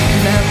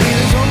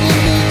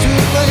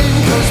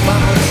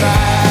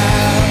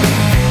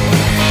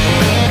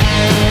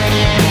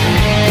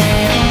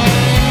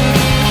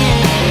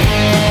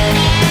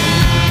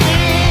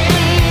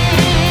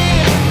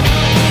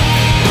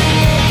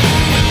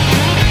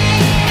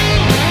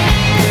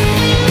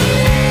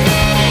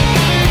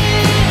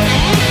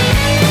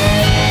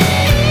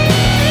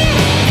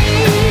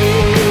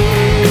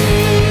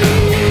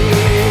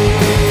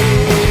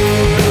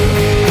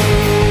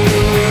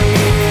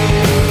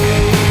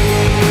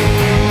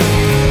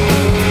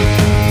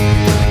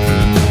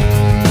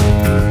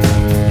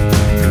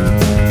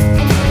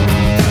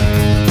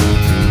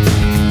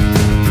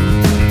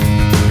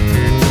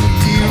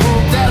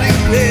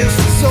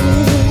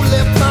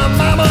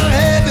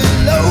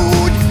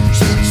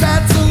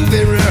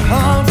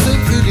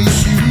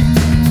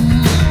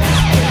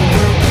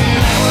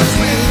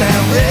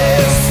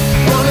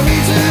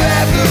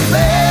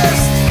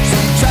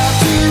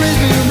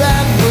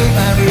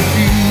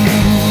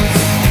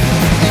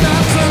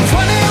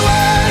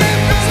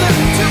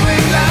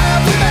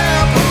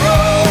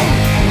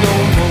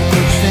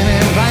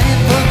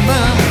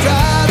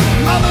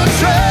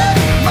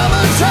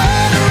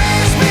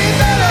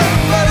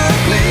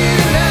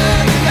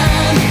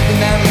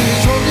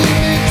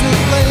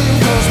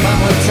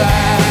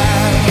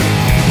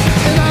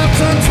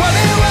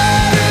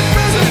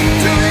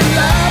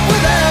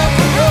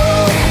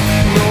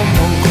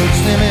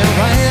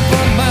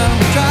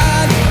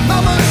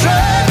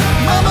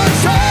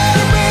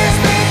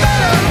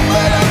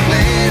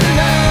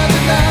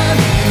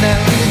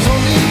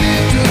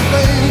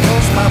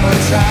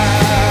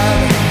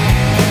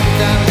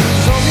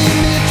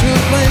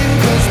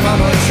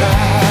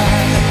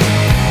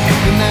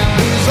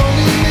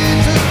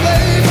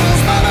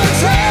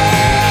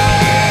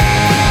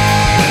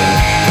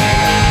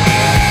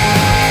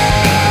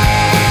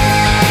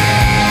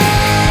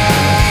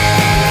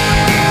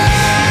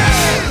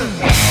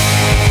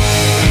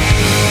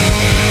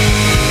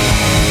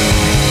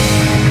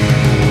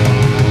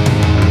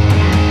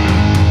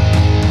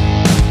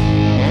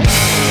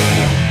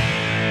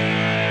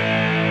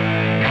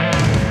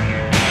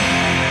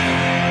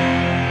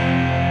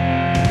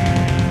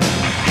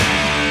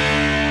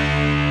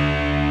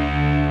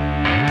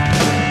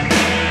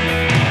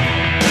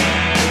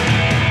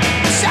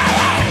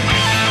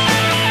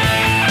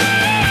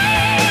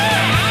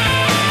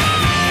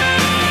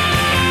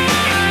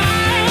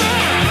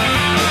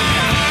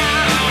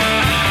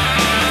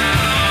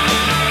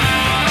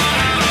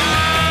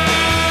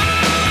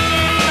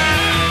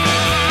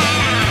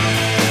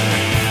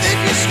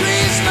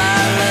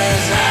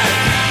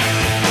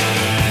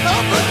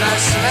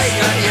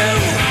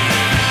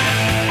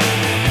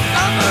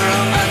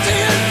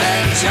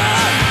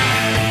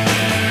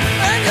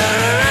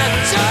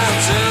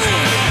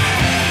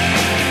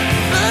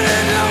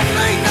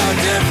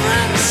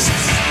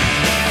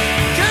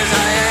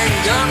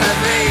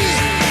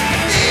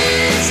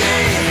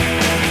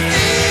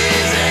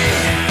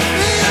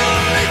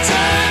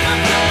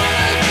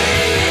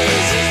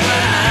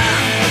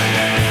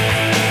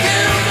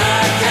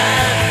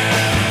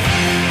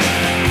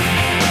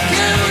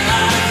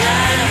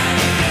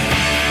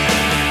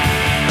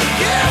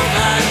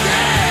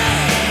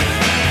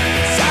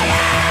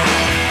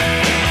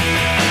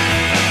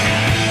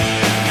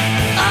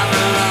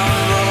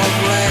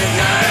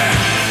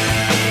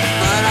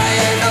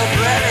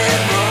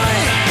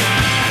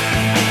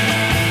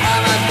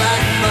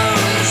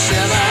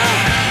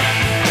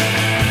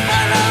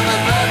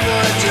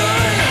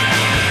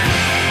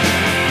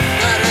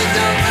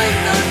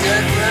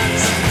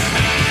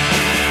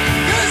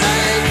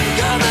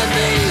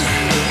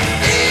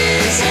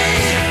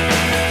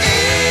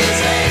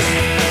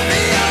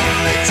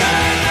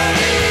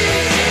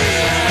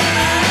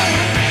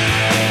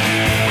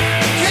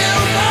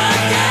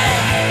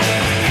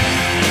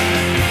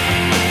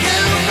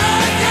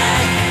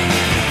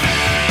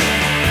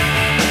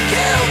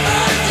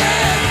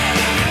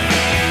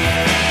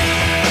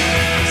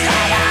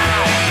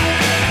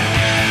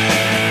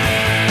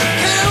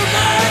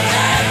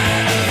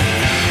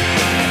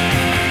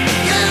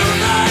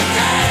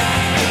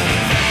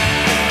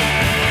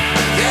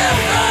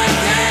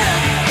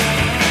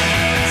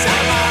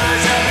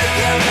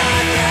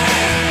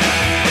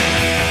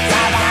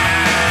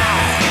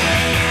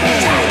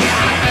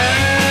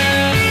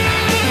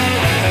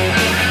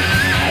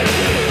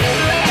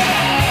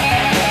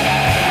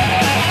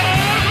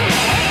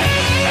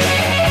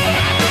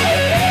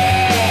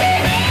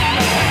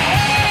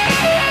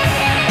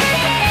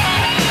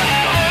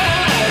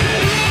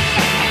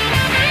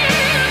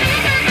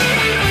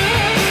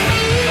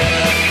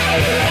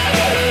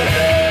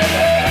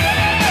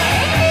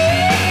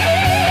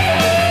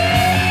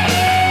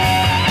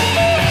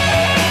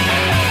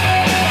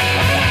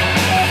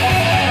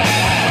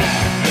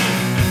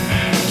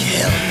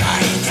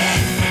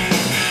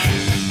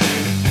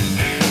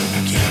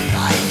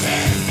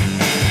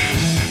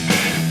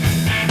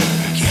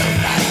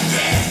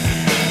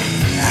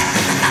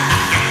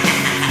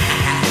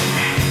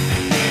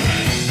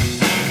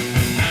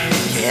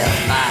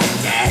 Killed by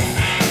death.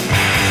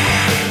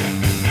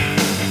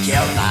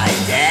 Killed by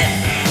death.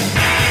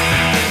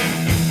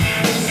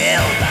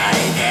 Killed by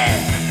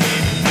death.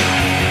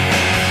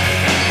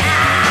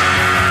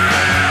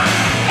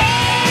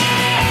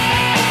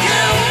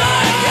 Killed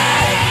by death. Killed by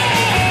death.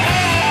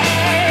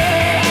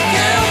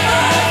 Killed by death. Killed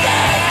by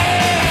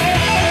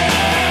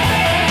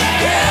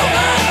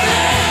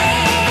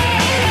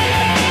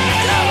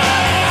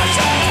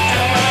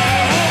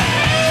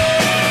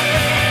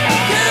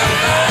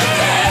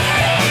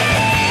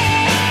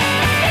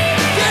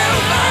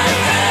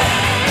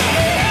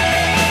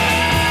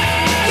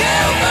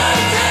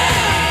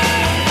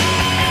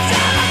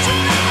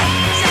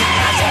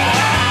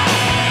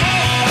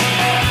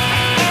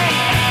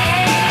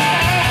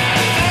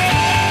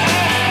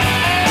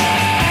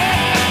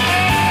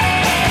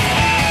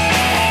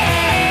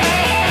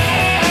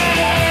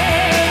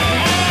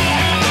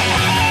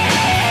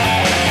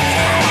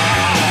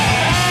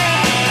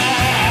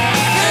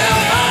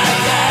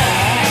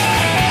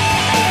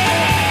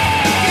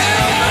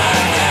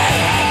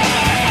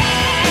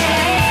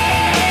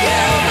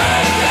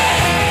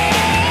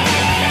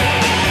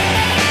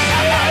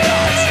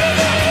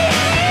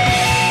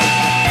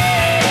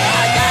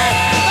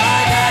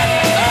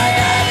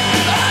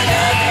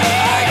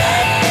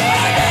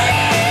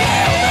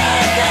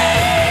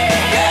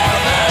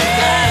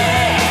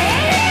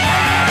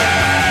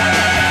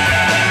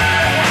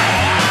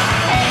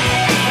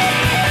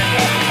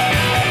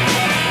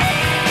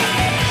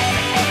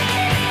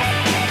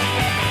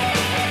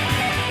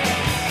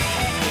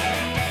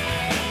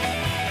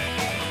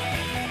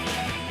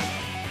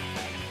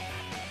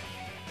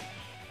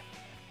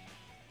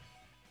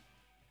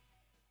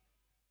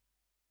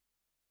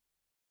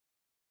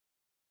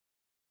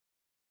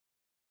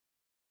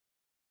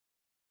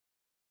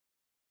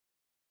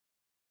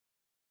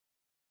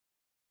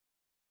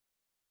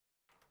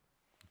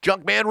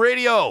Junkman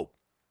Radio.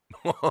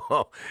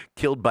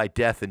 Killed by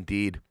death,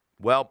 indeed.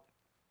 Well,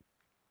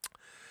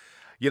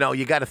 you know,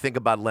 you got to think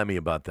about Lemmy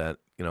about that,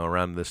 you know,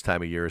 around this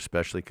time of year,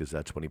 especially because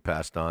that's when he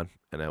passed on.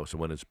 And that was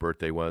when his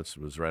birthday was.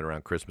 It was right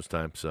around Christmas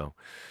time. So,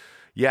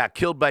 yeah,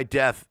 Killed by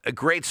Death. A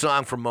great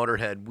song from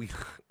Motorhead.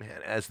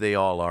 Man, as they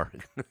all are.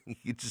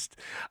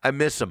 I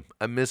miss him.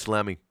 I miss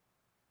Lemmy.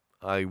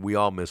 We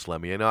all miss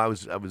Lemmy. I know I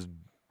was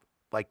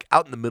like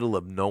out in the middle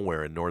of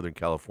nowhere in Northern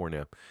California,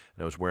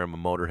 and I was wearing my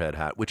Motorhead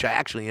hat, which I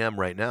actually am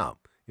right now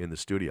in the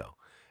studio.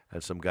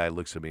 And some guy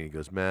looks at me and he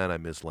goes, "Man, I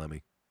miss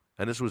Lemmy."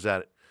 And this was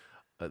at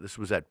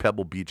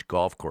Pebble Beach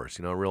Golf Course,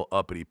 you know, a real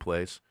uppity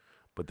place.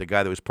 But the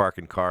guy that was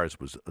parking cars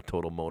was a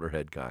total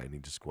Motorhead guy, and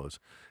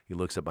he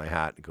looks at my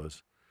hat and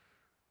goes,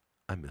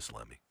 "I miss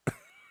Lemmy."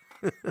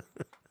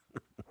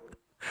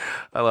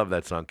 I love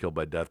that song, Killed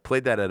by Death.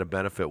 Played that at a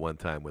benefit one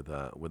time with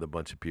a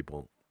bunch of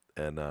people,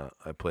 and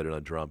I played it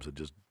on drums and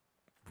just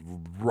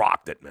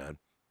rocked it, man.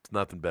 It's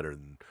nothing better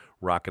than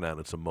rocking out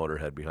on some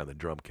Motorhead behind the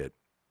drum kit.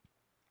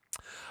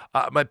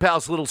 My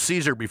pals Little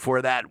Caesar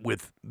before that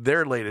with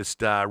their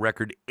latest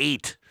record,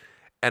 8,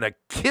 and a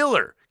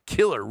killer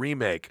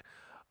remake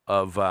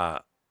of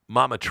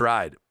Mama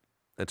Tried.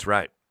 That's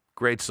right.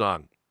 Great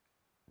song.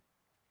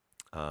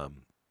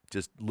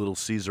 Just Little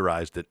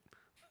Caesarized it,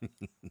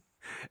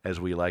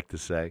 as we like to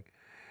say.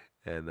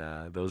 And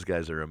those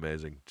guys are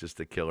amazing. Just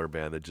a killer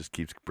band that just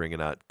keeps bringing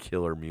out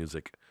killer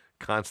music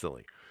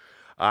constantly.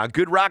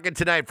 Good rockin'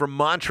 tonight from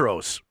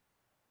Montrose.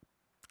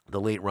 The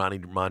late Ronnie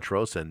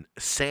Montrose and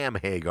Sam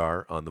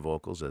Hagar on the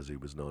vocals, as he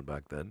was known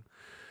back then.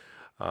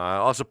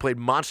 Also played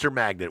Monster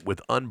Magnet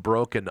with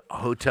Unbroken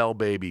Hotel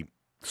Baby.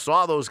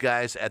 Saw those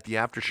guys at the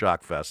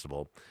Aftershock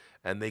Festival,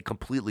 and they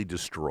completely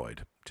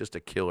destroyed. Just a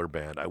killer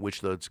band. I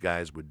wish those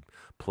guys would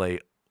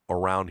play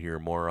around here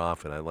more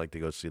often. I'd like to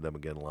go see them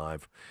again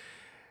live.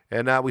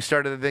 And we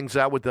started things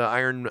out with the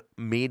Iron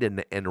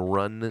Maiden and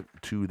Run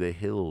to the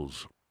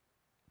Hills.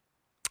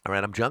 All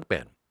right, I'm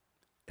Junkman,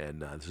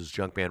 and this is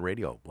Junkman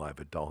Radio, live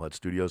at Doll Hut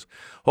Studios.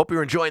 Hope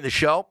you're enjoying the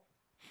show.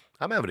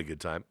 I'm having a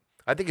good time.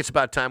 I think it's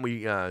about time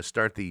we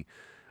start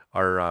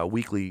our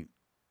weekly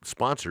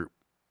sponsor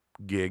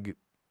gig.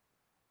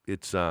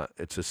 It's a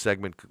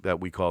segment that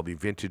we call the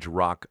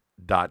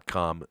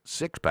VintageRock.com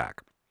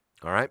 6-pack.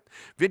 All right?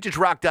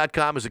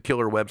 VintageRock.com is a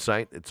killer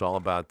website. It's all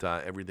about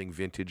everything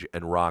vintage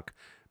and rock,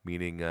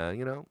 meaning,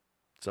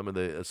 some of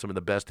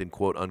the best in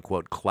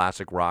quote-unquote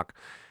classic rock.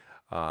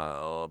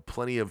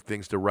 Plenty of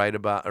things to write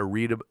about or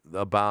read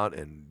about,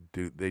 and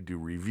they do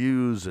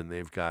reviews, and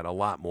they've got a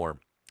lot more.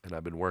 And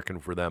I've been working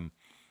for them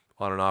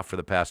on and off for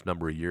the past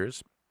number of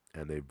years,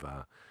 and they've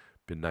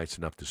been nice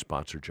enough to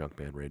sponsor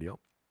Junkman Radio.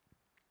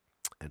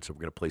 And so we're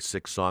going to play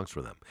 6 songs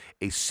for them.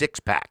 A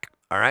 6-pack,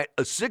 all right?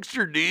 A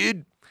sixer,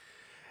 dude.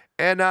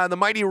 And the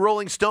mighty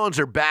Rolling Stones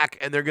are back,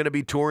 and they're going to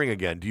be touring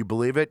again. Do you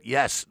believe it?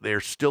 Yes,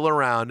 they're still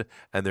around,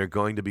 and they're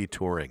going to be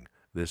touring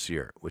this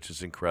year, which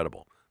is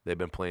incredible. They've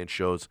been playing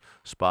shows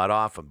spot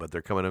off, but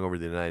they're coming over to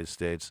the United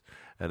States,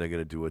 and they're going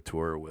to do a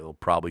tour. It'll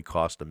probably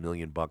cost $1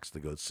 million to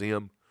go see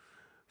them.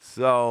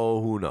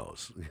 So who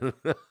knows?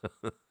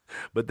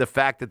 But the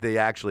fact that they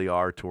actually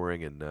are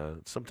touring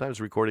and sometimes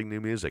recording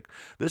new music.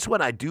 This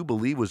one I do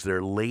believe was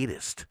their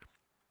latest.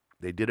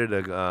 They did it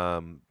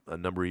a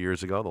number of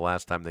years ago, the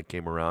last time they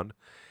came around,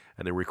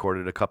 and they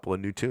recorded a couple of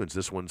new tunes.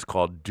 This one's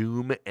called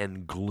Doom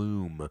and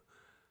Gloom.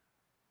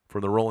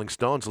 From the Rolling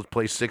Stones, let's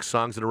play 6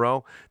 songs in a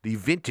row. The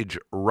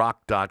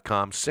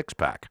VintageRock.com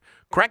 6-pack.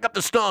 Crank up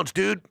the Stones,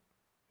 dude.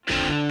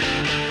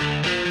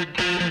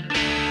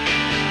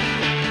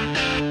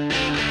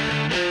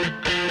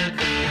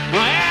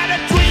 I had a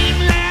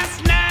dream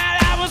last night,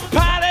 I was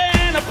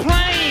piloting a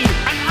plane,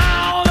 and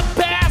all the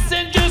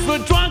passengers were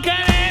drunk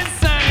and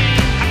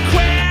insane. I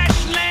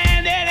crash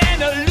landed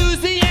in a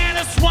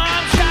Louisiana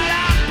swamp, shot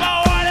out by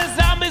all the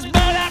zombies,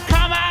 but I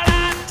come out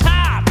on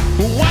top.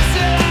 What's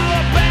it all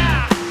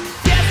about?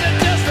 Guess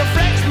it just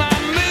reflects my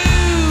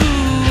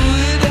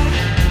mood.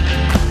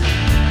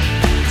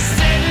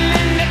 Sitting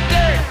in the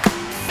dirt,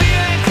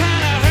 feeling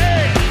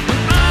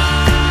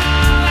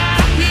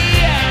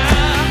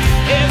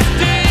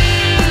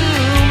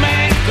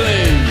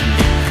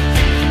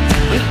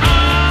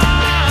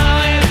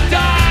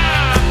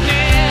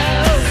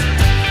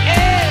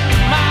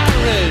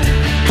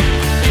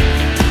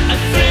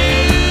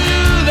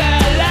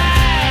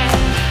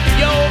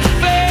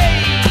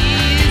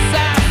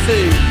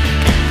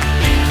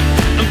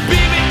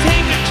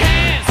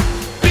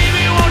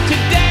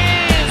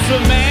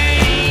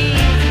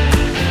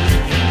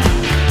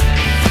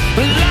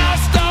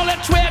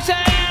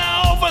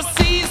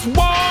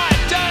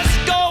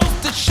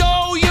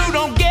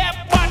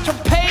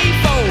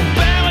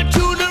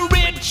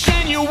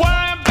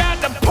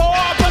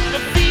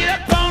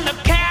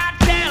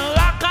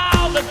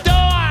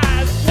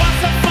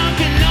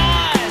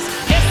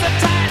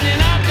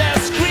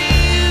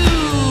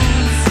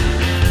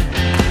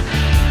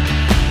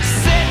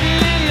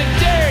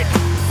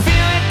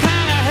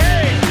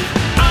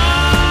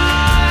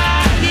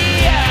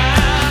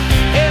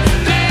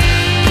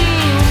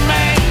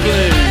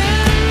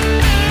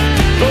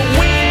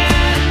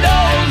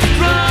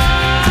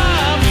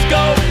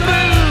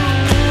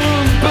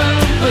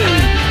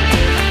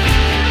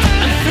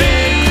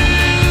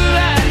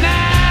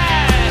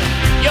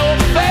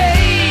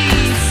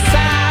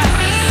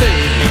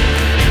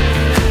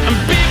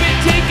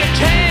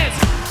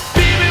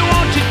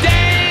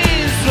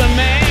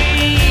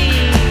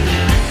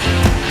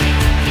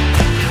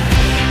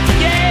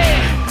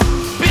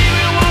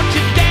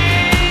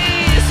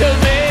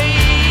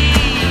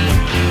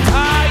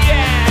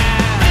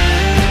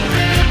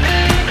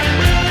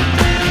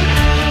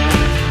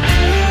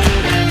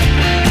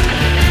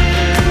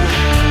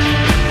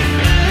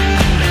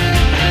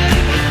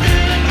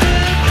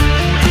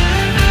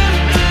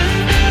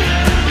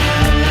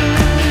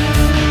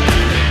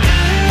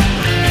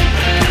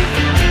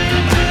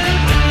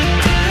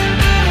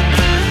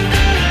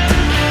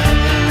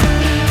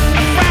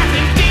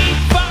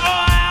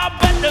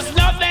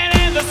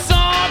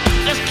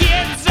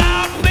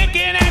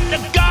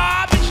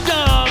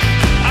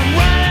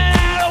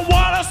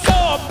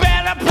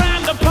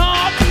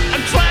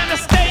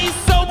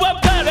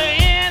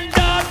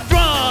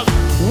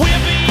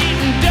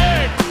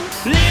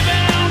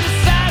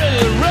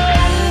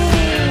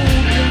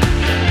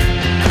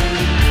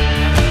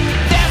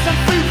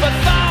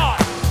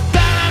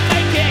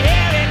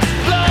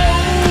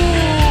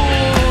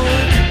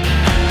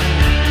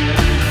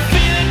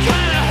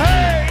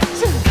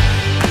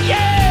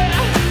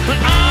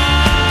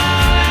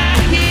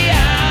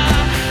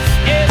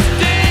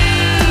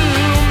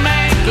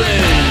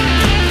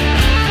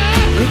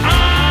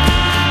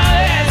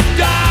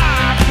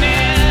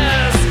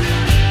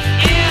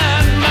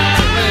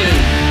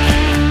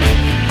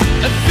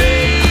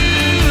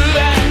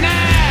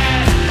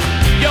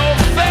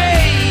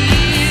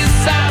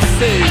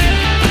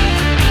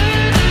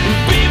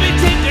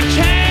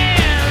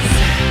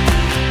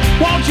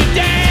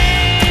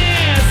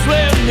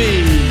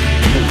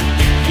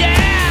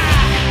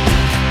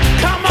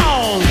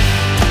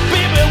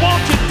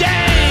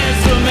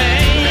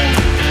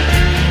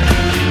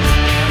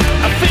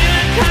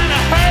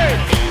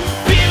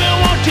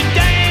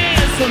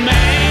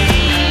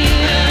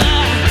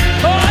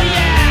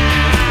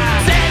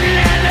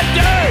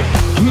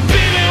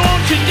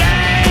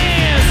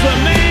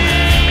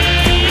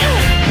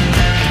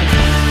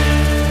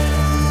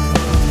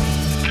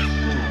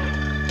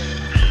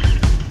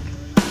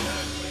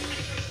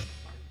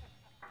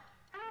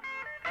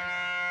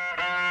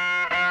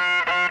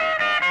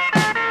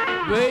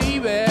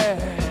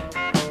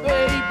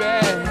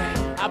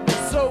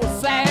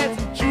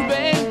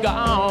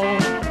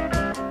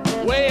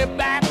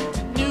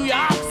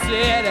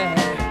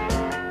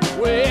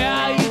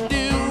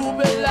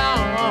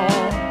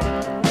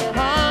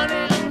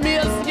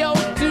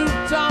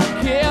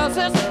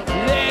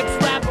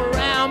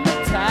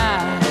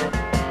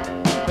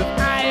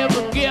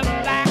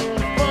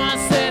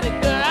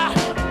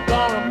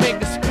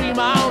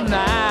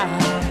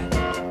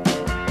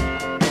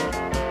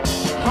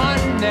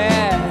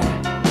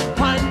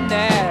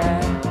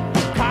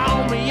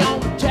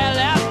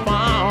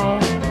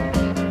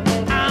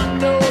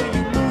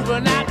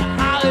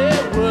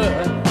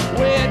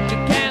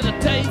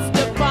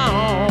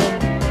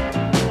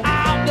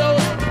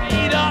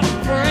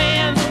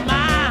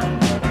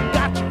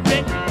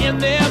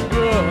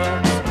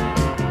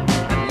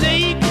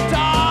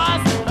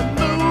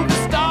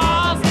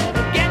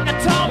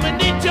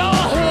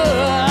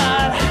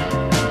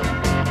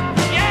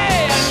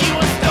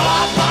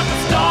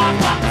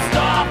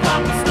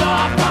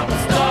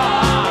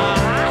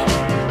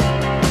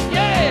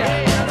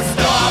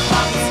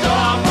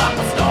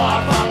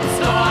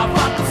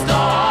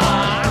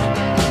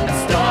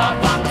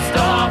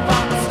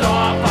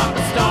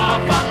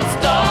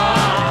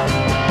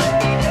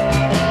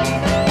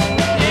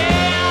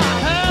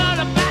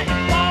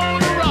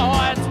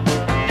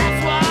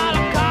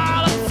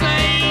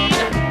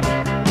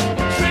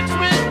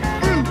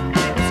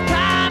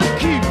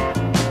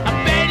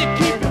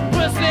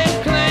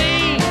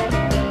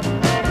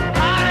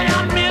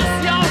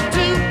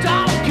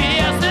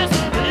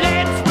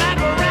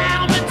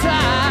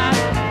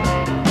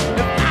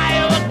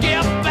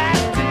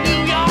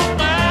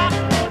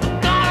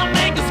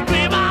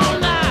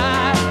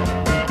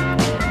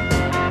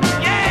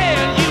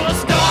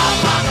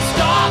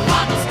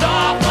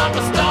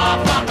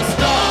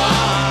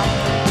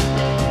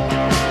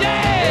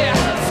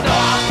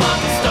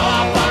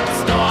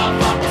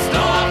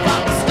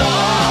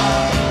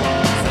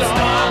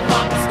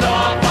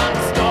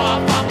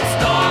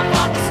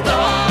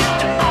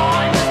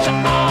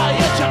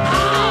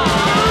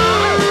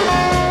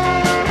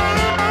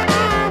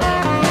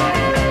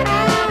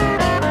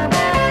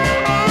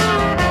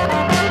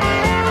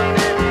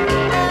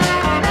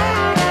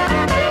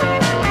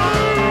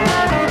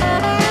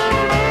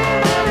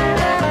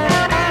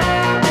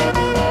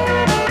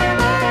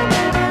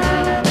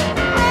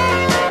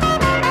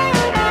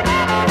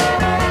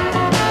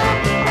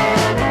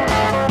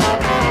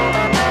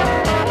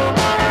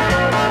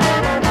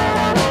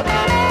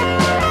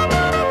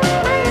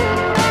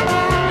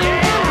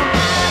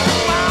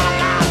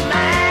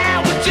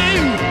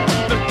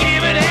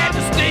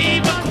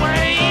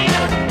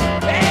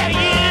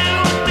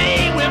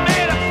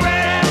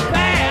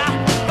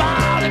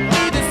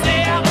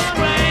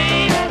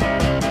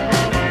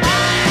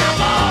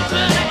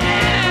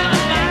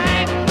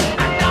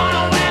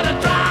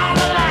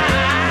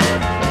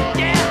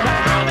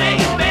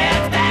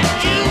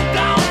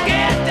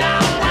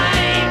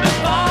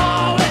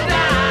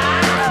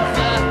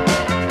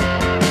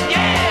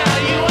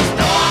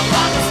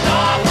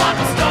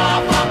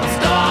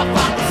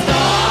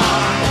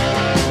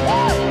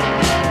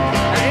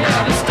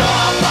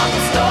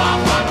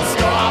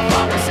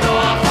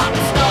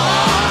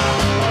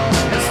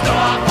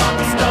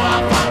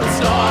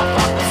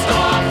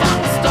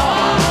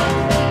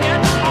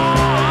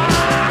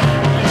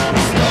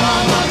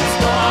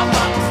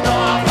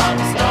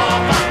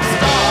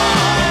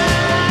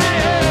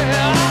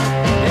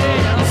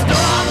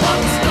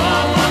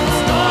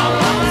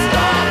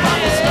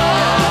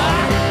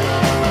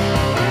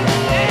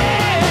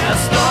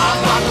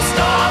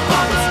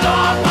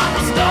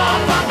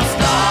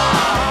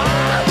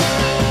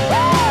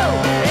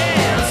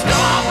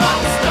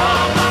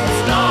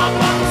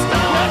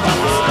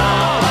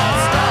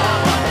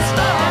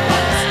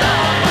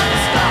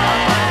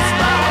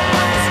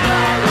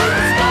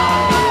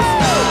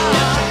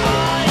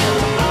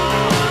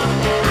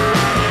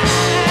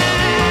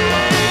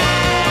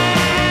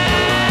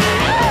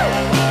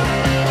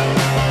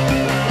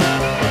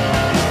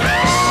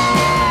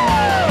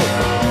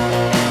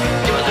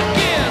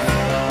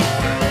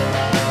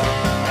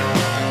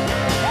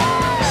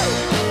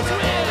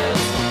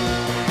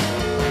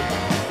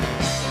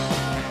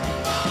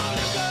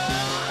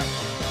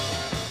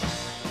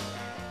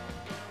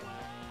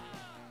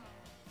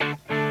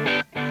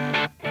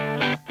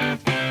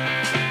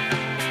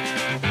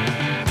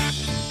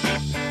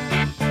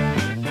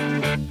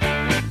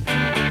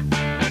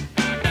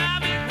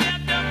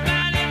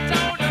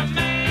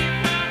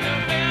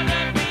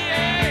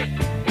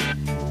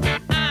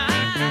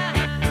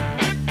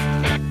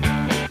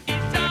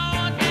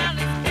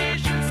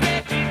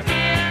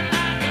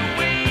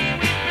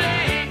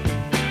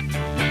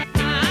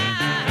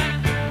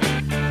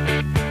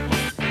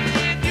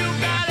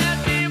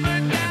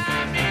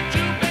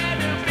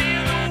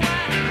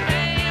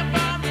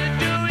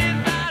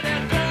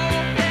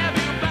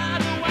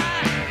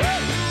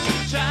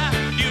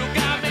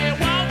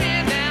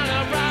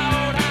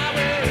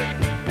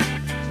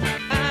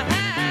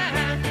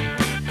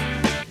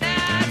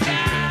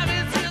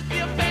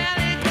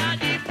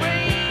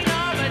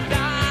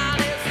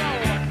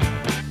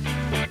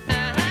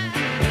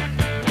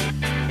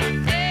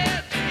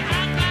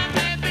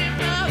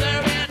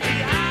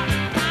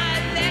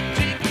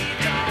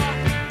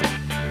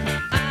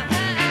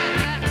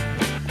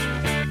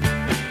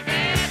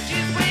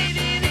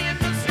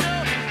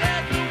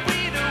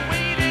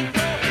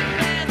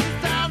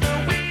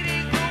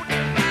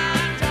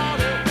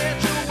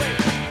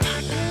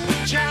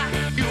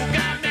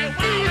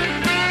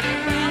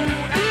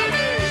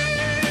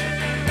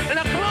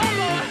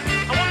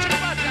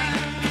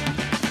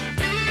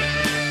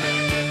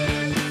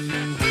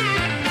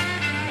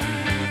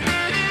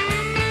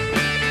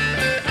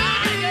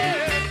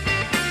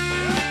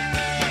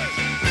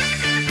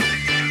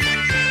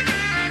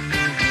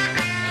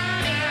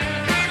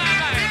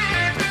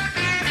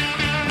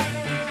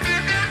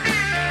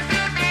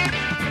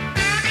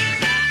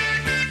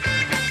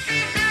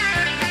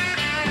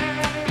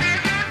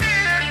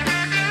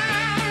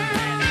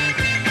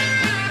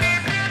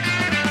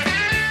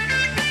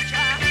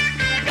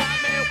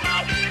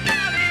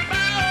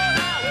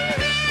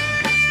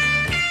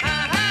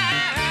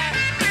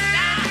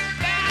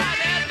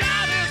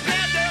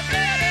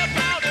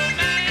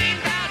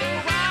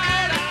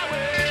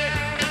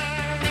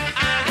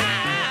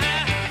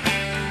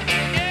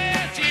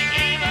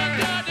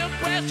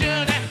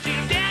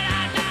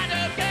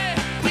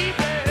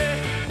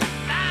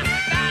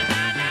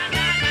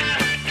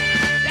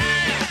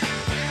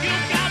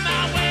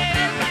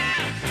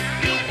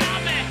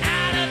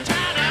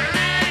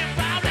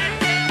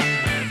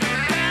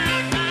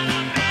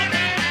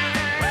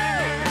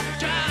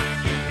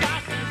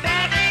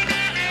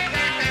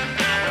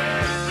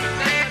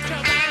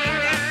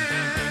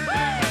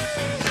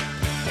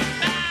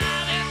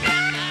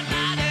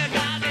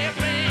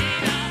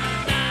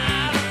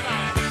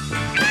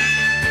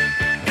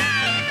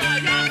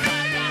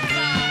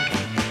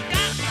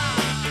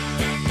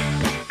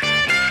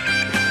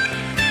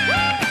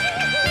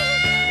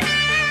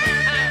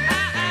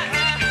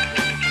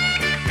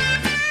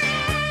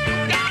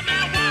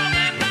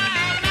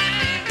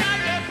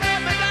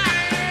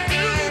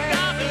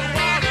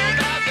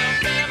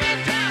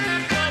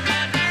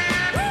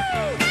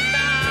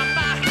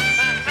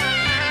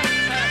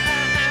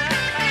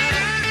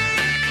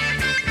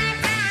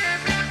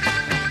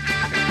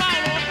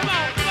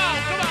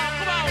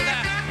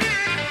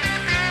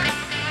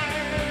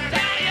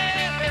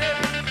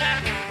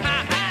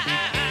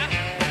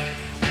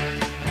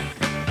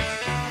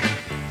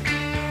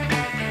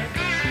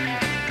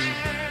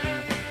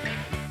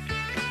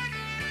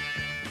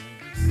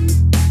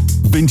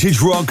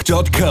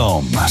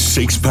VintageRock.com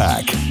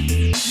 6-pack.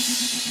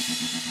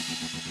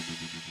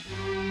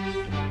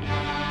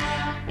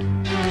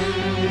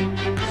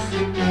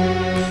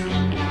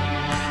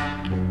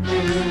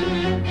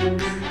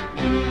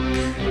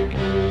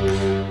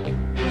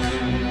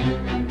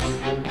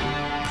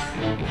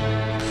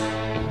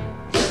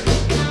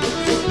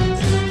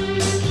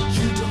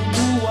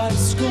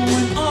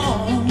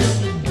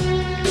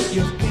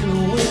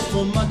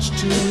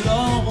 Too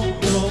long,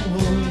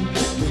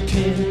 you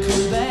can't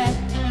come back.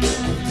 I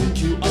think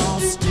you are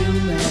still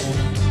mad.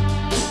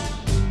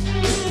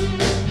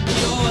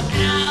 You're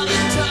out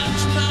of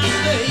touch, my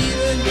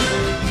baby,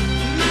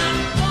 not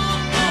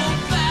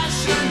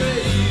old-fashioned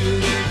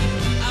baby.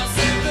 I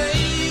say,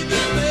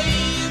 baby,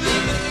 baby,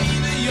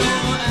 baby,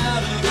 you're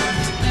out of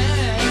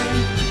time.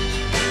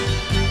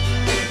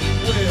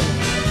 Well,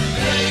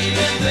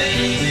 baby,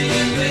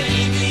 baby,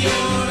 baby,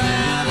 you're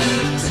out of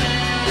time.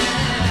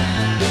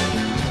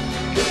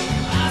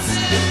 I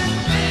said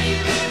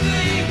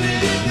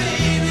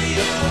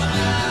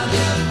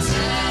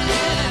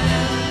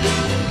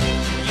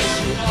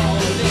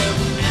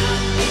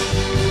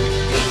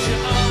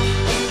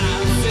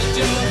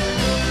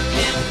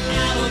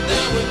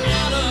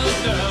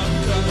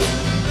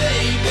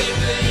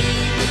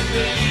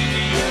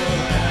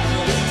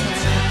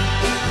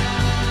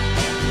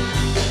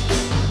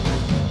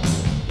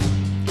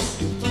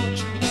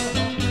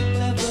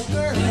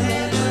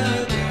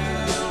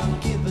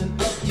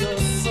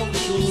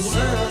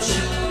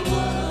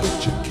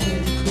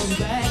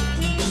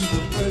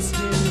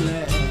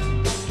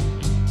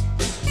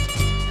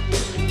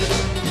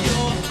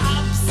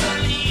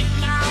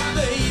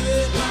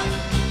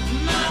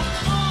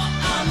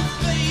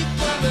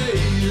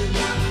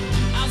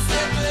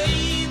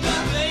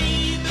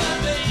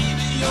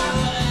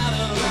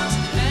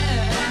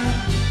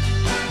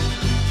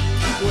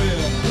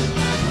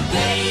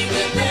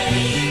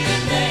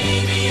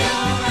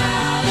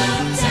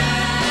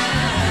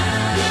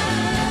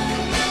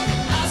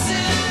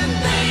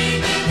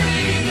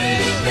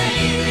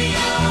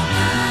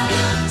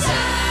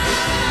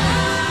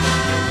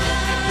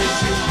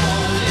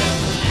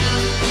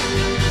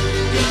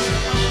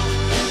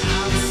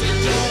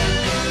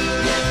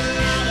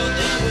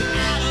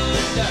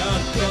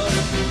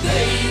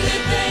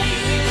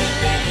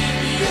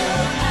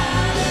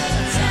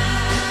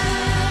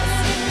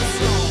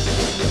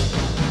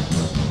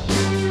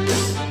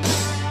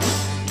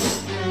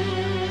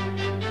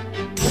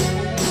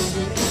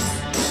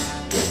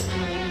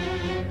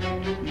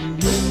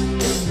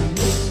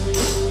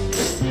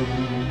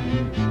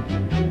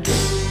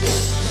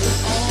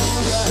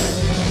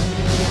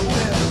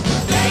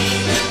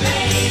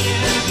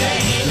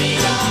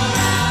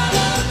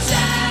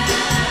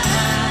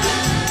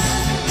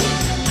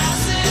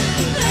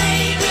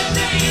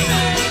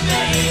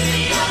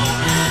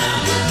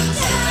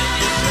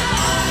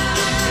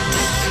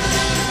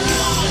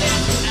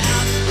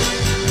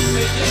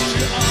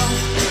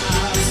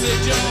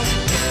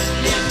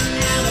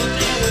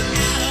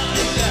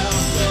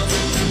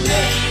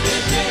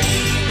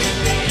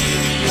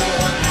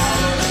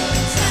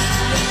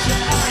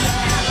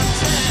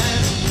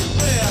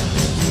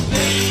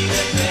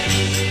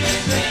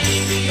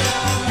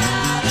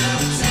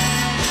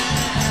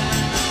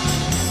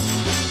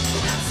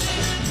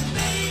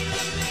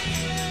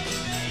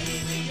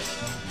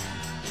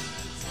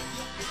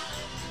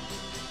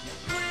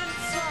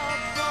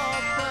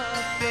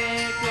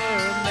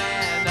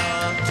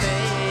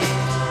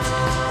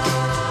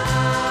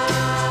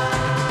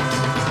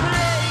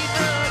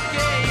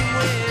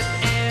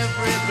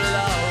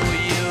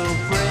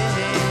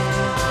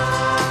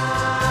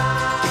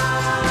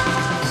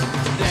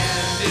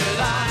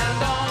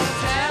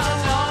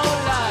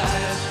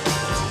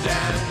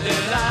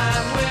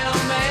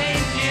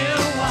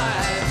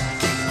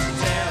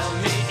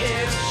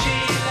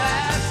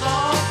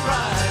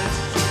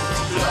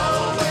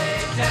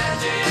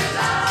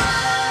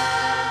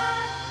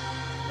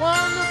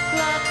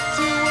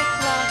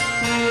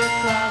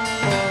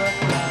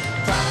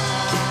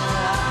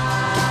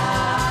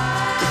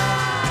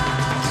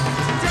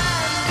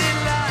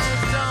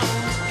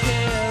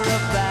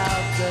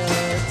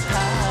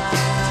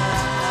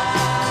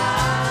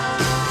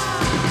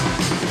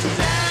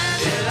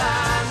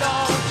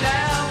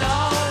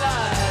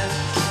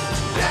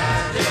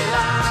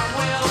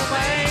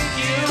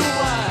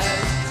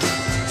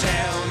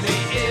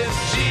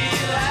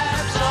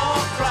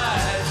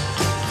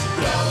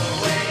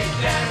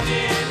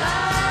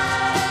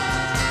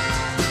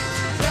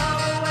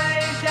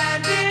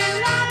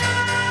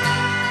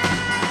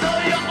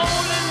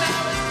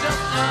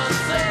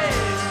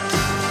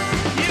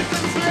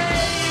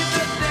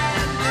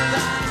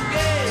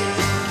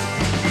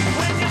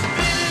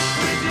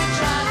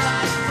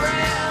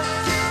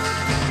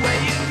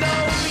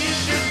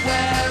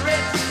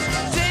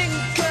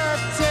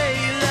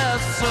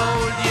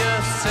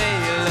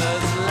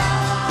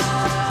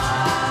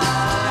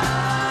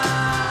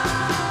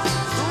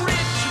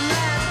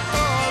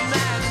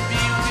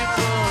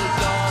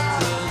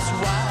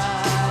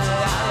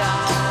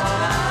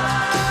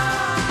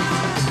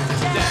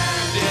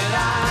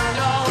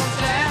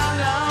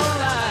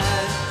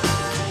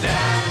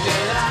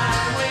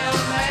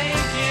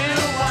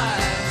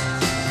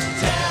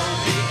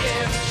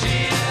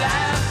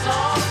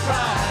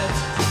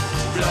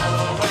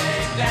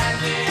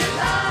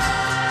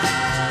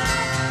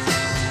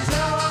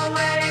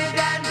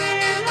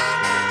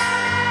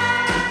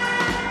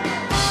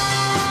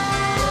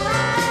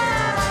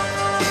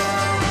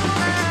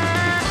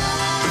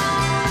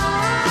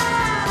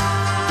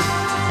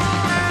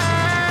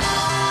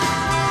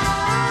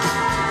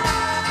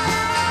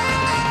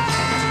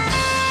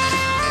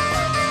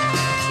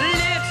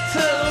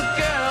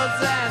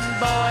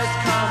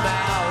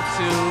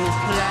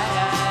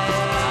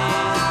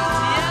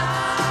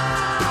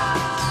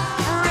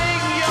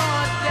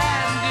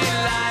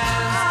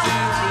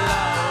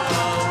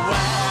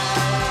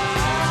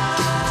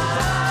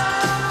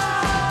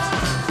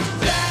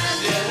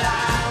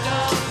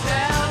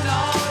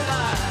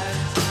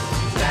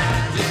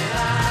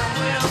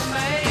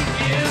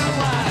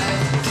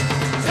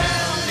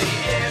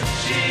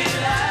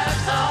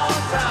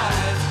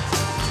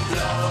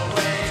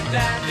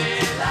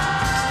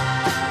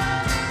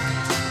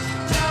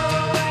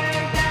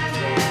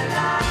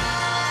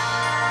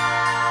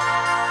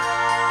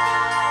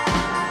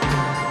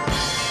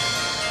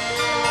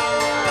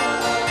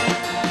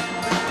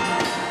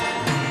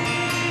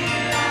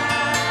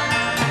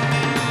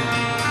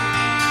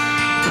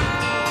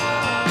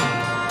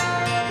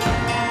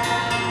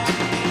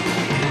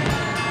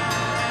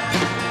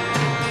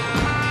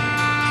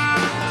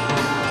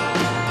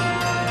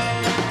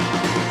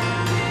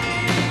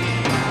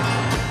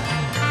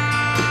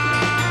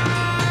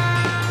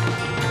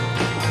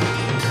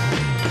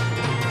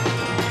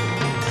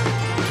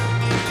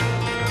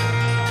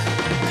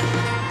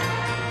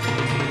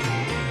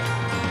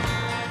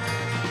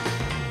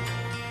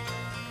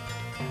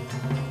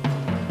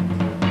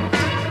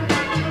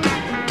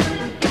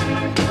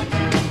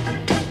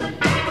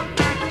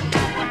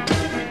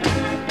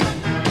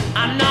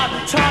I'm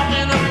not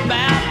talking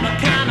about the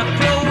kind of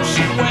clothes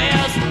she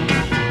wears.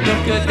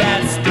 Look at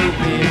that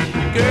stupid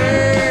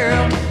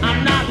girl.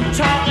 I'm not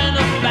talking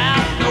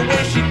about the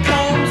way she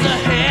combs her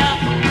hair.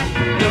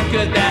 Look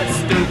at that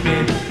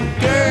stupid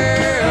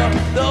girl.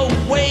 The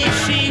way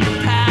she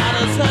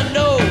powders her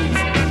nose.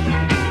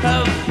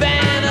 Her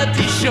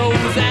vanity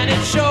shows and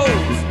it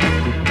shows.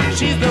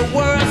 She's the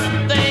worst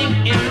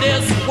thing in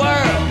this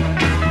world.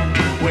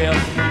 Well,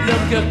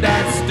 look at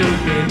that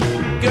stupid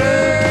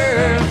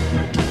girl.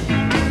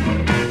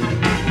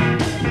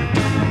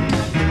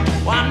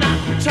 Well, I'm not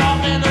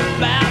talking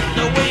about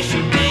the way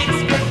she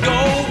digs for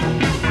gold.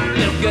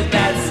 Look at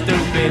that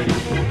stupid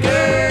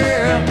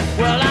girl.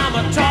 Well,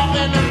 I'm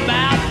talking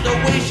about the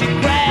way she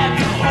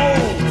grabs and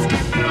holds.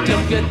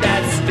 Look at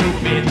that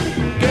stupid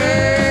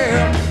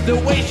girl. The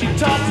way she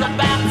talks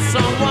about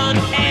someone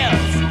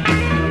else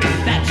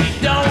that she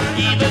don't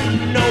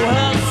even know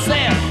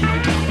herself.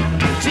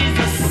 She's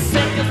the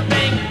sickest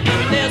thing in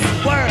this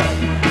world.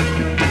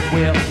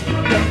 Well,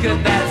 look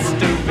at that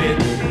stupid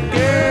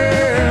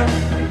girl.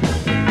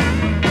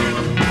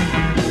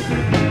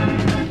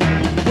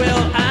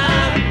 Well,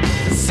 I'm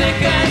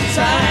sick and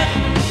tired,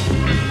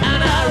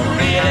 and I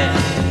really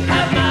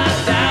have my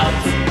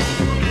doubts.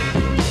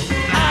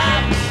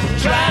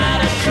 I've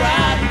tried and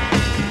tried,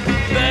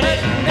 but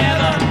it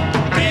never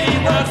really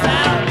works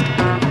out.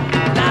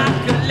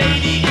 Like a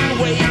lady in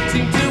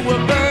waiting to a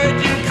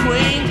virgin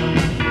queen.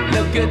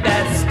 Look at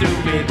that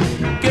stupid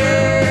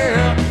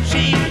girl.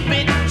 She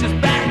bitches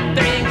back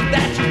things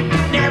that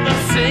you've never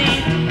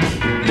seen.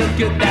 Look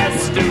at that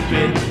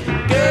stupid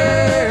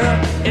girl.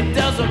 It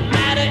doesn't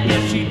matter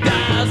if she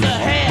dyes her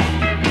hair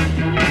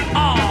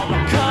or the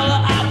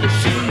color of the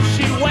shoes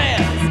she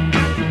wears.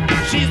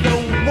 She's the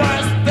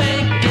worst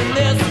thing in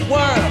this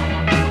world.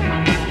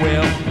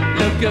 Well,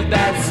 look at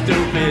that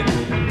stupid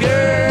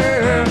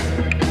girl.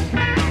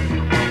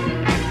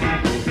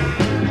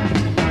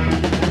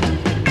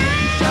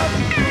 Shop,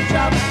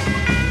 shop,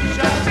 shop,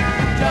 shop,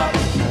 shop,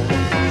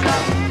 shop,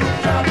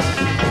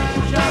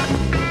 shop, shop,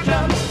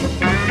 shop,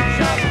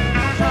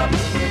 shop, shop,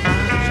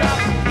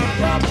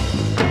 shop,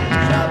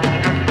 shop.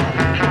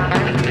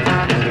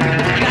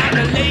 Like a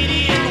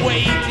lady in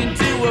waiting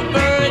to a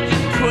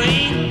virgin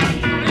queen.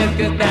 Look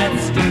at that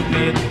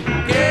stupid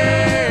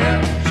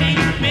girl. She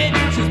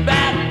bitches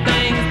bad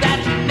things that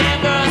you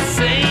never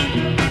seen.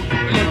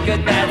 Look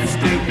at that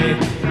stupid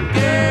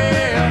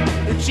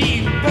girl.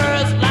 She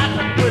purrs like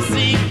a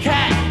pussy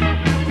cat.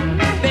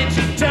 Then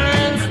she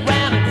turns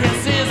round and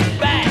hisses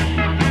back.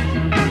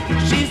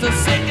 She's the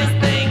sickest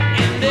thing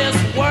in this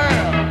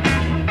world.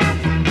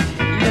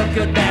 Look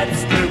at that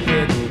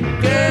stupid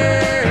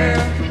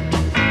girl.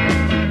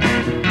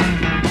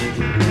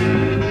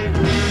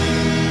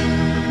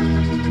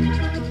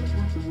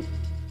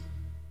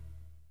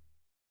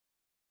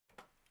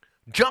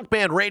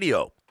 Junkman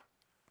Radio.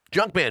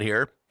 Junkman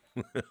here.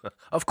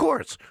 Of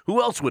course.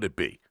 Who else would it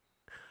be?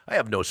 I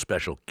have no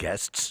special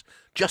guests,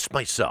 just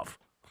myself.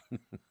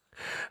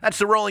 That's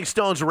the Rolling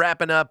Stones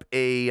wrapping up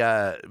a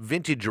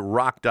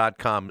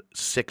VintageRock.com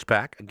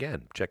six-pack.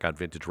 Again, check out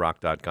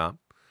VintageRock.com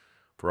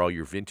for all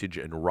your vintage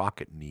and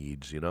rocket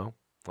needs, you know.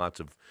 Lots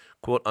of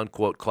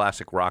quote-unquote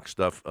classic rock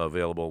stuff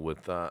available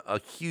with a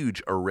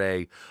huge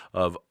array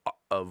of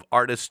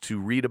artists to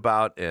read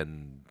about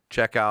and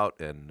check out.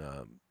 And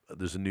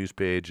there's a news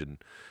page and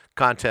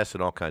contests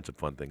and all kinds of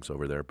fun things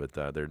over there. But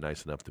they're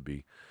nice enough to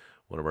be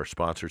one of our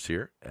sponsors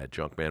here at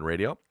Junkman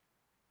Radio.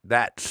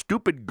 That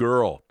Stupid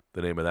Girl,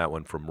 the name of that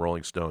one from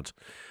Rolling Stones.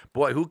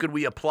 Boy, who could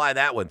we apply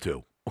that one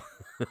to?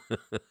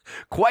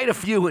 Quite a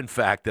few, in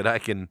fact, that I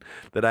can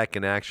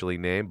actually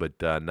name,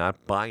 but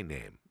not by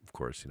name, of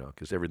course, you know,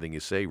 because everything you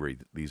say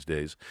these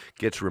days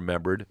gets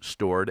remembered,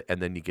 stored,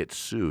 and then you get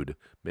sued,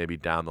 maybe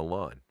down the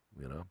line,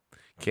 you know.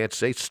 Can't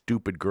say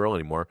stupid girl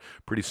anymore.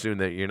 Pretty soon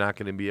that you're not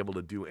going to be able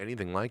to do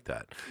anything like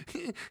that.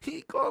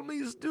 He called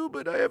me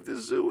stupid. I have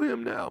to sue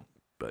him now.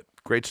 But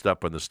great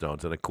stuff from the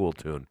Stones and a cool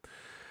tune.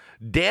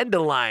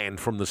 Dandelion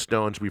from the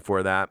Stones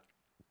before that,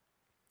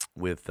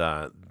 with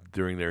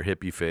during their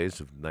hippie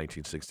phase of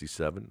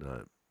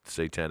 1967,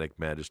 Satanic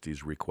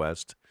Majesty's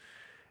Request,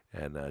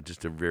 and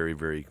just a very,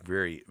 very,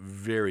 very,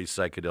 very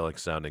psychedelic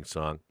sounding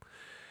song.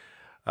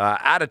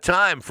 Out of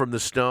Time from the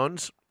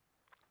Stones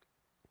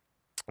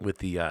with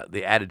the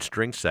added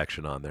string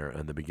section on there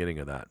and the beginning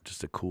of that.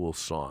 Just a cool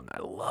song.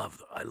 I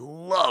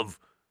love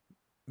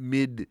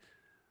mid-period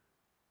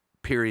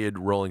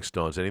Rolling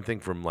Stones. Anything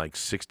from like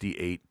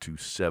 68 to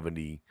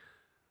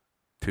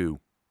 72,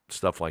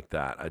 stuff like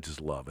that. I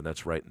just love. And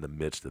that's right in the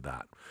midst of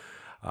that.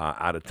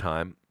 Out of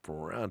Time from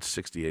around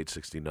 68,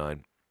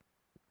 69.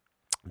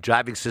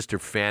 Jiving Sister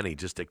Fanny,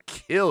 just a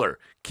killer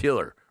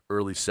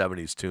early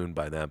 70s tune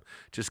by them.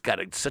 Just got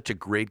such a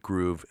great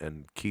groove,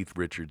 and Keith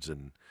Richards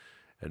and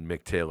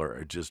Mick Taylor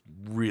are just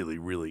really,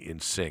 really in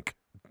sync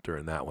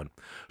during that one.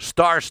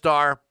 Star,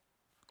 of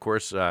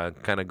course,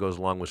 kind of goes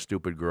along with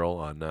Stupid Girl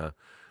on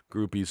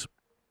Groupies.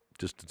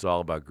 Just, it's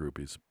all about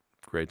groupies.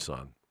 Great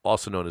song.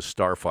 Also known as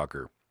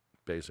Starfucker,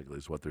 basically,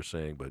 is what they're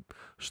saying, but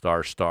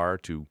Star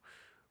to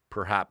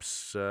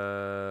perhaps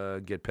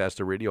get past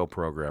a radio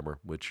programmer,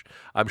 which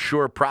I'm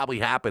sure probably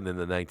happened in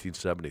the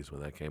 1970s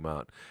when that came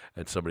out,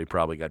 and somebody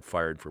probably got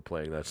fired for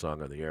playing that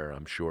song on the air,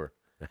 I'm sure.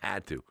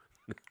 Had to.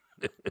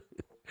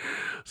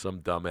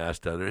 Some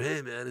dumbass down there,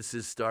 hey, man, this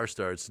is Star.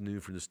 It's new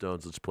from the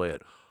Stones. Let's play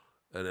it.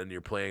 And then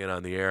you're playing it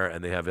on the air,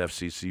 and they have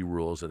FCC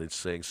rules, and it's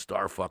saying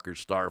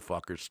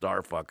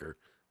Starfucker.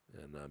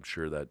 And I'm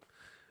sure that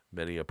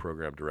many a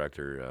program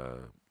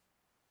director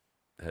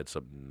had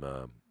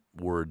some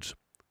words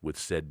with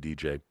said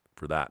DJ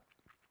for that.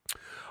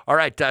 All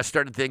right,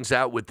 started things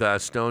out with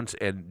Stones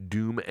and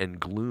Doom and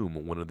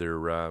Gloom, one of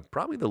their,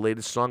 probably the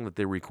latest song that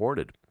they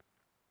recorded.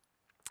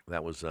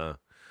 That was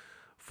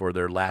for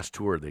their last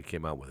tour. They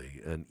came out with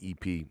an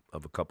EP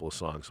of a couple of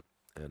songs,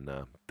 and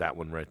that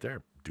one right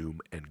there, Doom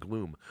and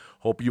Gloom.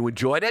 Hope you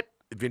enjoyed it.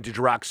 Vintage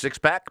Rock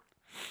 6-pack.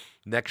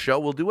 Next show,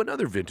 we'll do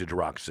another Vintage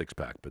Rock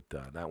 6-pack, but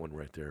that one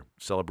right there,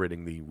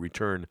 celebrating the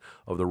return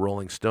of the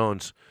Rolling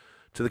Stones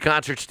to the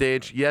concert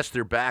stage. Yes,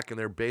 they're back, and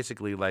they're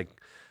basically like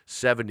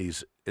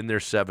 70s, in their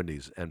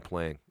 70s, and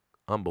playing.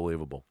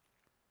 Unbelievable.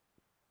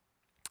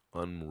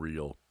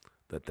 Unreal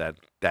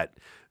that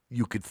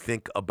you could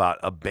think about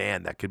a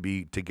band that could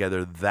be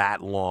together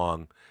that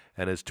long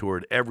and has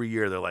toured every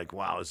year. They're like,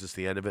 wow, is this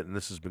the end of it? And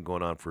this has been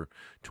going on for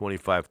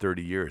 25,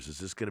 30 years. Is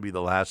this going to be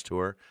the last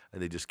tour? And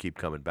they just keep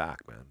coming back,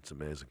 man. It's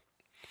amazing.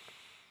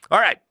 All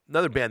right,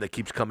 another band that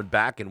keeps coming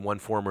back in one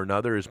form or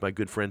another is my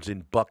good friends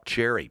in Buck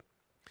Cherry.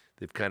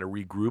 They've kind of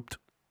regrouped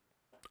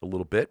a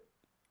little bit,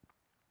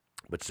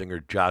 but singer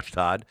Josh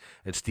Todd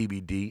and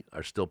Stevie D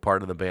are still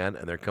part of the band,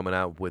 and they're coming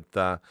out with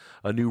a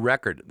new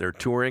record. They're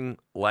touring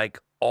like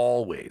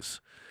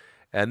always.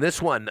 And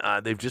this one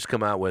they've just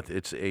come out with,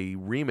 it's a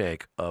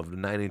remake of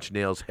Nine Inch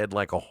Nails' Head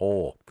Like a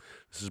Hole.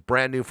 This is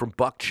brand new from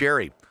Buck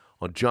Cherry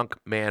on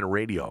Junkman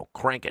Radio.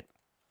 Crank it.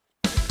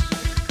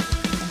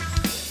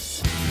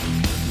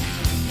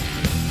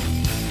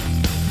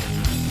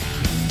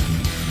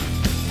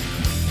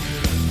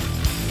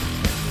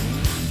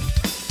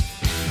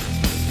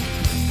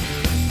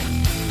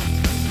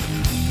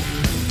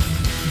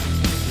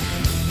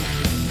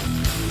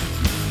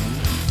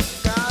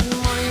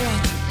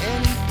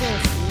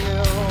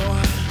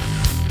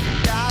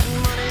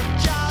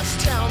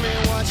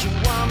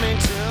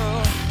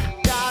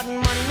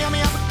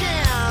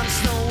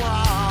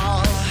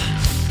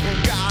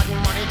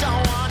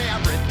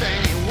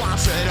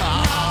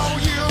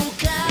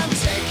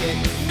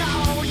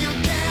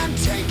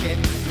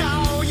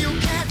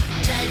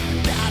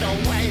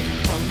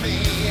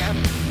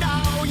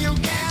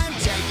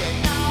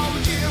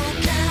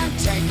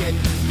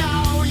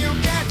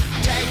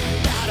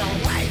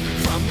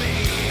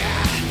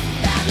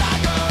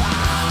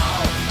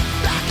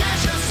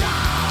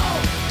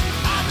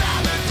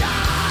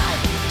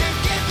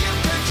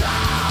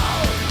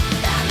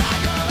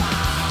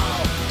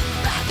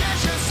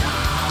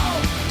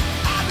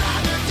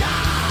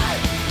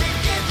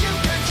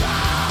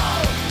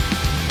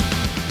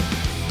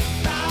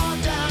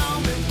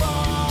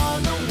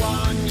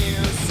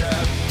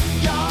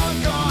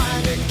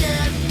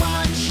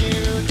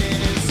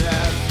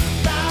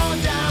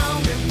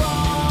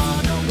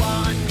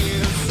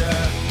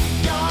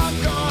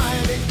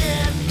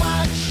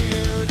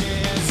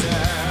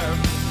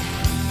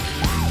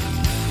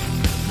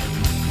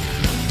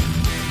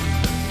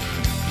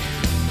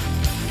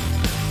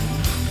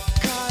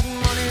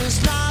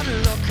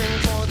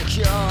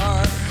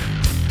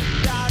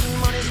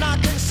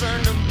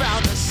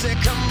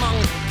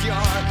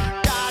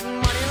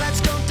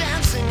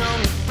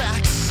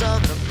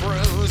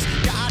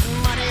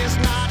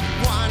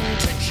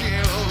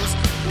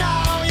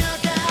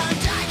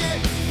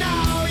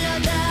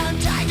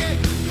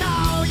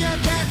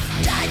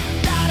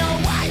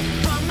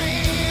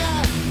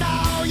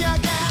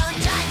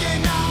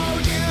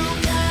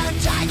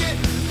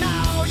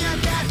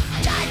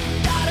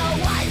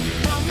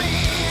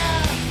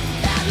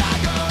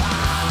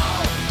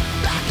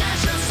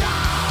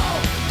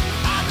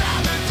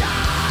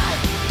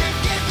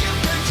 Give you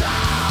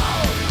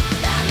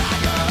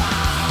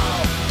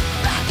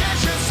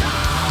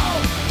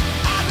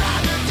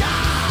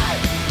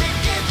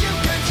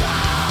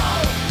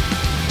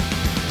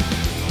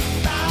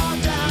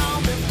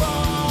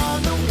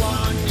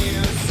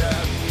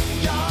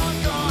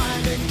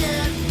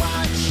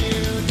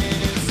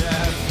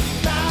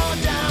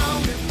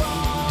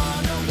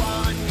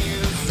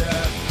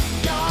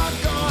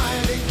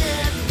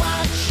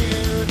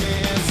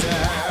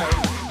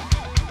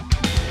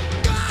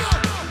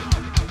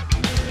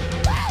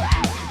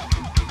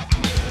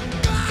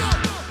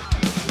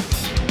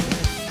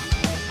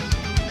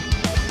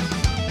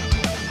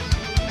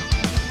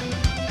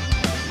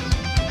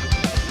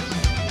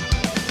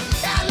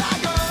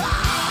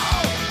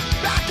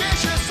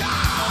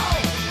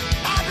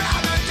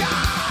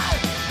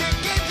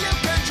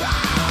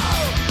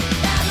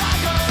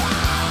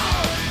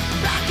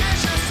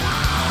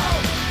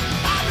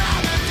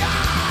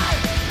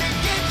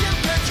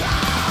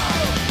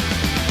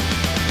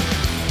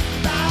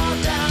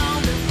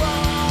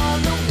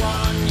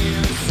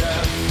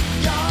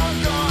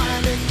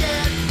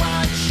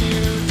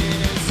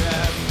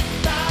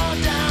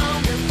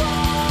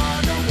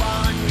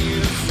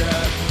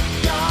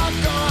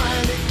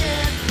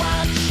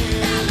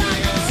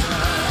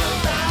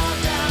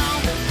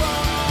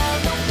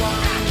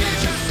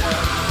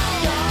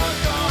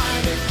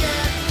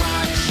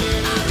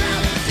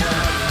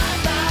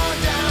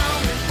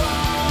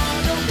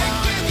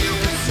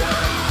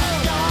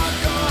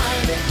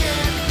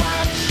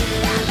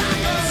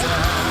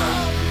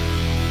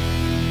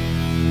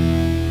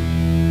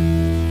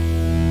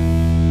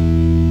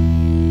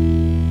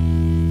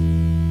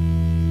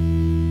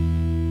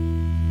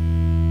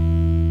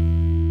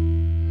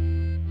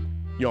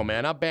know,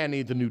 man, our band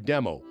needs a new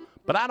demo,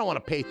 but I don't want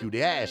to pay through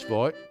the ass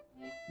for it.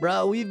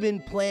 Bro, we've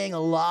been playing a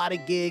lot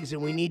of gigs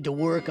and we need to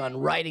work on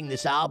writing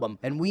this album,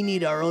 and we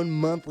need our own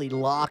monthly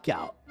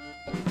lockout.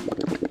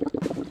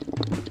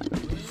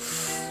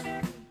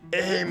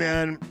 Hey,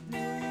 man,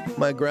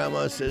 my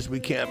grandma says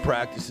we can't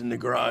practice in the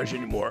garage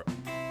anymore.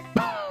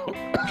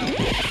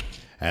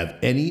 Have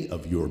any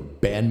of your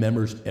band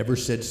members ever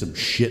said some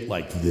shit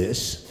like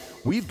this?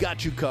 We've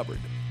got you covered.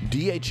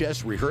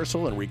 DHS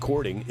Rehearsal and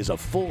Recording is a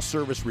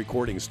full-service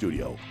recording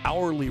studio.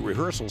 Hourly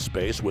rehearsal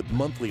space with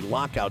monthly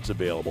lockouts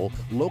available,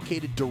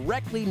 located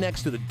directly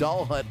next to the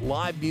Doll Hut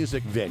live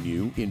music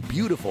venue in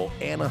beautiful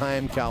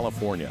Anaheim,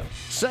 California.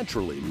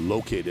 Centrally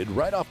located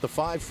right off the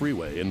 5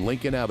 freeway in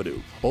Lincoln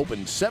Avenue.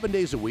 Open 7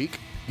 days a week.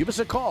 Give us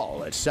a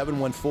call at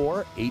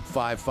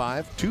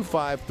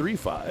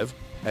 714-855-2535.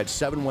 at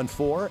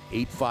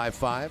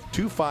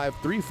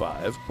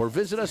 714-855-2535 or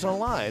visit us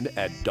online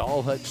at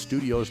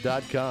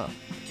dollhutstudios.com.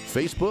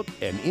 Facebook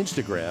and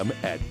Instagram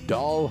at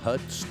Doll Hut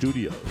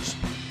Studios.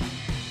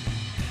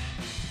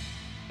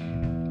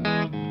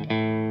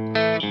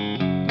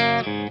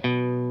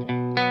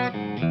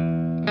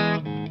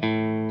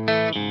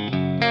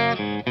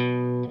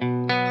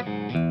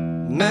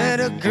 Met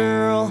a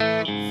girl,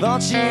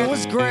 thought she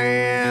was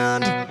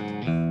grand,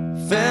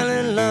 fell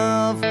in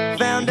love,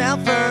 found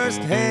out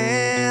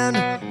firsthand.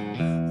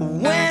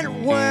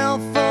 Went well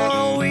for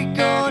a week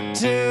or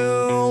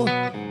two,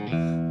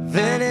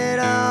 then it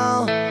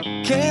all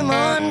came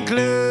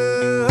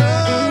unglued.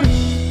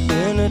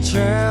 In a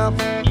trap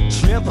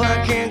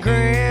I can't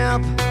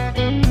grab.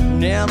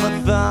 Never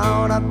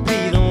thought I'd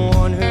be the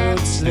one who'd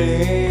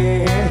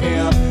slip.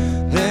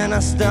 Then I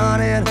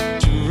started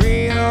to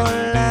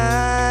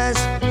realize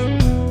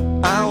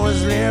I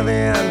was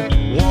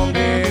living one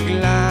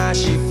big lie.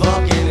 She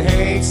fucking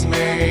hates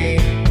me.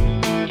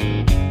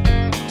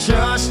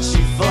 Trust,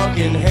 she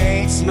fucking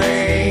hates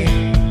me.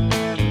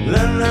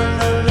 Love, love,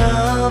 love,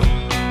 love.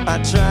 I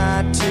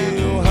tried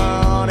too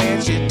hard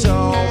and she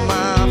told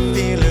my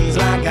feelings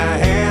like I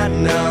had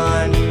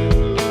none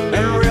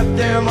and ripped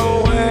them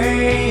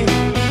away.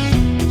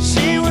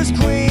 She was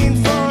queen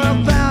for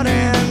about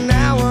an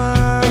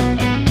hour.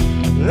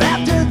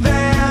 After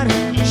that,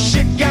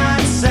 shit got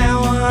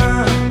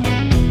sour.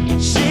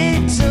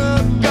 She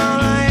took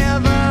all I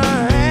ever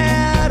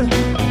had.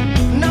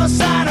 No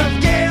sign of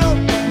guilt,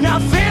 no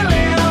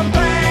feeling of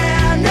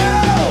bad.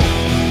 No,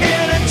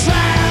 in a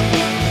trap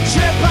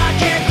I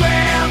can't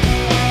grab.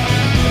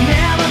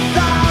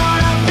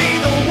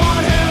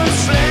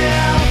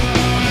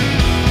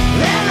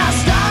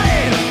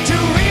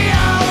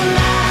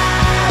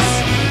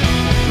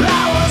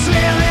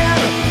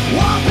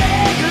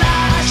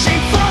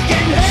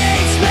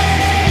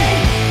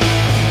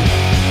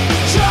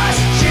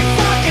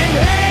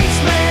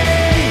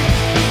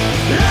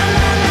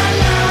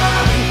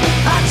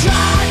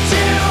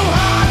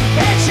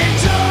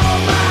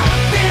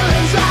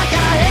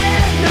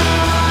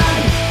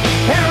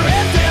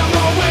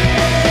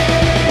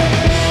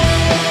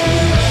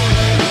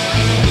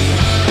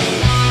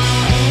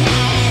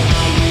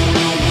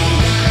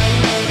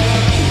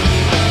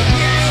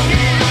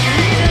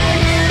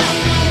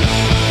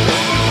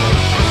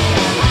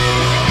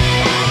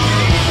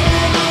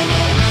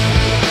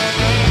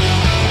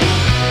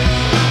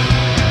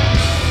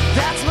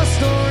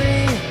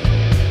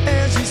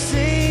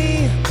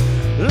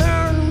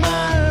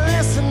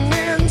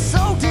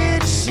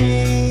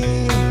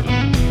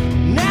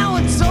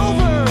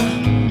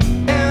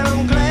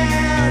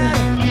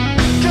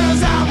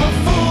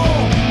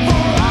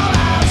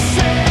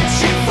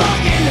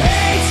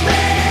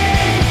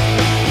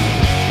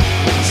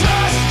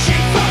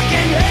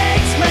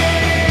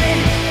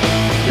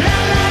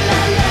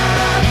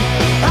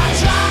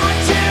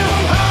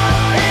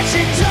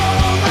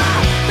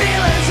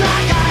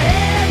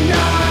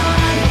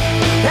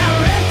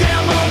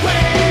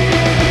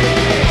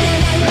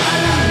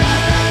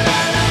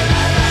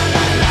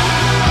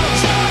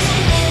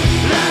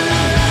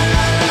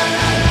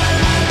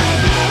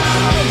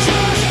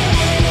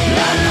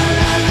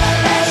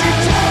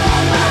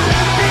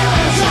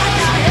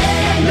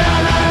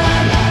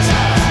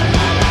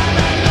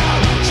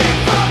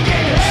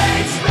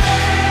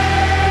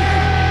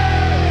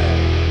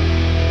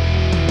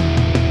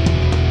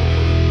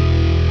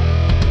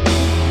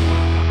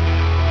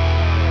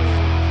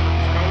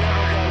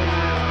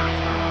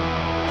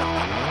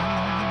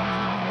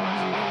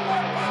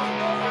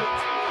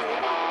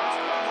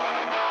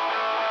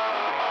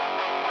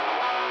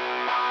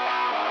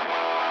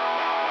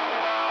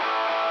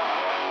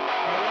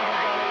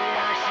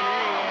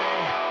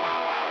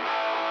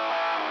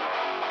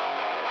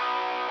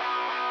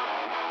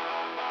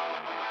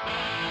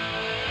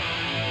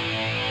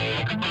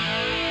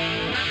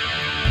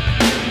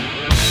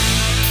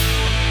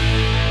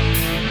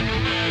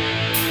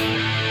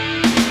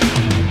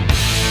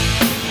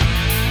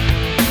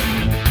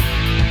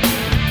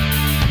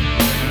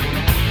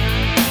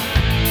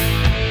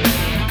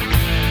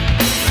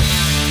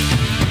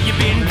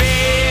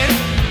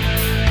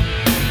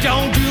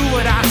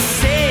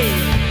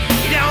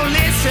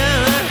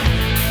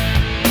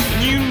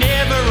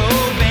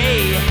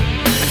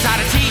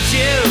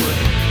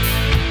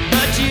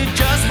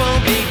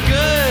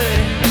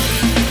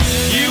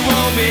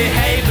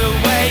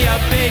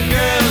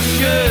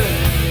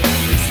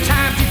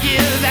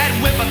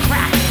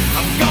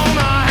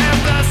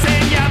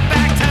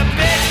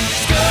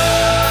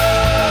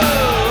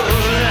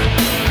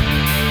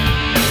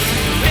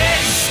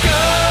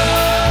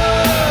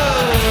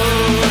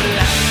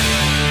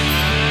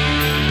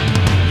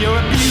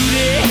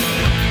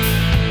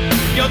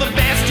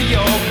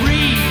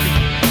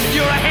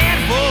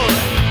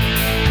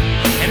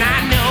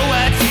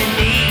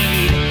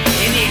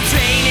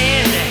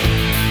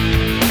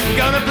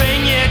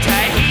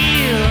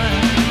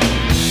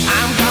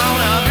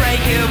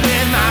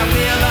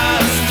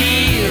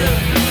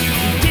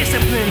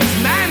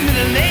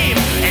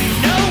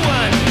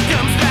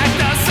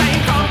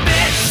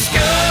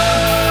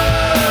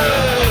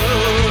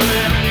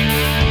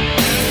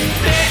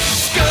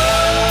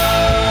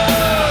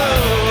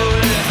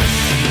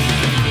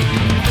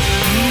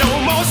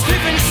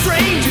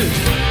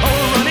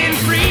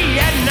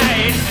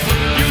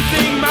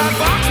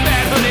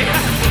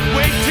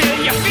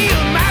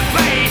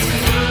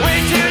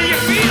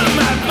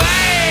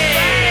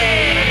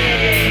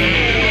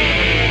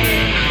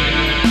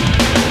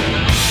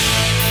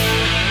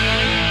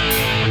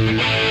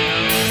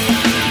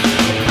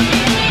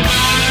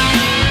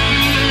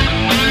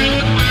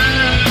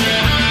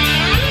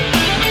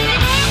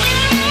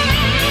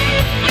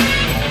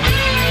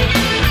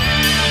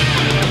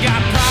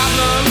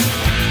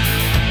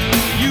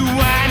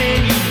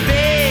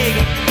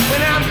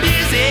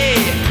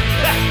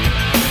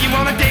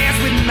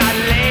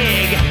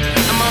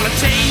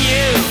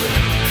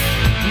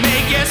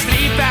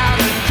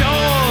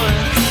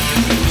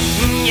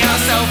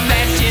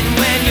 fetching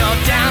when you're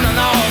down on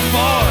all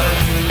fours.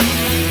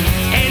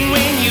 And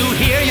when you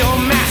hear your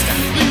master,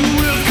 you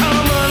will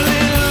come a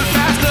little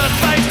faster.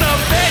 Like the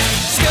bitch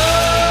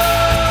school.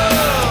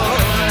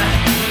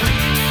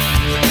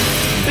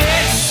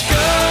 Bitch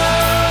school.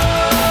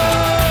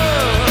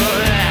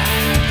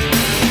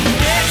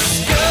 Bitch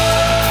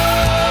school.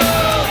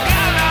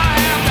 Gonna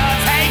have to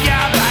take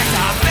you back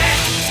to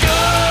bitch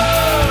school.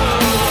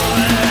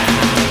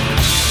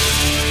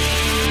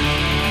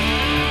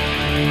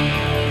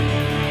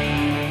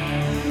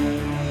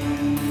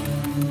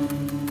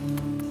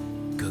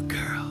 Good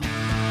girl.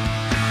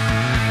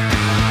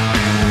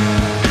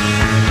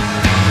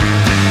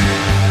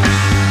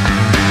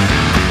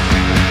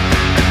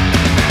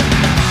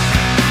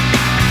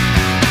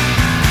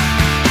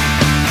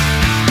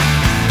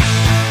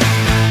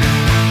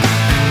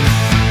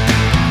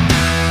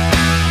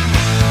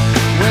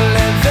 We're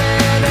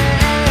living in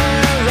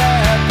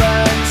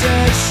repetition,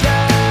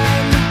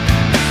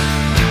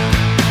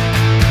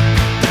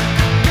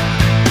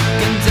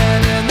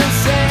 containing the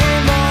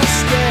same old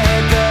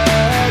stick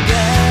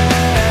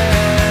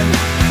again.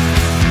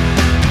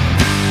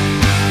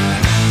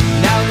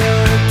 Now the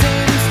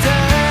routine's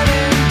turned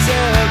into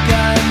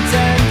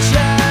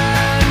contention,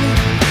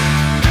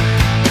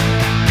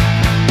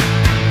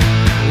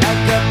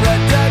 like a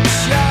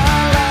production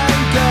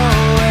line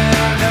going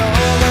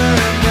over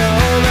and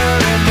over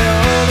and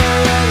over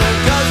roller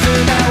coaster.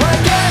 Now I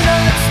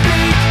cannot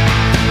speak,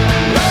 I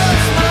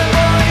lost my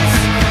voice,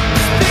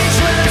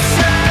 speechless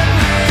and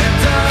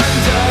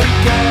redundant.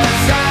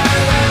 'Cause I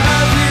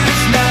love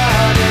you's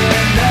not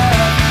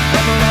enough,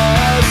 I'm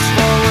lost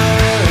for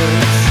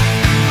words.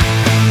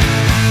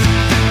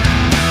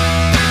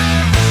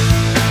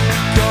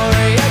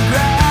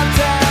 Choreographed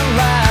and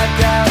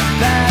lacked out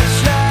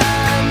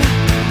passion,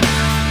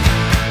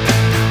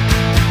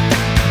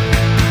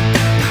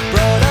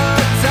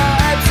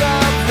 prototypes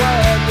of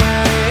what we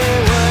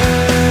were.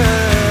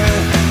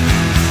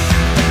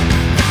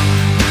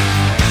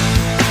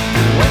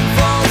 Went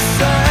full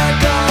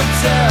circle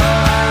till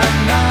I'm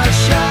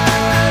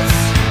nauseous,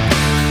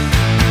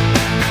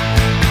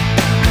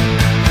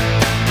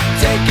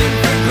 taken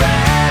for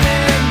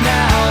granted.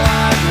 Now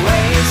I'm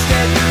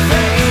wasted,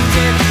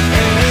 fainted,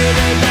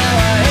 hated. Now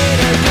I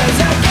hate it 'cause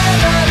I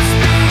cannot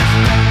speak.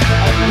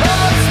 I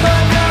lost my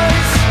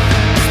voice,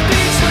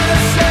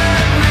 speechless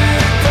and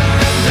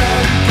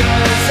redundant.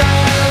 'Cause I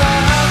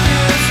love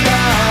you's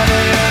not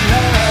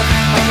enough,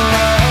 I'm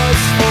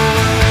lost for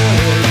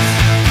words.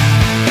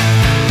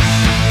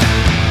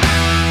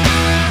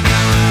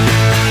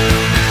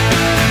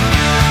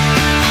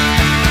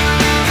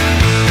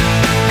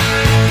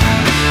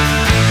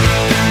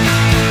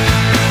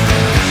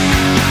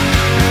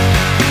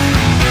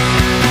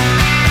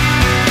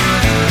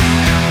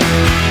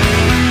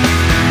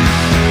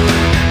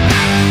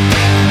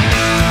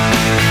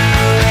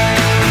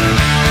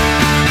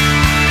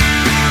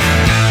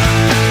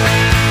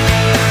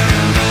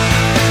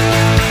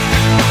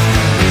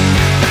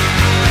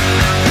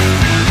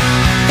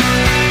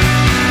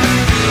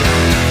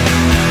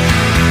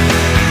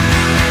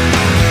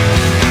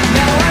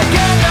 Now I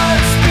cannot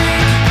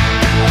speak,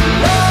 I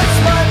lost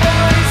my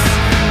voice,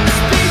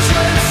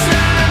 speechless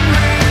and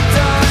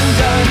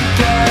redundant.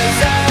 'Cause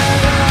I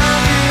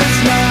love you's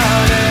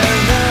not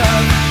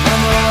enough,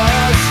 I'm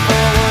lost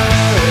for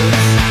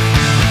words.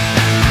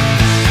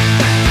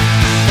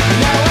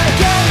 Now I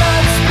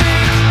cannot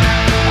speak,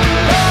 I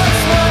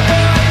lost my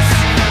voice,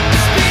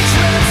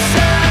 speechless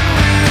and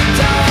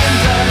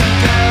redundant.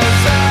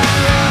 'Cause I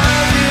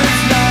love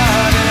you's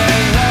not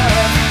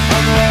enough,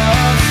 I'm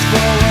lost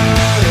for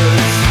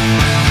words.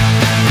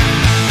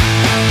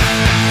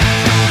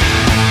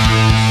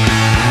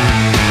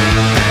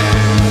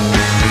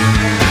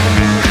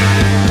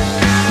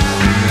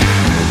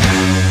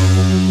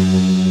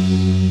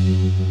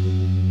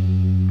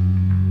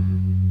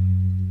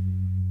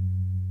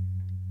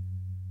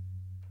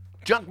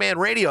 Junkman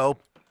Radio,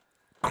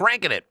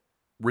 cranking it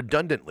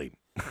redundantly.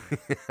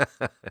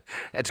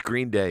 That's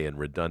Green Day and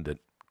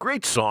Redundant.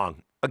 Great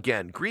song.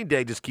 Again, Green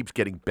Day just keeps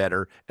getting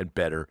better and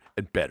better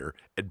and better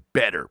and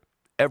better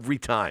every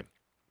time.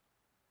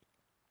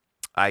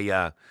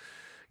 There's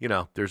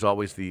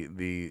always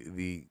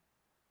the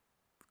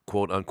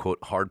quote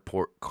unquote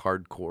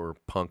hardcore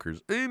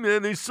punkers. Hey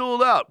man, they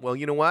sold out. Well,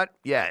 you know what?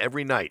 Yeah,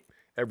 every night,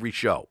 every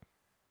show,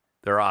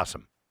 they're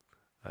awesome.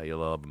 You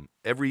love them.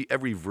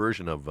 Every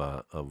version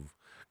of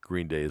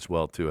Green Day as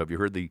well too. Have you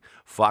heard the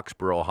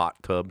Foxborough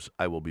Hot Tubs?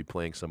 I will be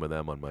playing some of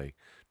them on my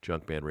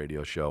Junkman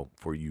Radio show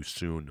for you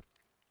soon.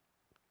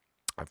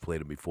 I've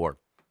played them before.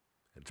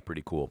 It's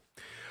pretty cool.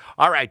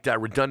 All right,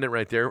 Redundant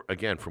right there,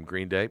 again, from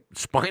Green Day.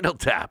 Spinal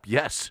Tap,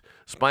 yes.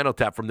 Spinal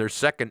Tap from their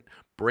second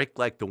Break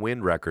Like the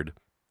Wind record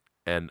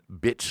and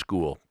Bitch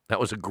School. That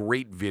was a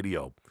great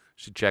video. You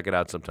should check it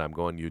out sometime.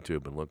 Go on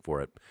YouTube and look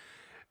for it.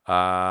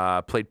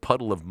 Played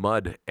Puddle of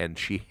Mud and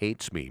She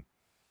Hates Me.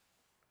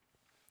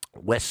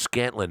 Wes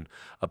Scantlin,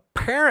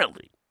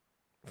 apparently,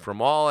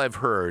 from all I've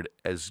heard,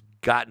 has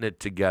gotten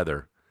it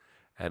together,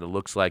 and it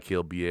looks like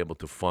he'll be able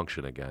to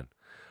function again.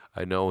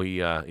 I know he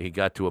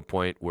got to a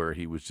point where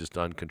he was just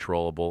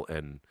uncontrollable,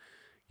 and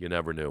you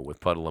never knew with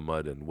Puddle of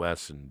Mudd and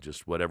Wes and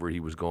just whatever he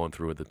was going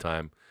through at the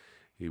time.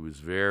 He was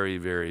very,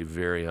 very,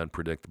 very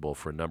unpredictable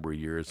for a number of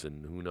years,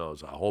 and who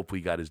knows? I hope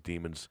he got his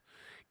demons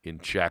in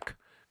check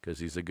because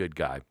he's a good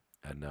guy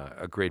and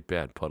a great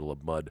band, Puddle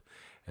of Mudd.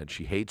 And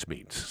She Hates Me.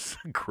 It's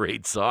a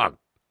great song.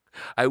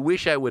 I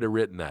wish I would have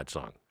written that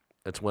song.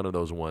 That's one of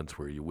those ones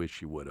where you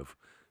wish you would have.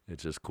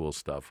 It's just cool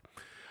stuff.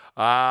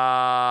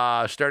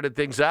 Started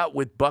things out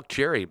with Buck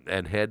Cherry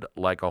and Head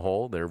Like a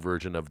Hole, their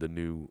version of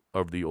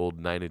the old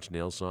Nine Inch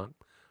Nails song.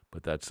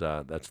 But that's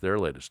their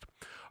latest.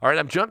 All right,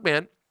 I'm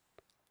Junkman.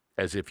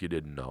 As if you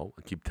didn't know.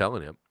 I keep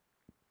telling you.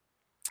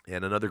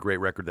 And another great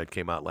record that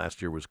came out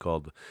last year was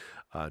called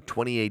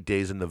 28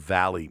 Days in the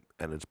Valley,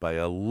 and it's by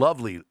a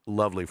lovely,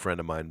 lovely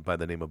friend of mine by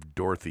the name of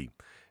Dorothy.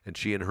 And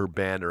she and her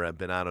band have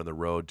been out on the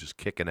road just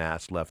kicking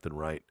ass left and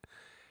right.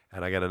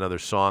 And I got another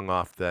song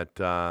off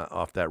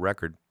that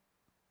record,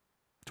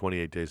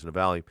 28 Days in the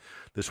Valley.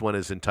 This one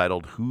is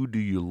entitled Who Do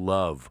You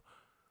Love?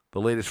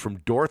 The latest from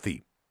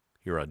Dorothy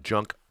here on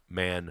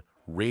Junkman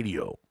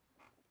Radio.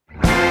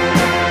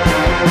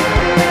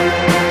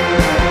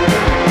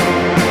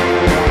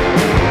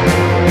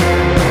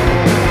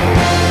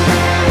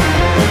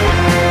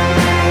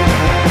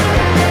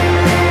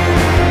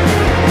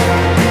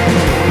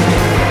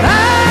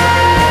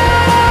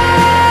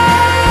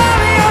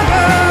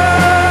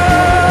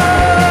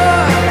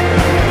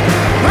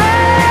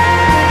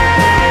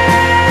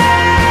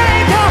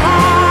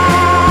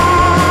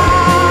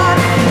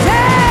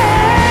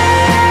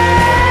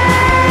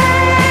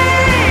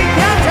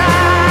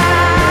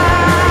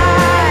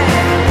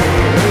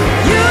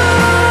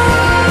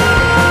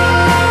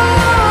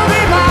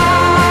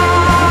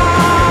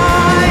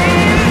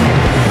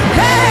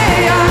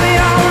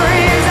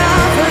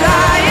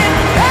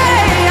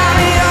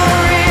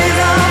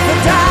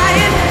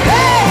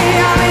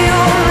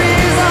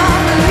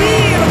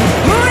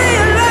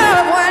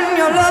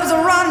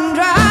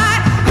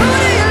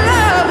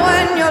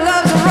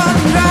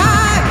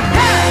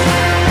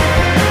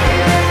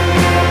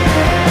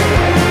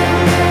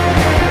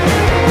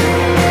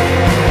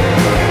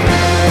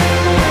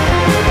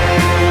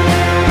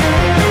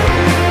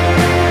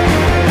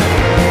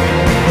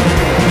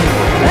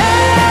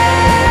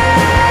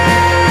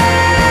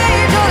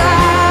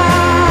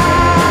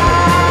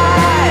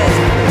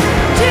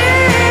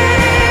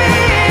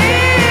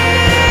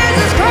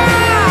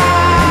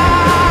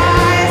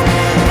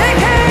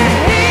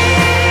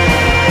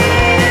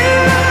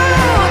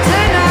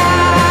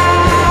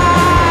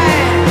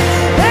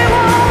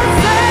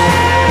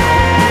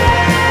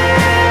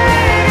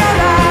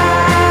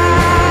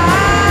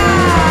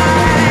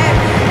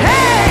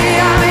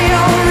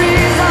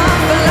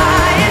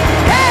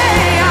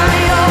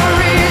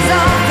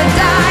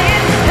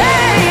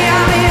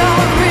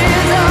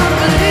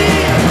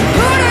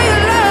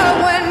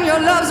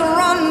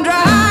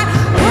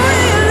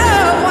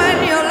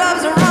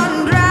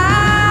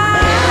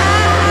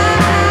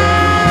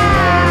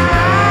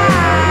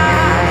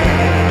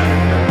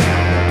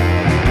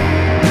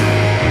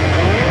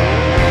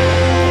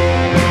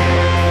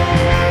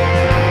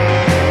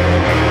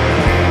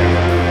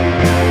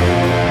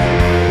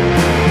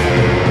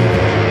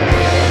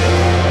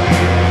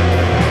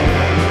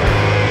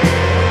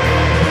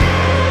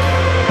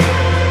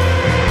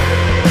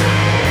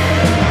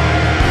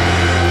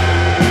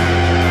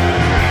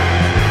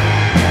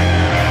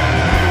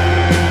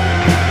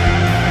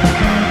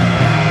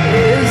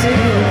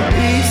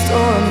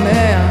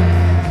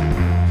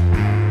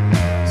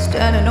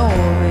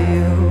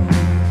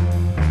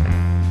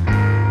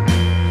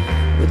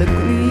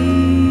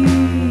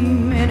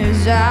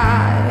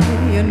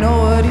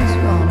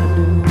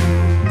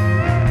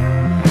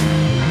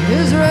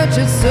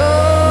 wretched soul,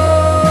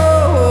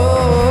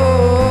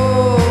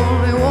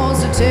 he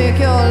wants to take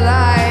your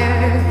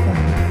life.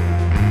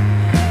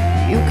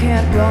 You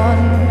can't run,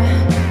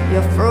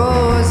 you're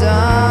frozen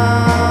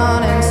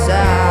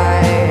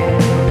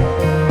inside.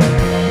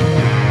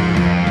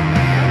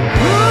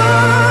 Who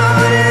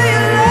do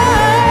you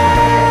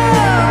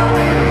love?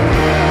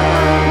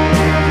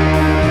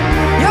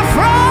 You're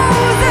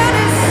frozen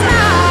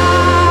inside.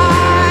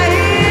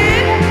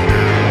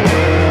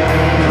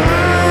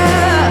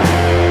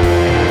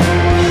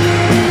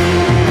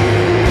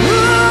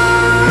 Who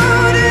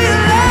do you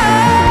love?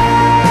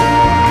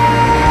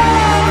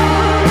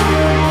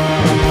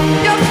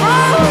 You're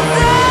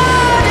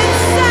frozen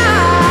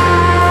inside.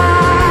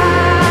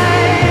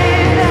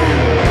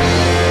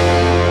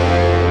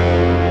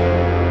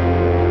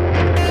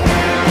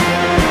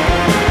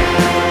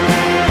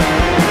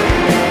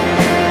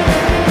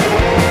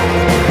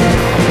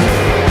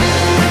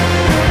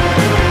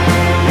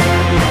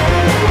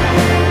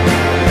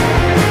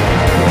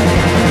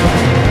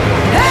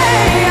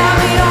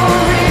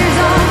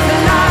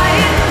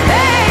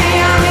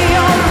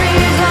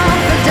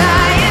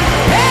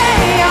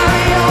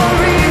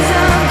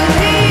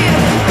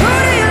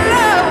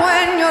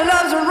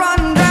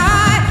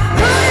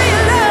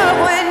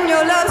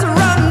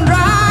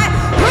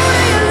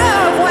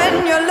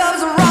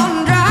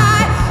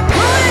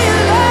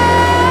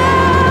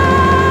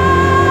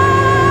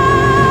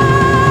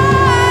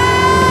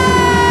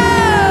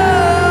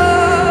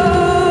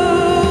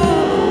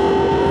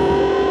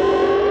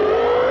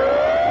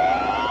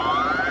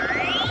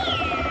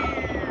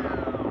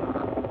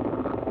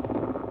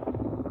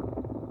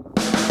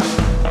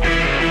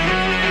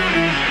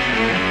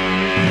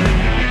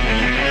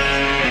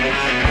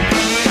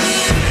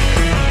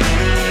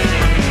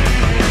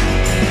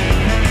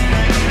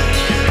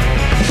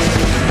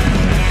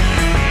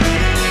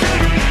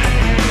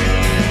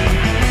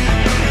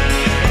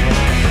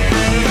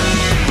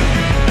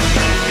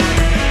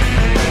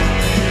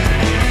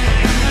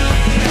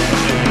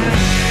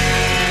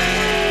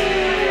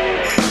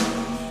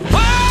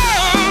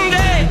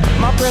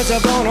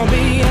 gonna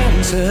be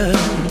answered.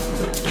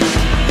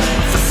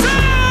 For so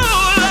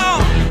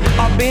long,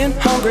 I've been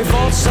hungry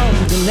for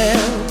something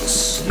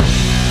else.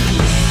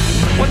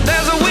 When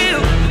there's a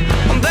will,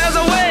 when there's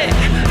a way,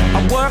 I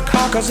work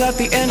hard 'cause at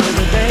the end of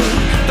the day,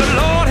 the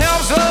Lord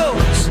helps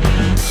those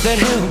that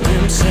help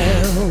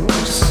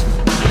themselves.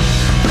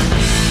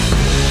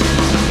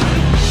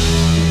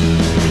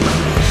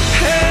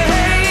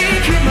 Hey,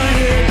 keep my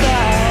head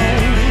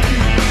down,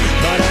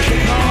 but I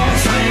keep on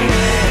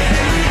swinging.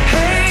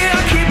 Hey,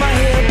 I keep my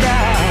head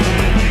down,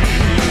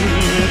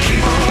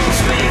 keep on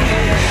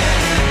swinging.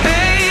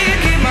 Hey,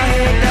 keep my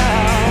head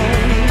down,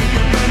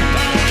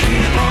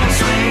 keep on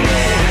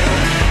swinging.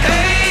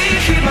 Hey,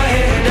 keep my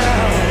head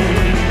down,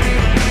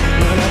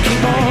 but I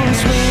keep on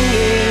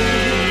swinging.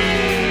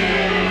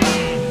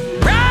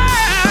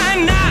 Right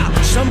now,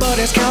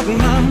 somebody's counting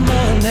my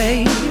money.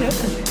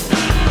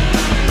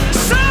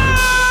 So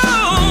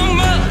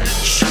much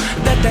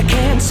that they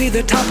can't see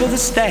the top of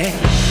the stack.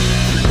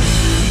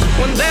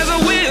 When there's a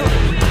will,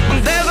 when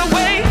there's a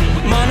way,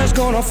 money's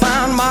gonna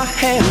find my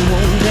hand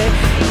one day.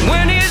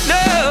 When it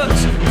does,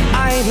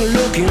 I ain't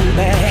looking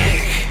back.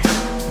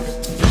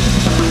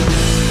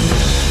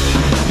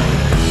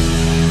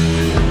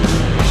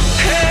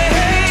 Hey,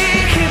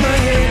 hey, keep my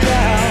head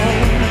down,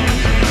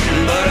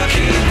 but I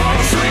keep on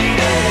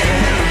swinging.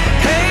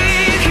 Hey,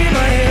 keep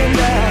my head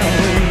down,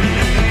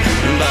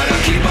 but I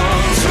keep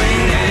on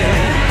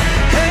swinging.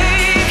 Hey,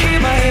 keep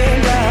my head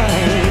down,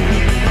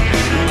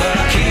 but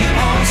I keep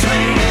on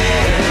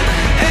swinging.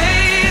 Hey,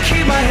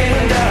 keep my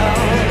head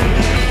down,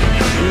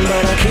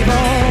 but I keep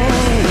on.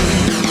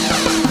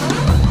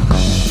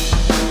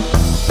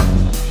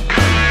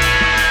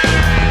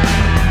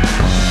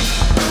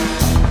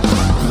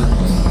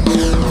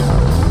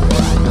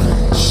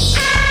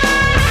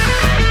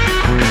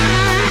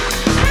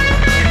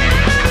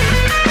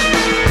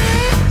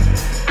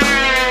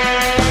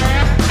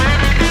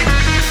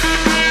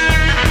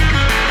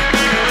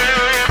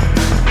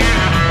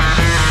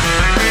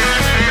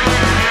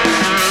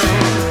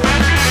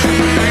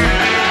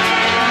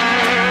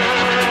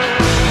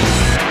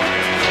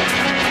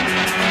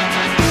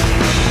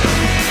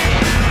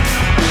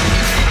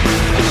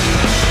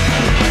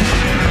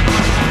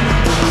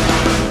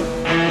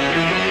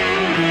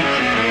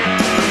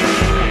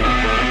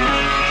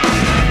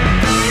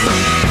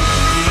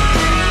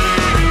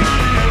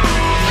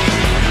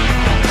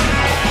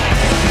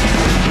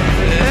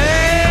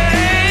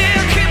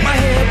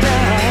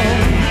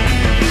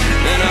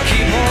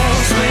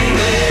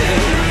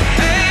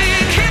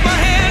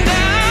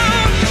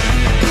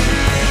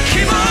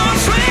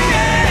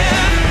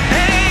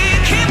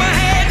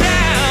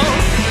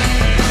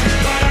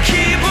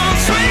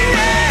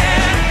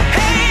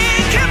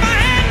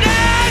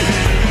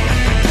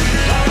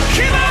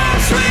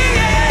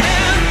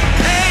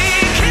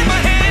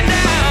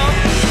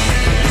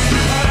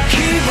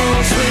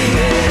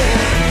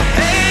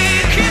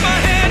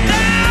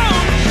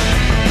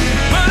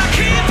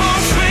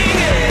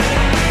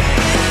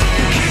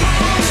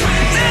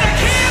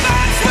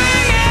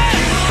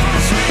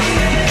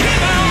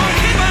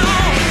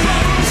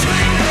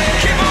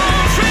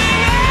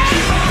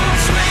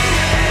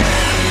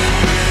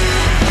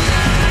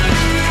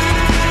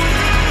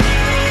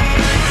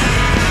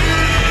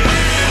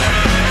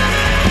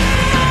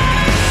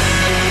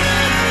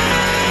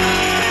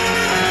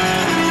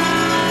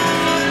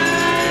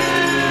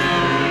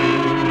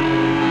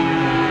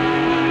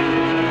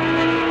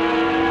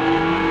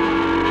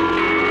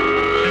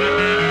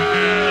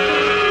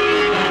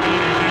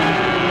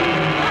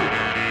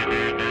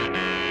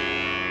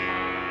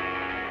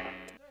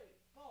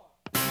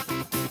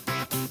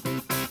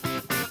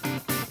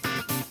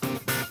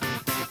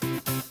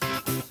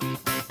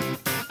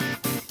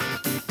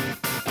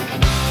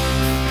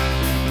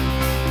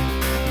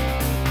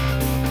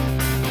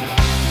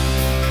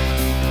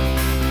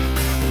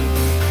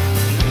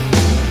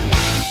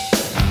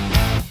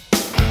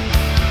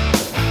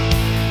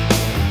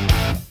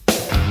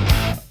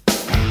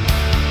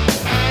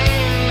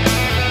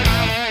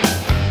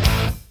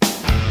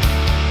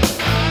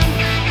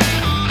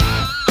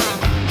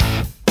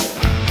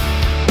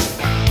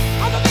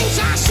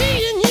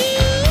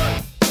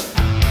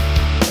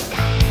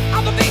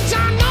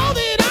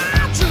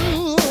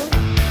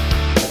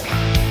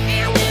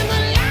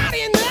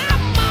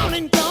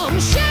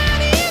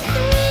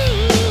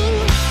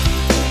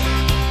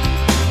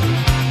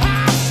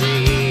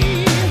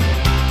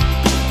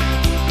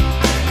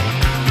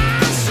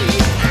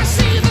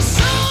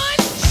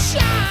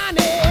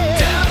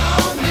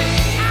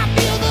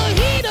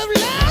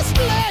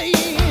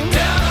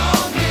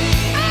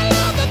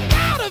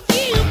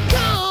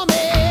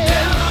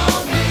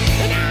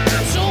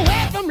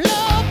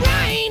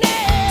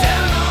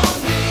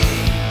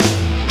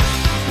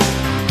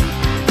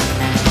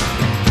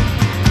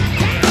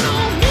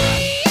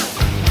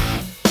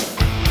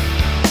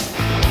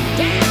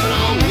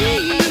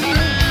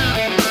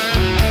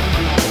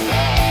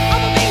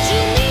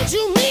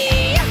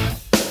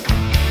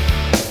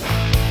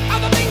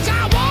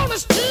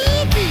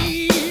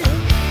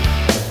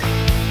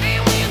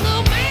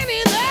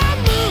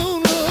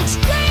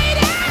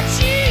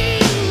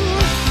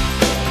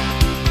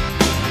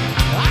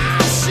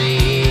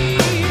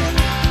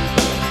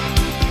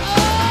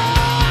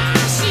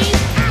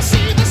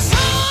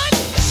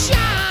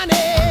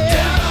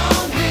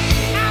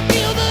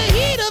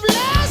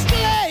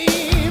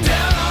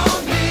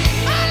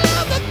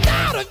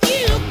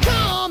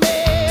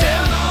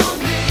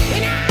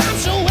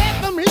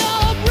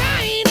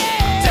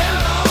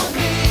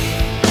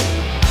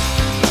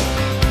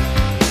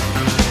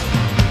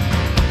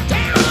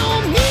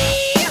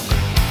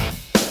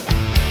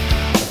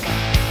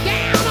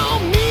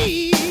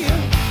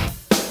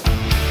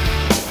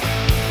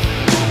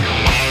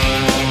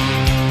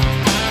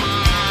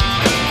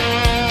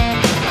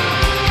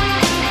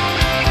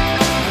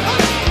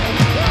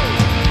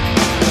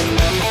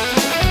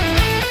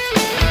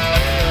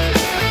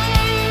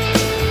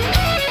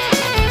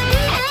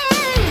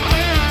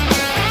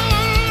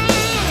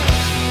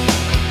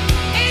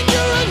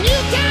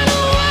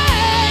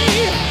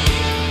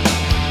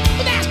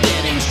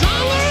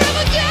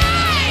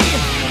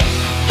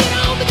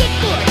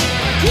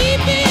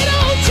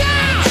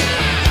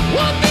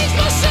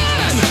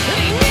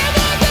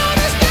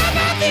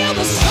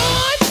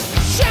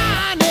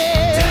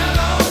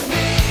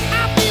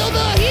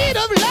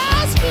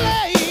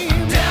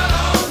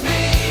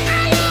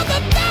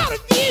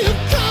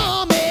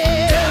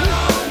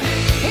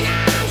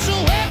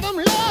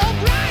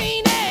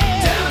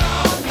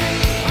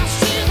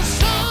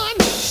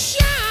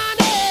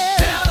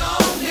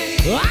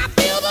 I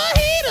feel the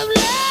heat of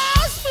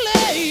love's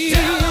flame.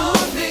 Down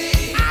on me.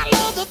 I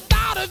love the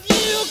thought of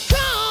you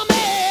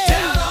coming.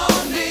 Down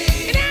on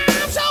me. And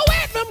I'm so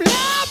wet from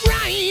love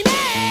raining.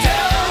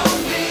 Down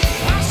on me.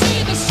 I see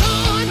the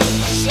sun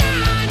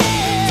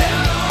shining.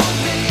 Down on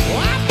me.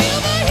 I feel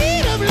the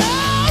heat of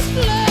love's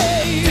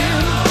flame.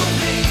 Down on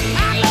me.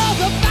 I love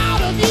the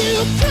thought of you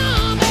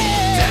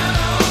coming. Down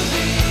on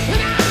me.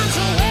 And I'm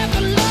so wet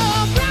from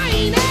love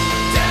raining.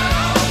 Down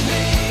on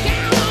me.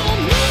 Down on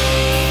me.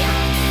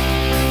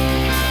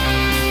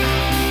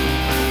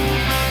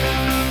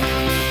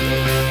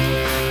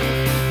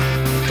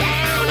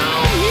 Down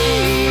on me.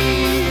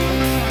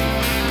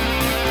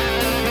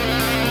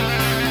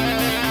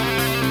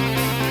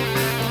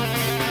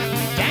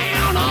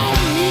 Down on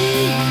me.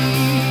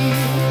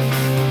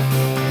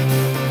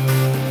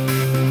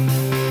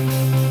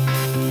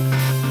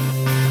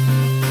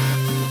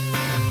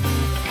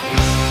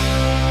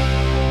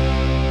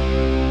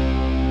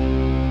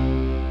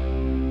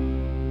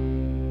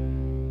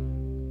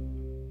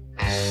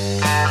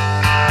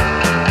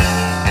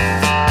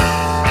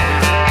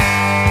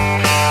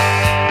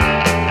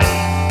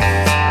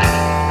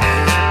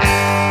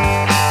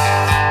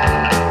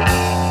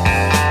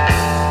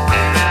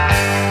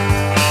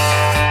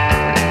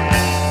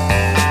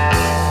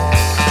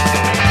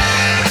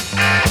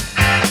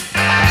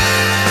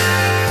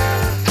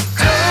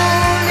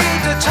 Don't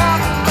need to talk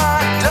to my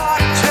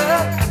doctor.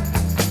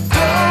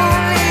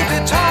 Don't need to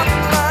talk to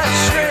my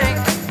shrink.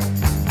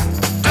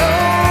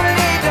 Don't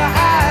need to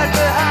hide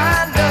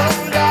behind no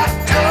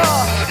doctor.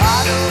 I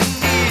don't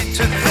need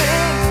to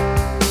think.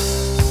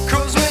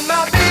 'Cause when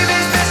my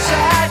baby's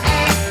beside me,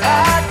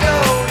 I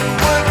don't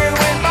worry.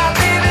 When my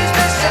baby's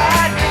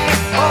beside me,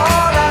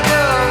 all I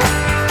know.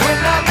 When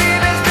my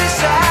baby's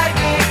beside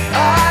me,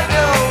 I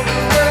don't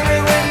worry.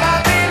 When my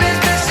baby's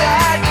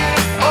beside me,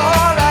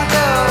 all I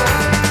know.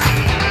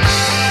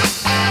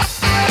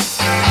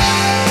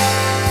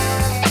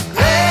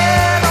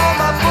 Read all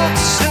my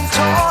books and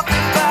talk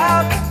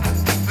about.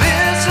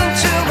 Listen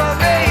to my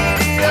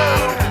radio.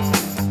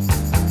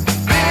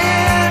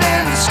 Been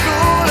in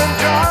school and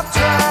dropped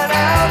right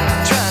out.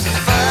 Trying to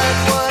find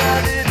what I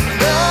didn't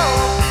know.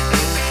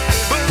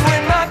 But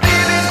when my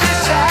baby's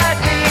beside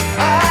me,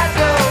 I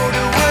don't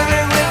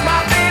worry. When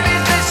my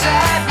baby's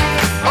beside me,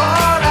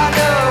 all I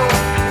know.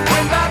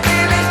 When my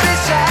baby's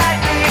beside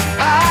me,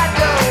 I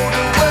don't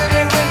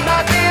worry. When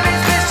my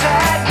baby's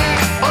beside me,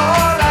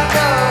 all I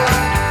know.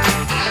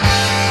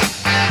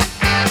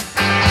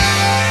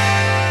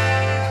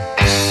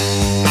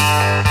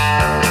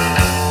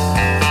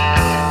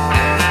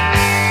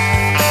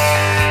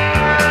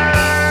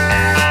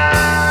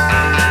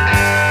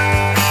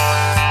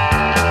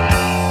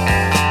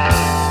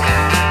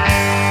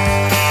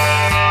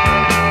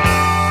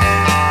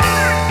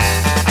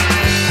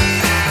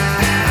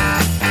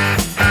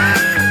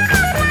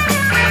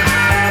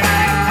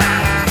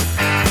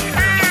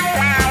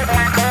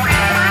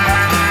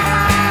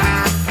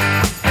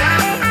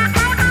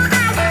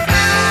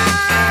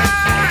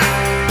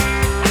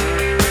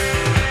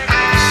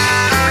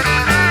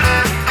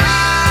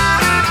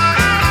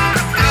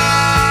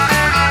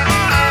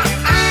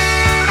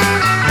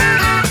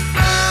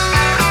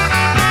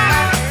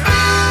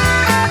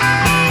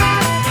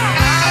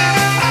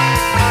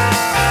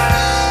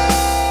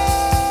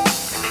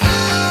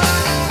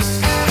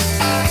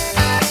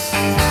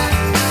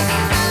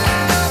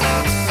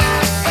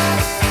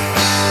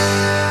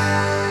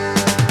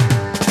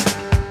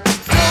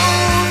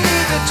 Don't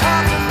need to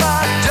talk to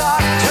my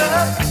doctor.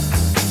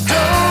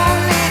 Don't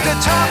need to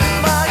talk to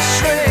my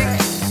shrink.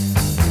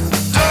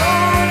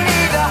 Don't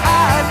need to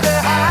hide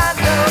behind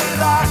no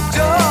locked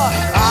door.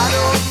 I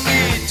don't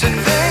need to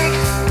think.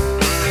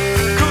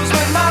 'Cause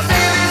when my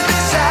baby's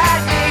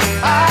beside me,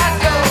 I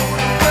don't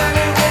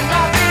worry. When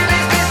my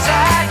baby's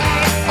beside me,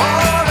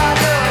 all I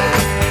know.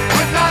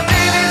 When my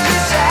baby's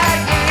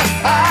beside me,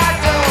 I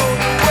don't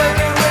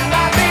worry. When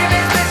my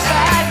baby's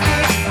beside me,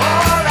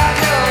 all I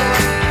know.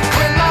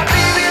 When my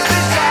baby's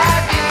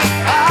beside me,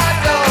 I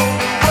don't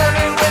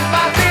worry. When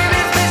my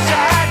baby's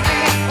beside me,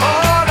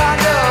 all I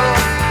know.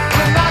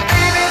 When my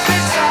baby's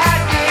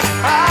beside me,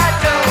 I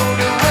don't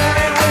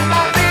worry. When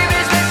my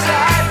baby's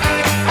beside me,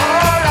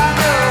 all I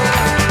know.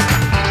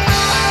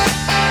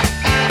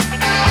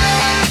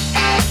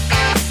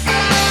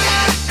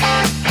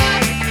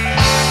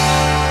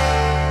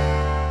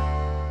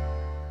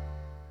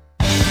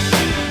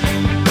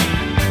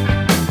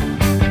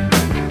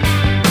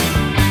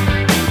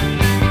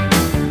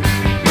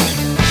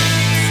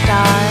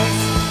 Stars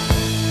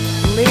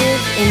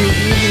live in the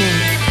evening,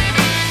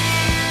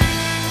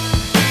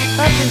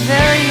 but the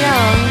very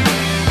young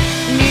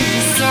need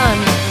the sun.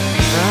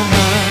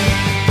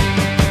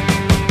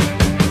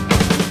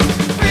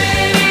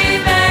 Pretty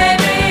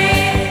baby,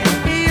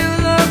 you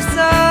look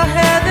so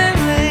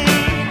heavenly,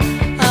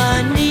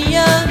 honey,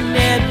 a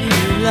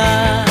nebula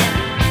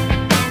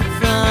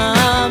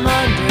from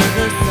under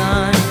the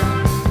sun.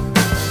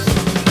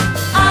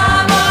 I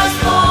was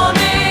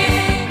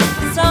forming.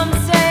 Some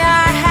say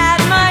I had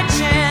my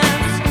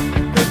chance.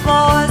 The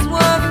boys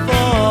were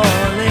for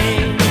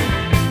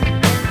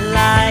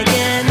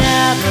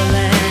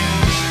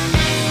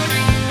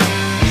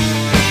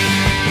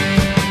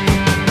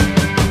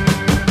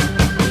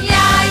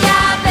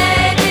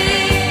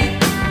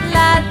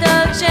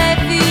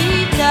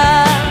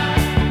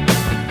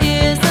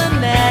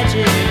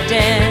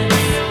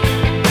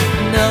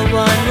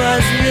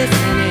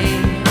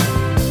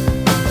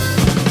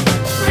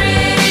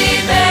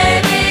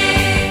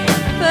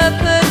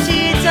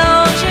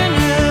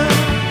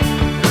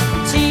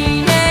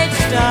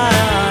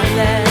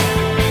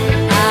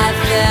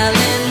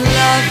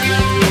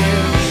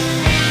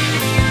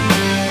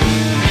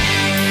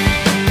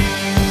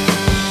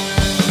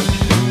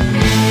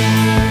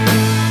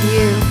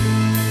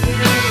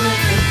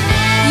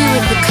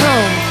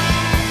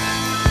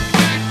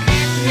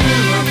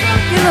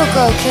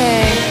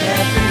okay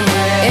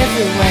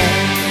everywhere.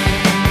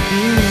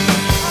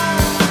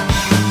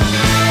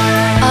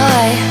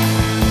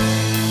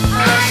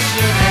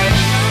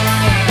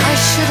 I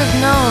should have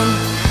known.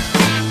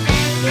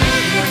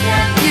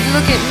 You'd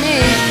look at me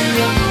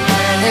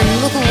and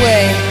look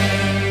away.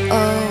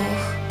 Oh.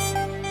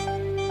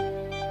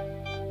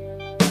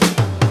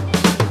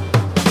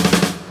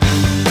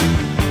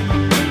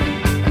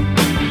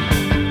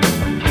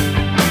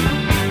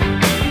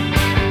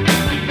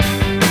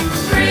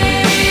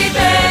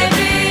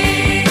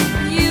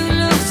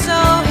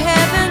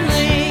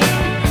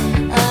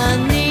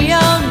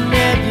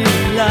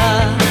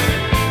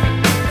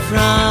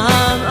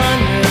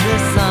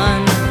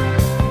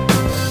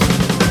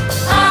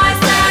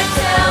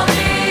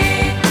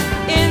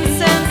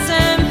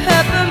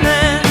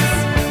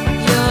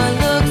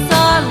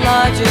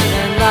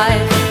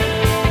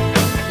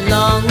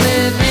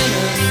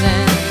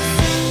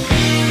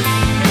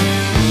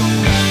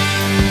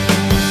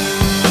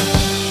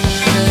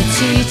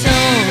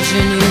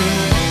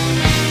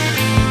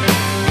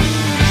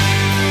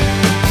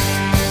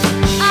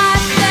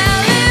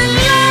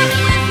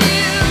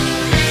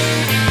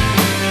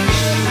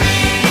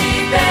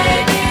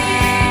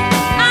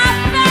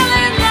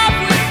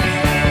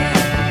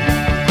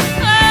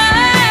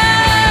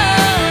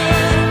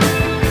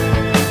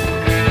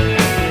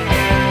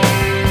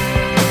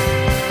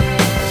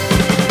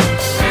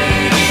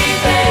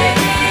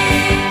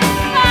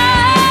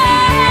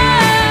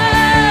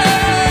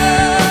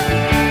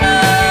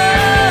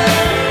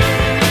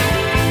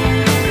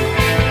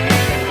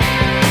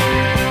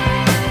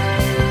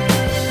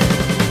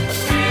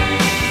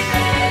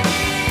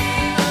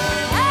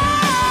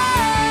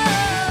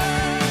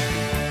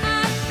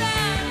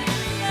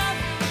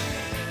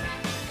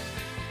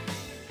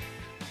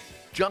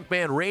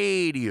 Junkman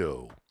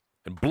Radio.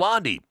 And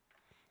Blondie,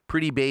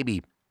 pretty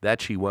baby.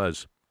 That she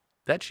was.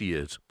 That she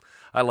is.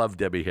 I love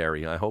Debbie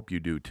Harry. I hope you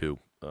do too.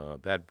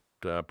 That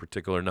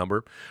particular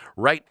number.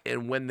 Right,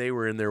 and when they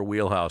were in their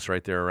wheelhouse,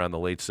 right there around the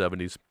late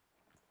 70s.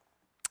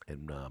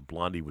 And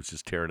Blondie was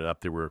just tearing it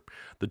up. They were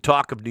the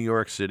talk of New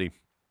York City.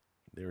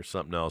 They were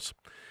something else.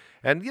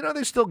 And, you know,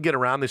 they still get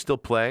around. They still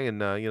play. And,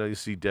 you know, you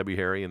see Debbie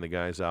Harry and the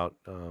guys out,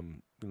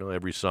 you know,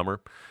 every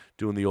summer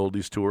doing the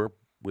oldies tour,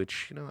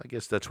 which, you know, I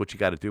guess that's what you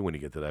got to do when you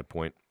get to that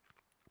point.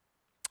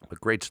 But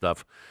great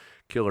stuff.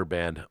 Killer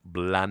band,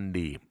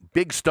 Blondie.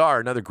 Big Star,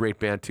 another great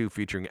band, too,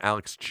 featuring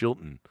Alex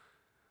Chilton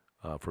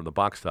from the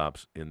Box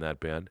Tops in that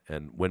band.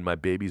 And When My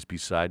Baby's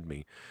Beside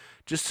Me.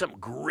 Just some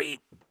great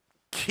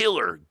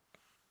killer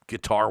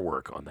guitar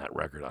work on that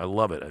record. I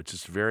love it. It's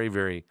just very,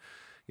 very,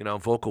 you know,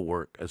 vocal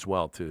work as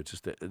well, too. It's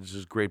just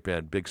a great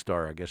band. Big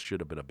Star, I guess,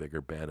 should have been a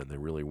bigger band, and they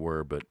really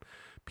were, but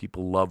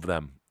people love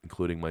them,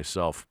 including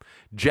myself.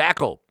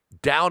 Jackal,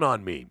 Down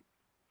on Me.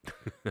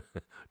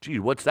 Gee,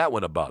 what's that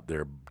one about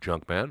there,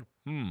 Junkman?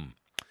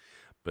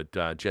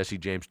 But Jesse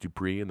James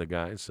Dupree and the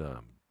guys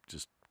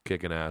just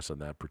kicking ass on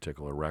that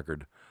particular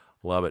record.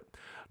 Love it.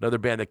 Another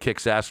band that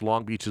kicks ass,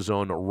 Long Beach's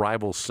own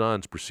Rival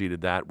Sons,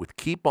 preceded that with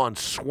Keep on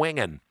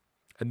Swingin',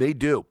 and they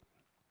do.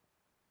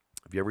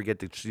 If you ever get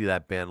to see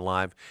that band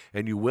live,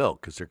 and you will,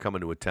 because they're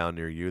coming to a town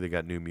near you. They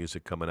got new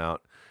music coming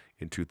out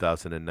in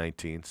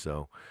 2019,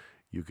 so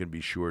you can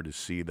be sure to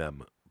see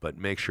them. But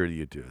make sure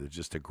you do. They're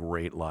just a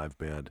great live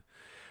band.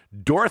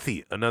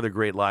 Dorothy, another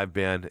great live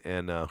band,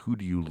 and Who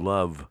Do You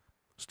Love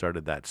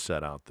started that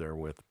set out there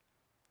with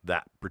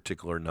that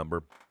particular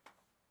number.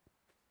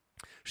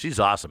 She's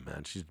awesome,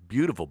 man. She's a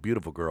beautiful,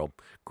 beautiful girl.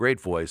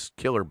 Great voice,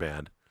 killer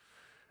band.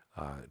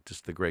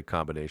 Just the great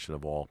combination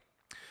of all.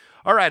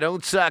 All right,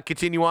 let's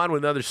continue on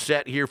with another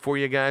set here for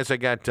you guys. I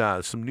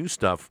got some new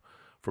stuff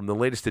from the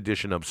latest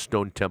edition of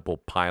Stone Temple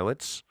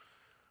Pilots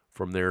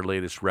from their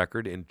latest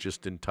record, and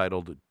just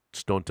entitled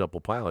Stone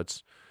Temple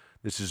Pilots.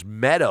 This is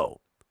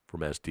Meadow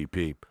from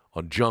SDP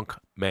on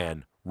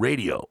Junkman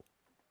Radio.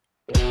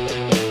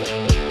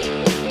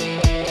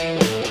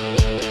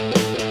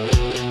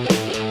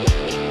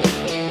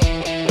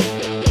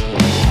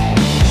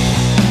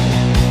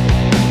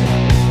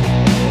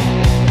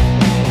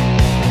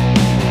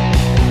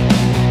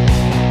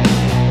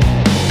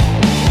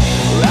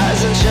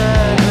 Rise and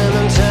shine,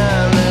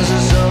 Clementine, there's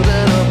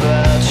something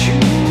about you.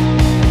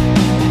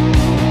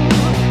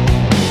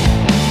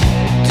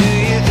 Do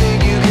you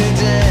think you could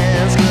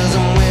dance? 'Cause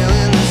I'm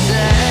willing to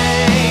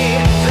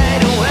say,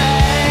 fade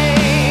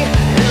away.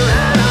 And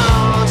I know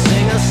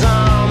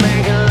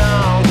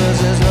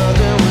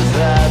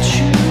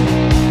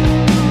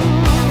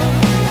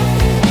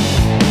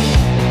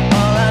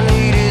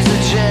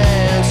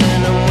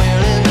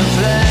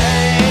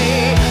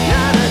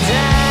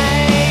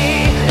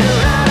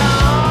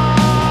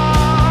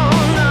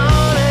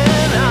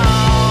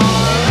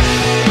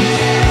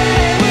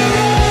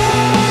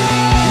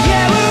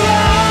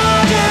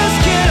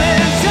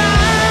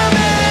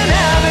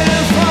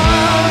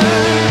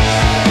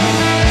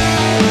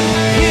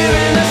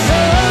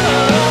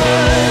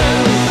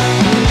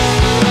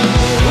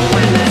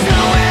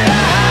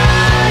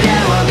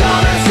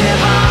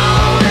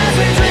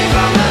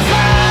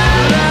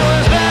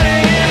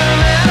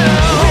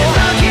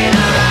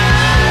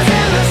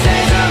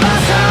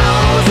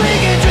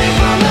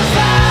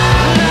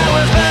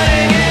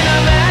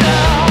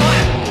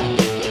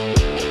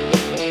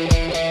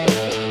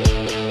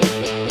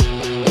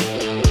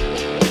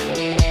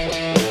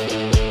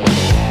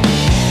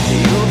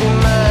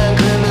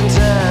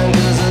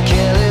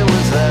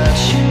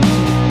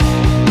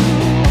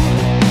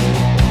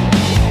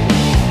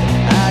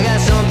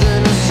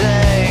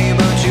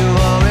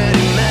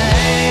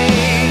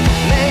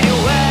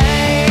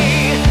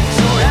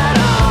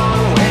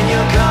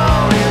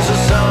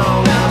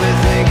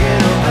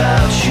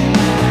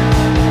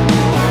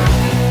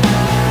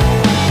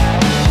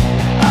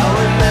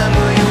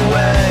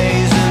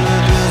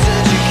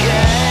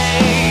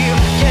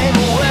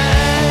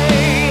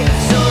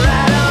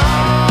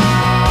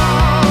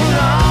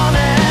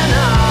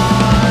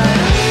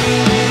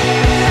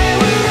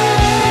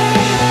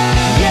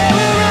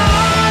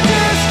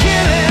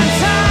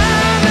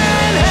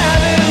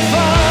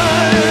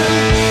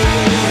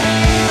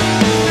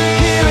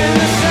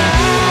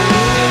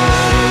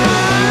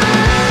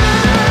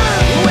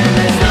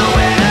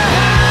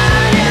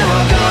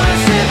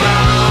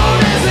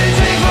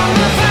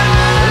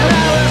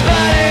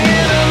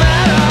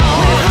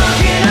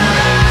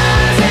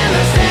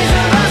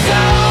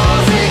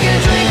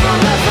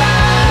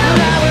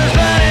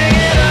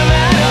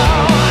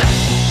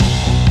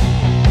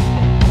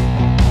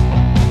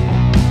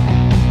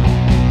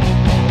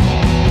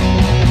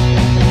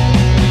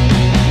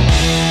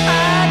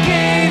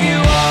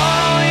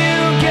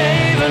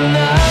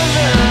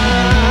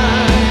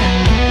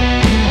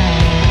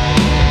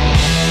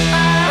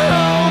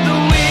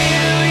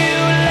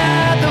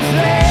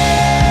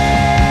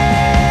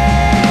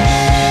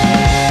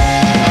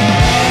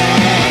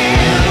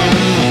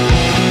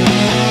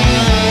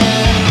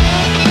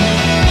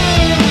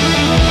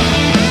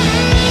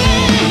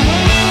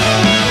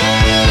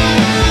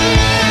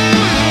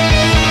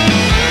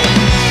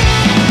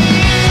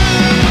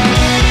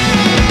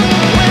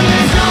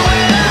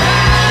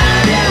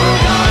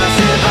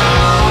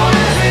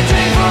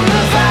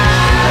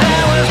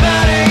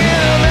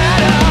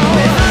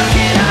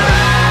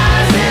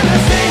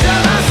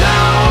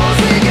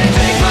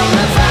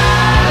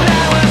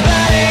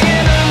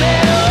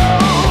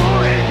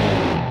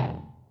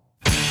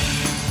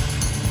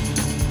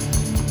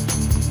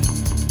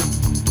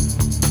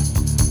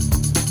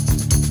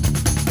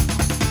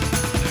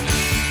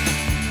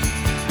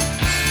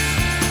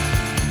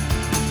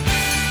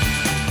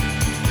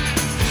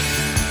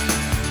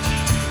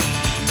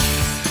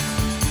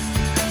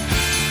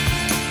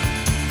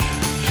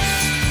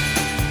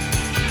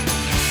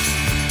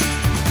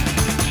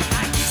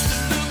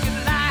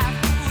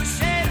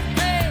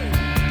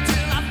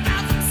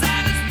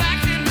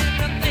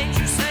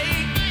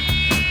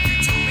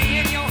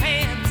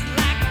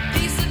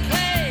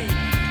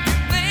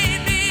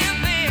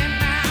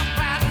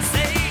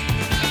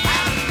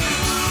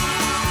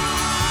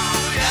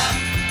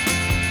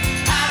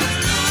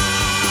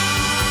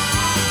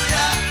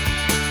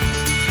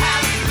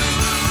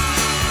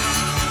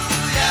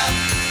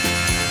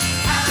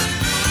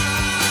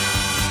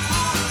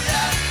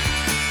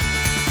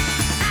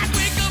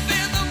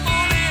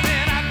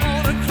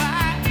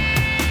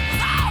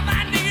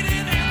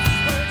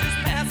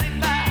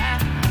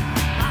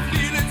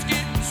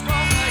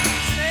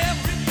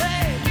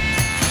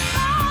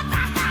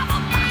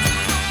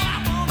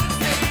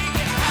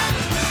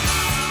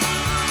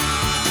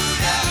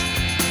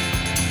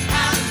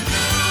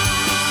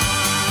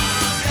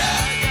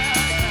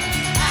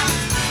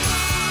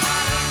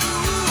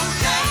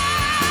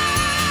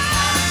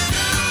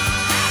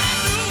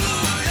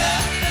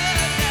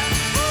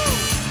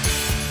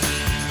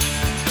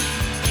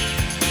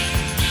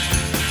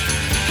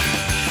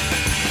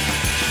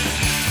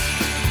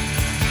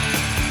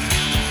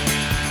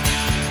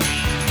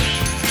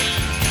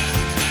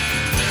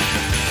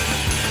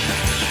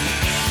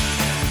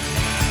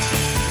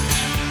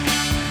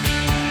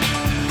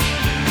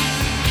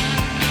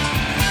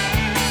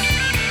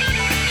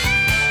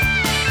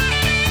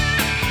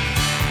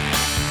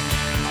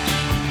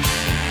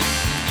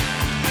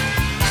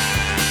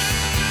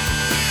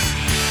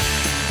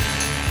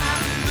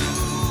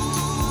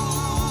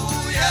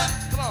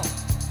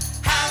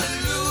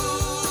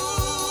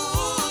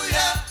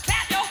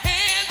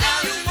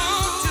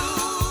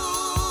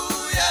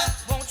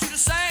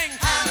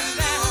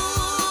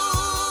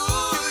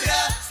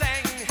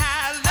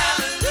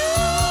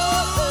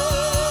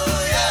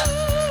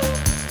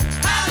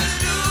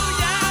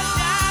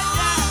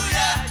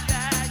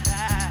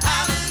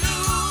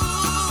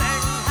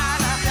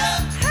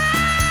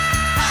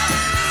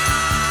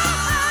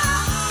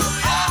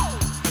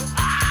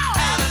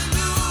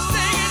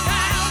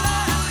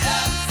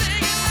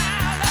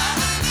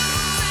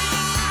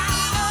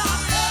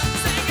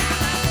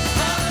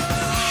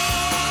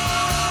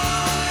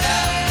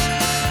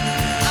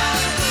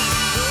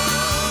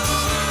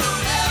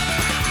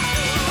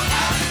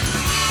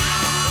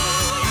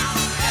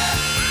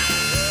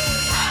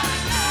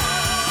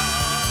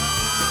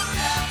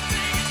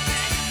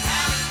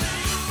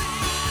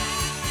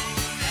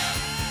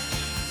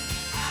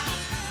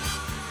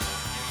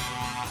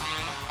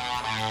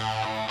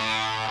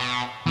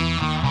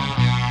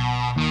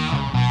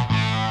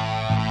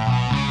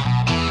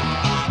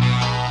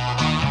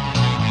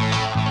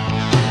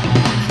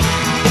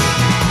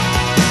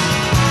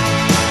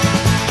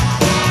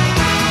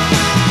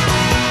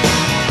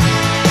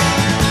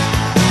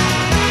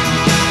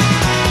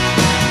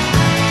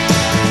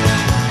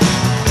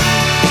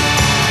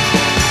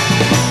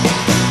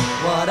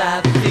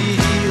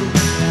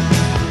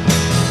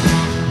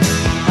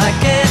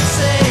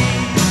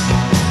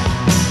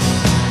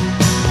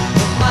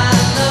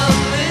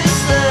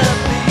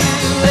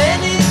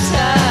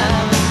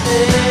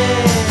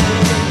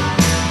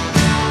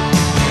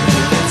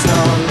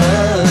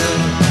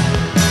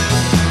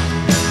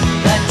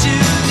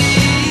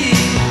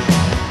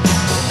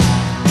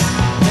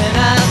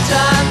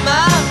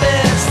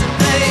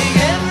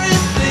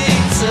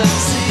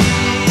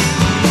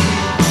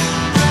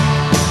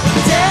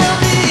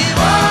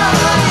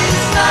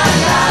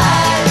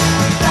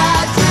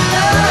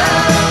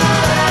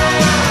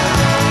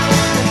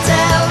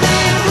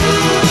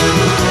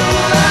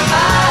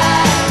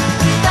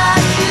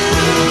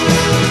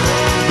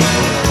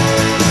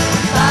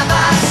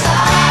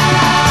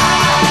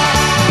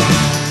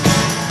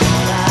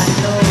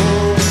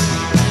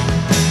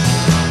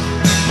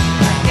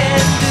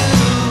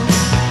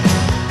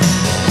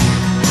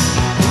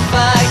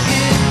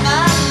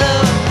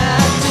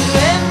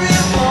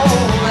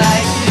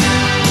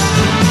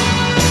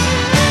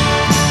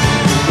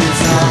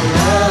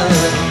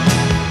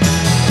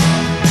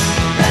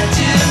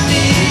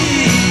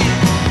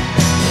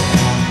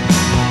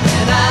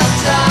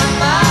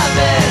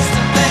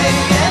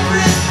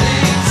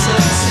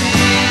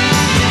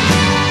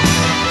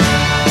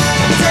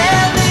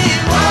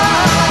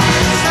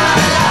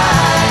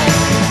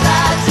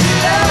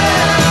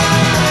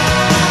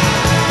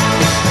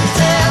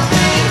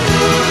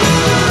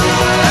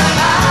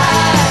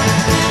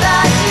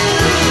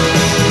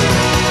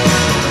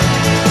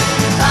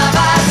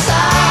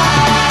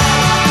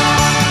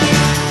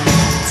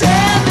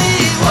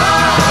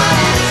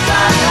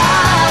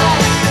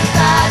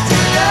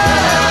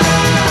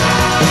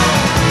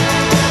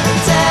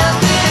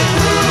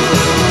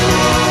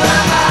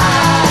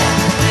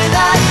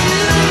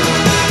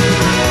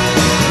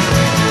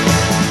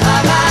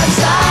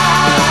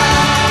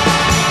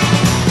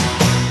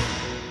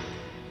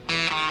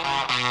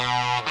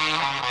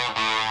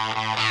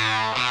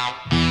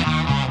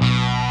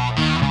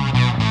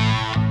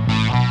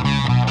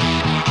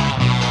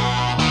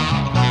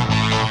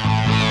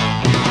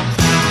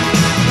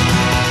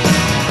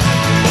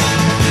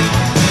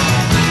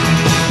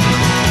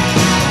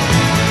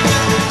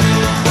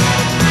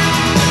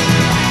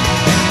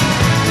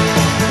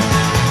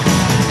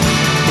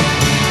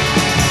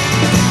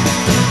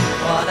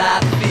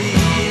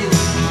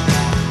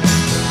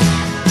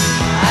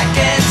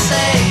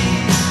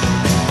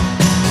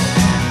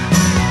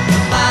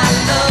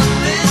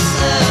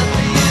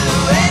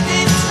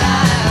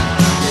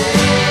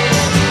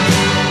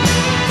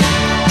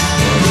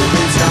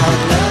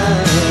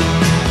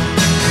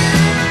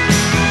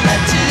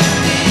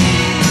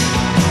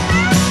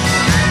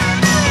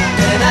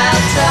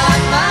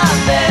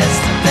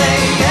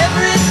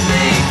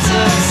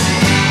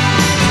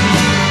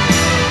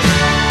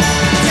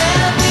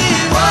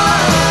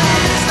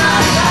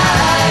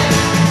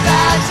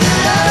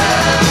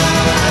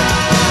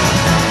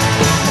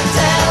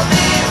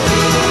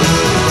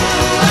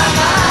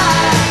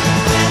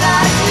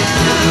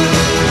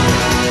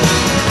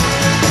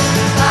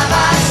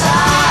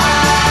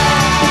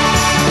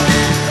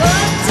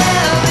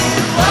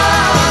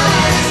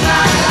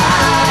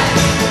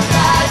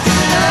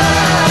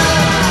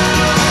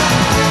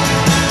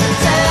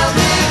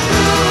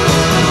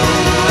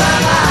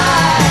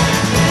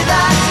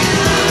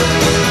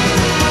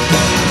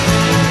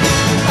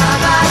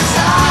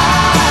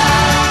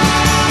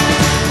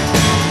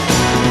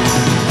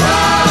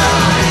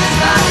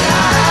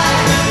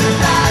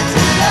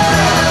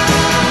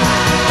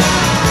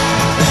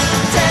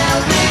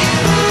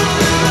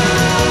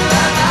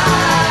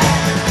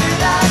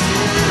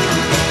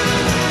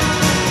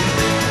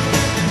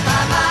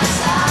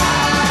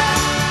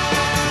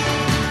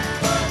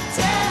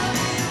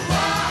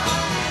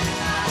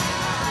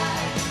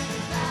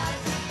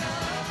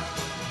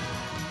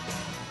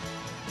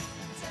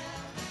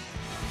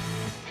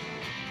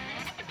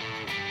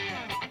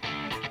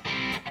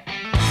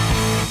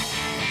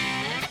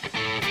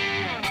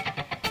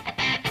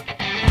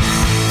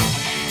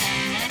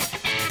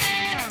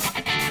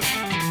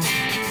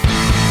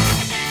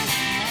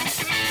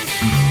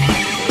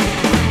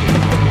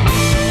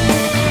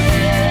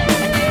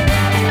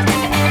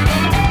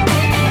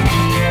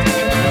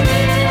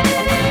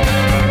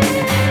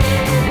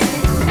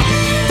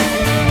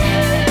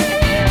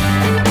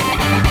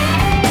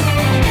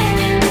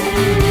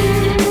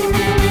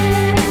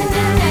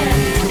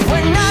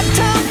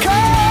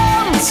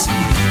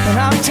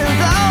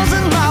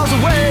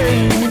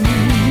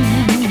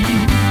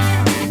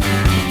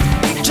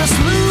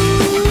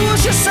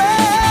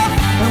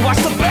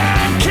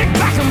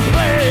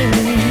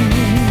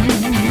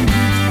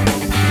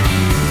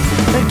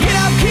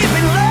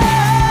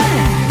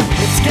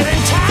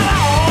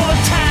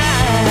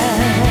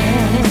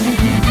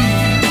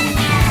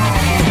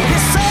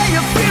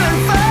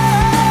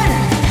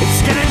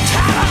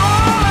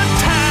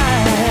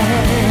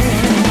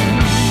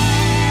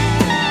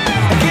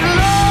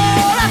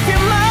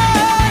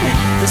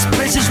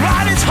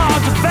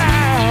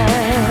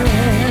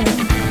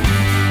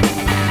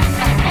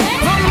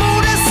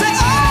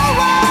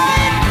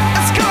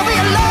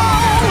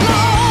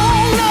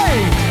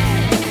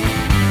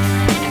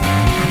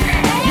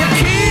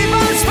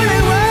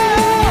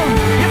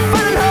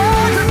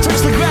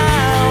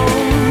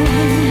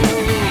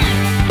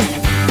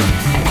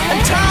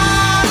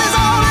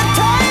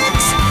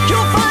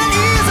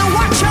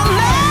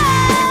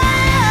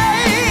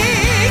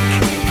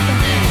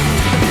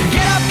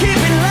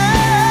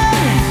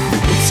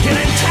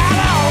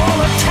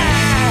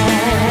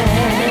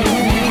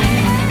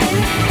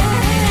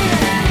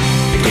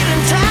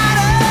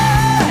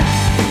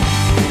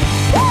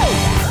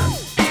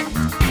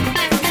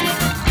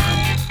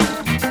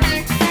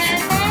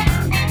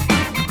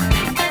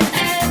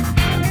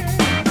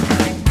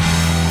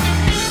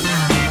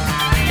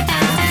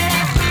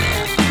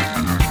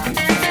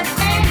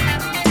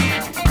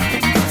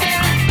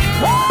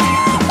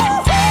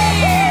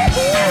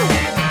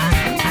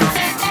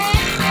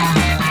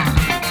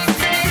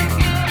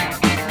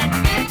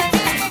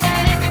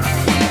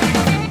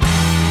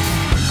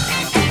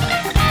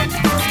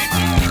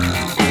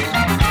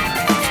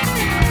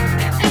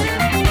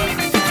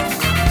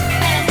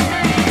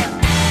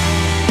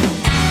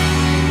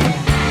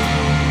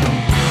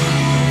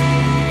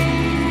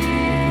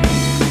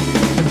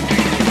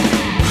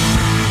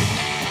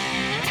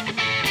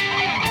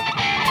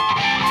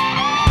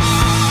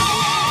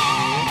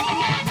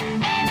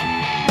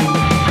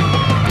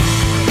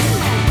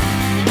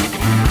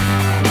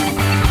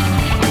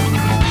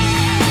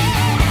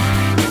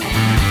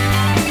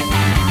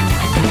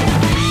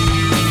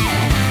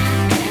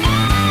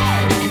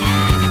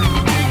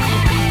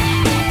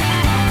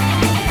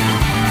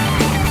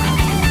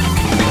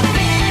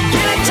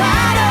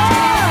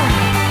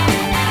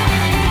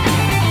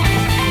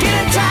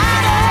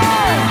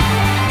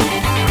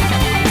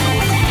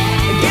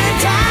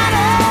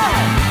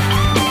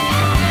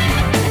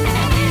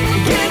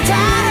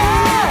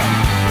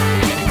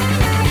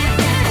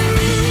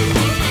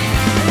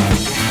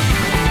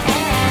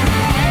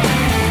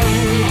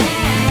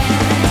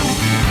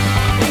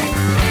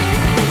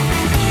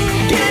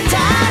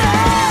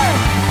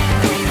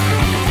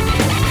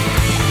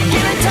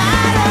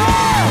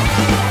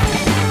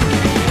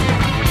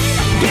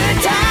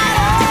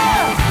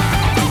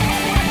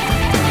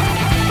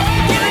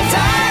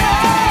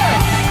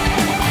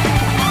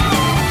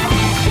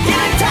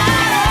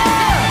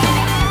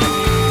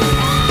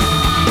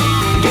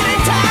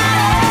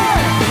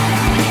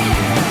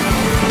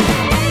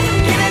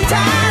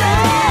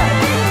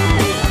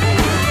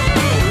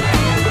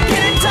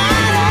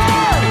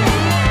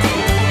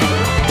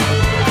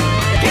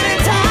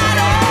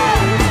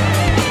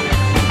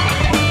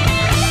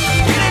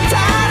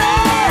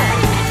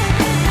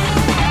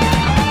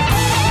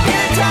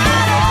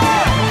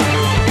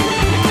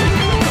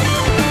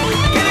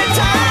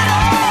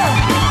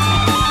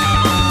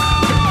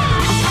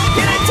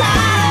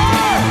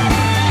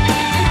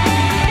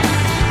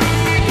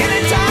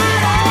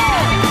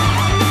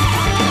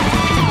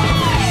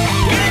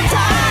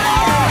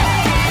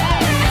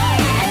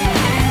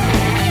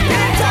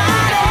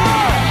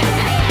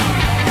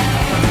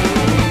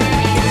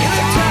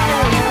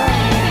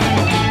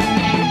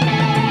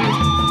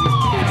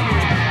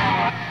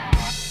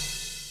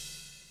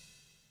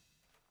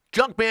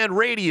Junkman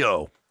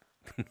Radio.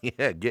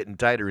 Yeah, getting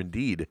tighter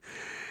indeed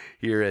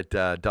here at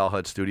Doll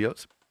Hut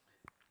Studios.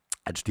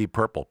 That's Deep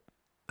Purple.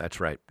 That's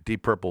right.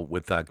 Deep Purple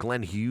with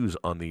Glenn Hughes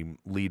on the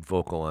lead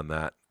vocal on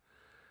that.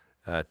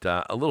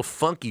 A little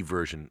funky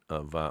version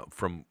of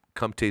from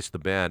Come Taste the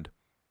Band,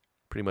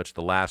 pretty much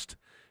the last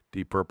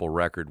Deep Purple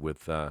record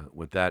with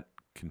that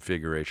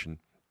configuration.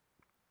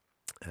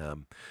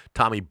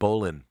 Tommy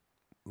Bolin,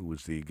 who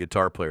was the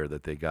guitar player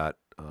that they got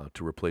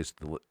to replace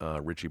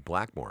Richie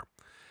Blackmore.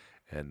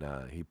 And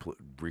he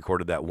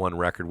recorded that one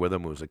record with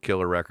him. It was a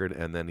killer record,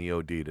 and then he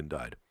OD'd and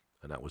died,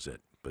 and that was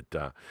it.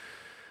 But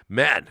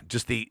man,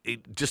 just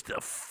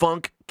a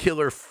funk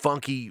killer,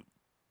 funky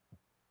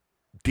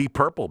Deep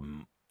Purple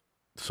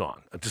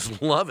song. I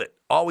just love it.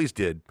 Always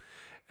did.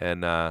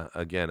 And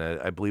again,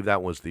 I believe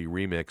that was the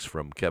remix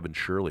from Kevin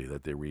Shirley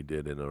that they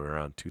redid in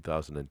around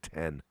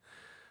 2010.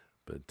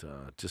 But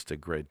just a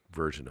great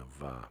version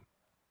of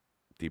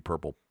Deep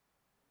Purple.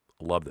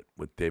 Loved it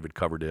with David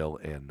Coverdale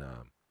and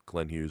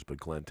Glenn Hughes, but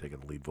Glenn taking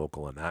the lead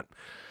vocal on that.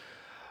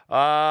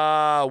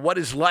 What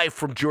is Life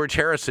from George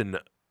Harrison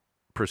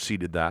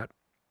preceded that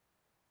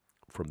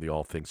from the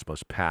All Things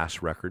Must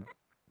Pass record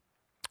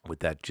with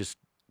that just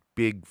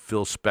big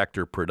Phil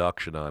Spector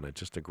production on it.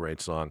 Just a great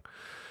song.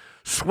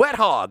 Sweat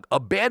Hog, a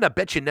band I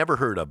bet you never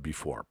heard of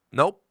before.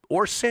 Nope,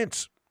 or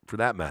since, for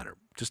that matter.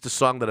 Just a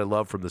song that I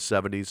love from the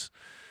 70s.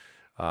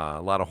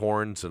 A lot of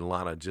horns and a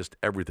lot of just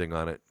everything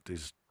on it. They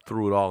just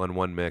threw it all in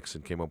one mix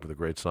and came up with a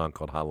great song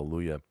called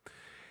Hallelujah.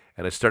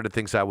 And I started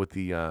things out with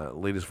the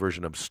latest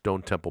version of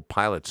Stone Temple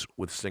Pilots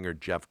with singer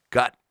Jeff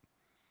Gutt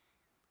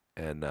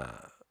and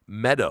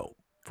Meadow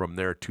from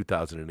their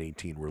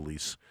 2018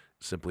 release,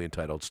 simply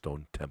entitled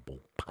Stone Temple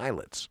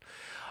Pilots.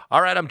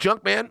 All right, I'm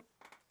Junkman.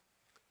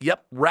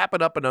 Yep,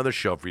 wrapping up another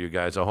show for you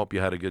guys. I hope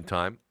you had a good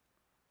time.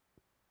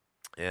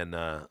 And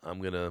I'm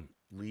going to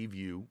leave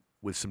you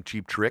with some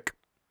Cheap Trick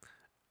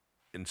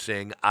and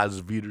saying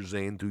Auf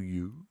Wiedersehen to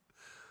you.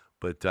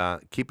 But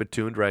keep it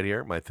tuned right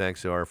here. My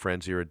thanks to our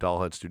friends here at Doll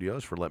Hut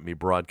Studios for letting me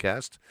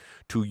broadcast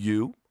to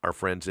you, our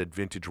friends at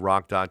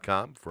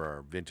VintageRock.com for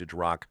our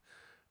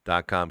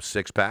VintageRock.com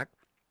six-pack.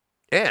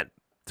 And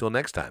till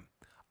next time,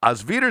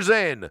 Auf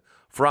Wiedersehen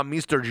from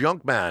Mr.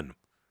 Junkman.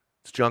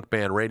 It's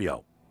Junkman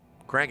Radio.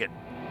 Crank it.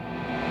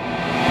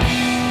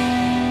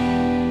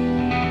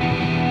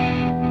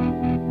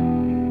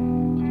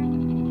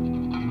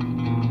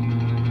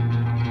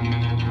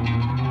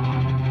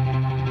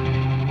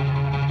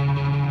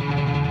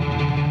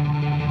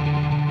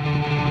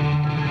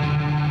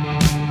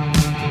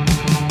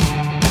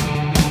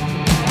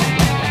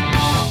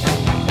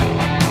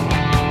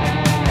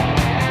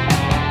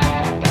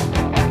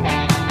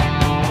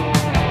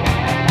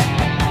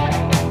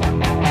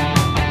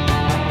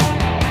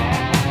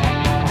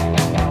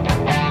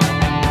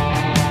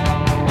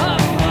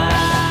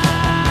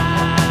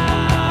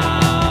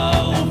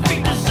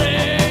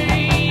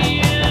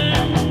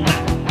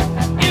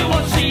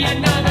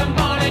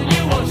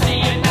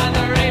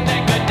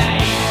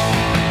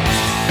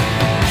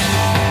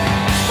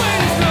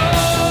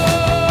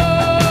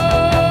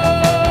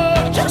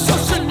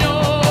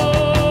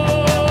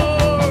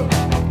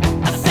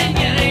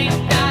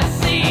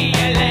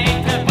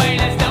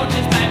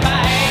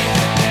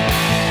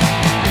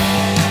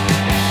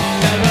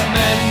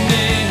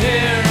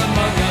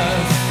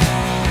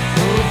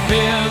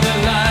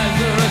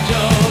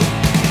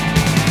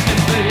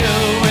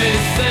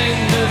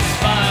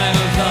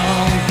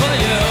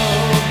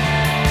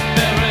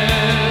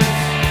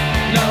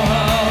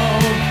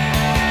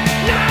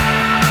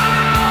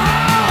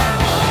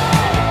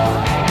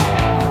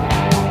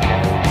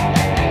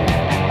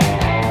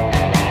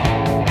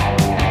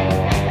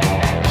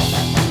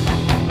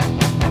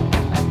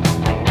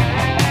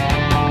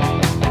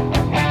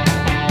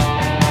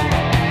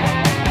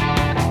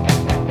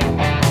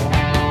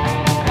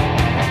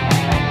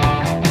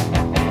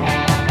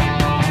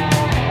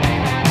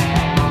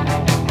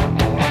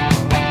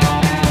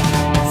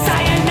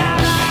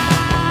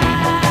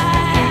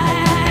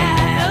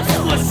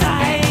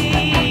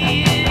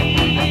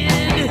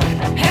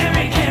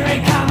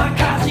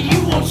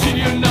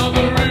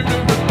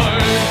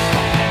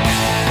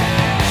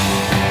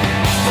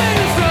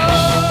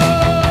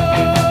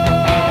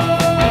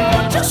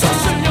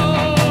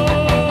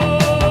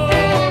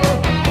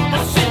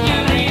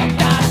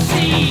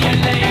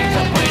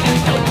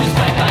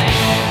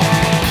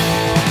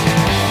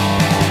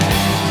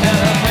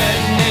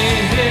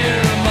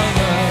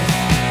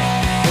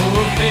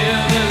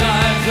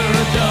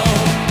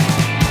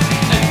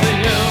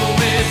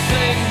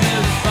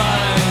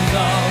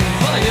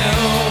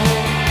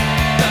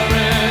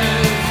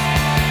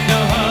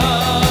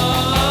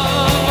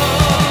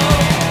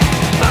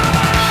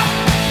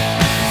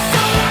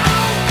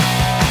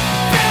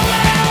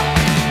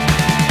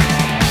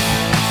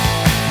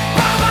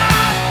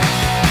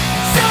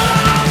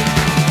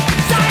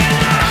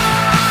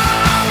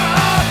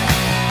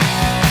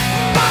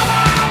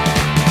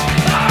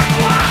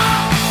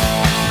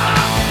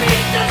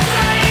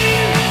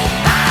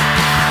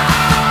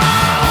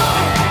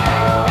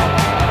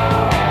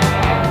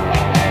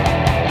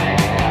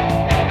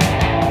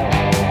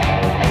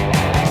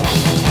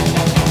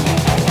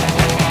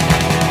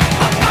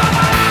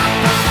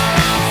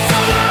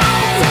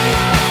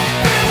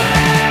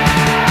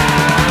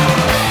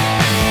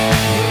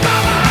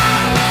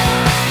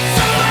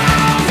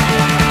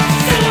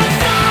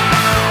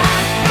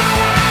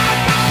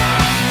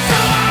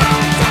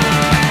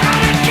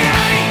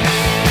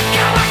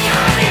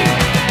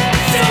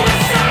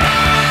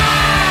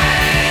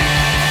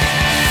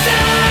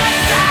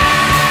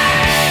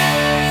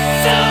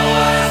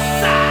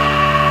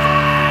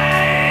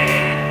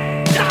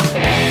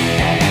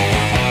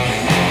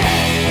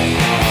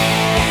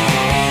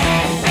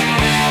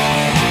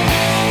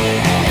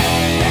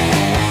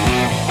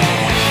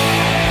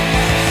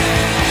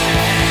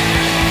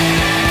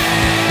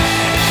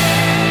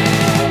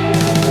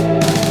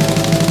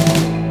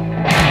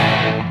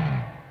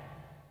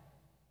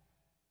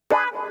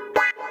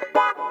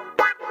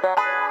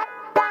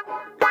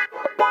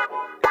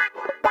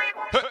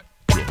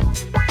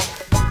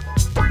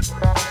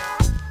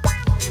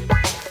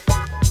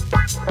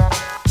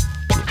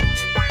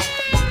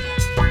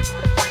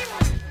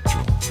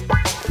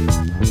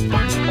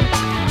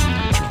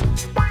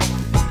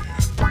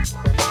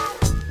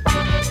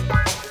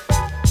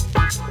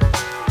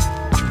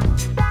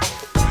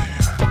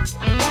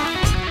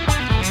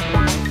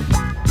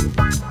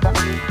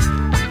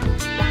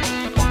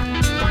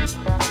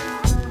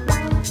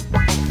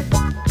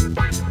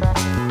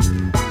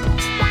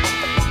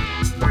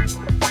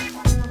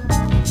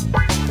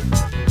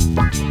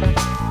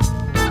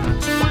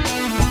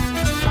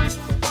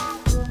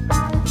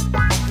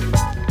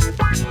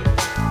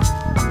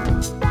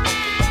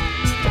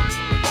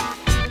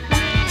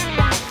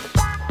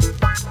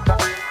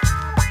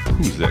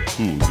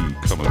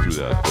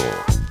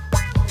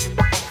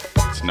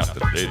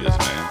 latest,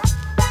 man.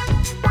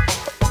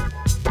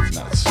 It's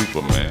not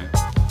Superman.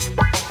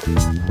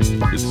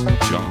 It's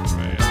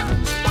Junkman.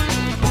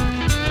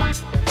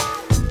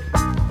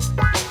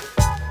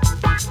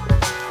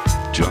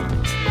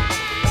 Junkman.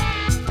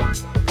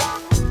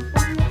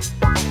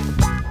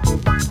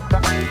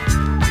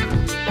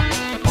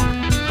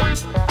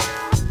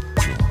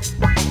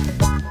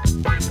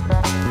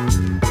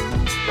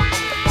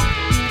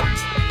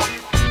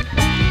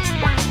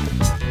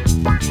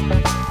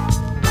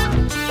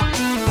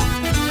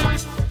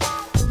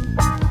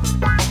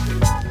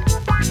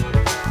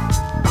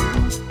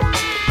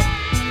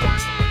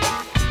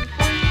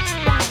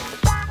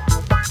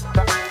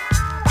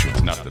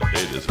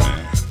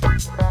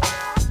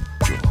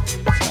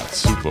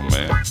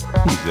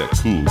 Who's that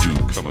cool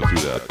dude coming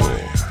through that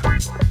door?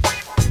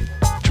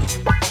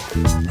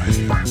 Right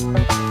here.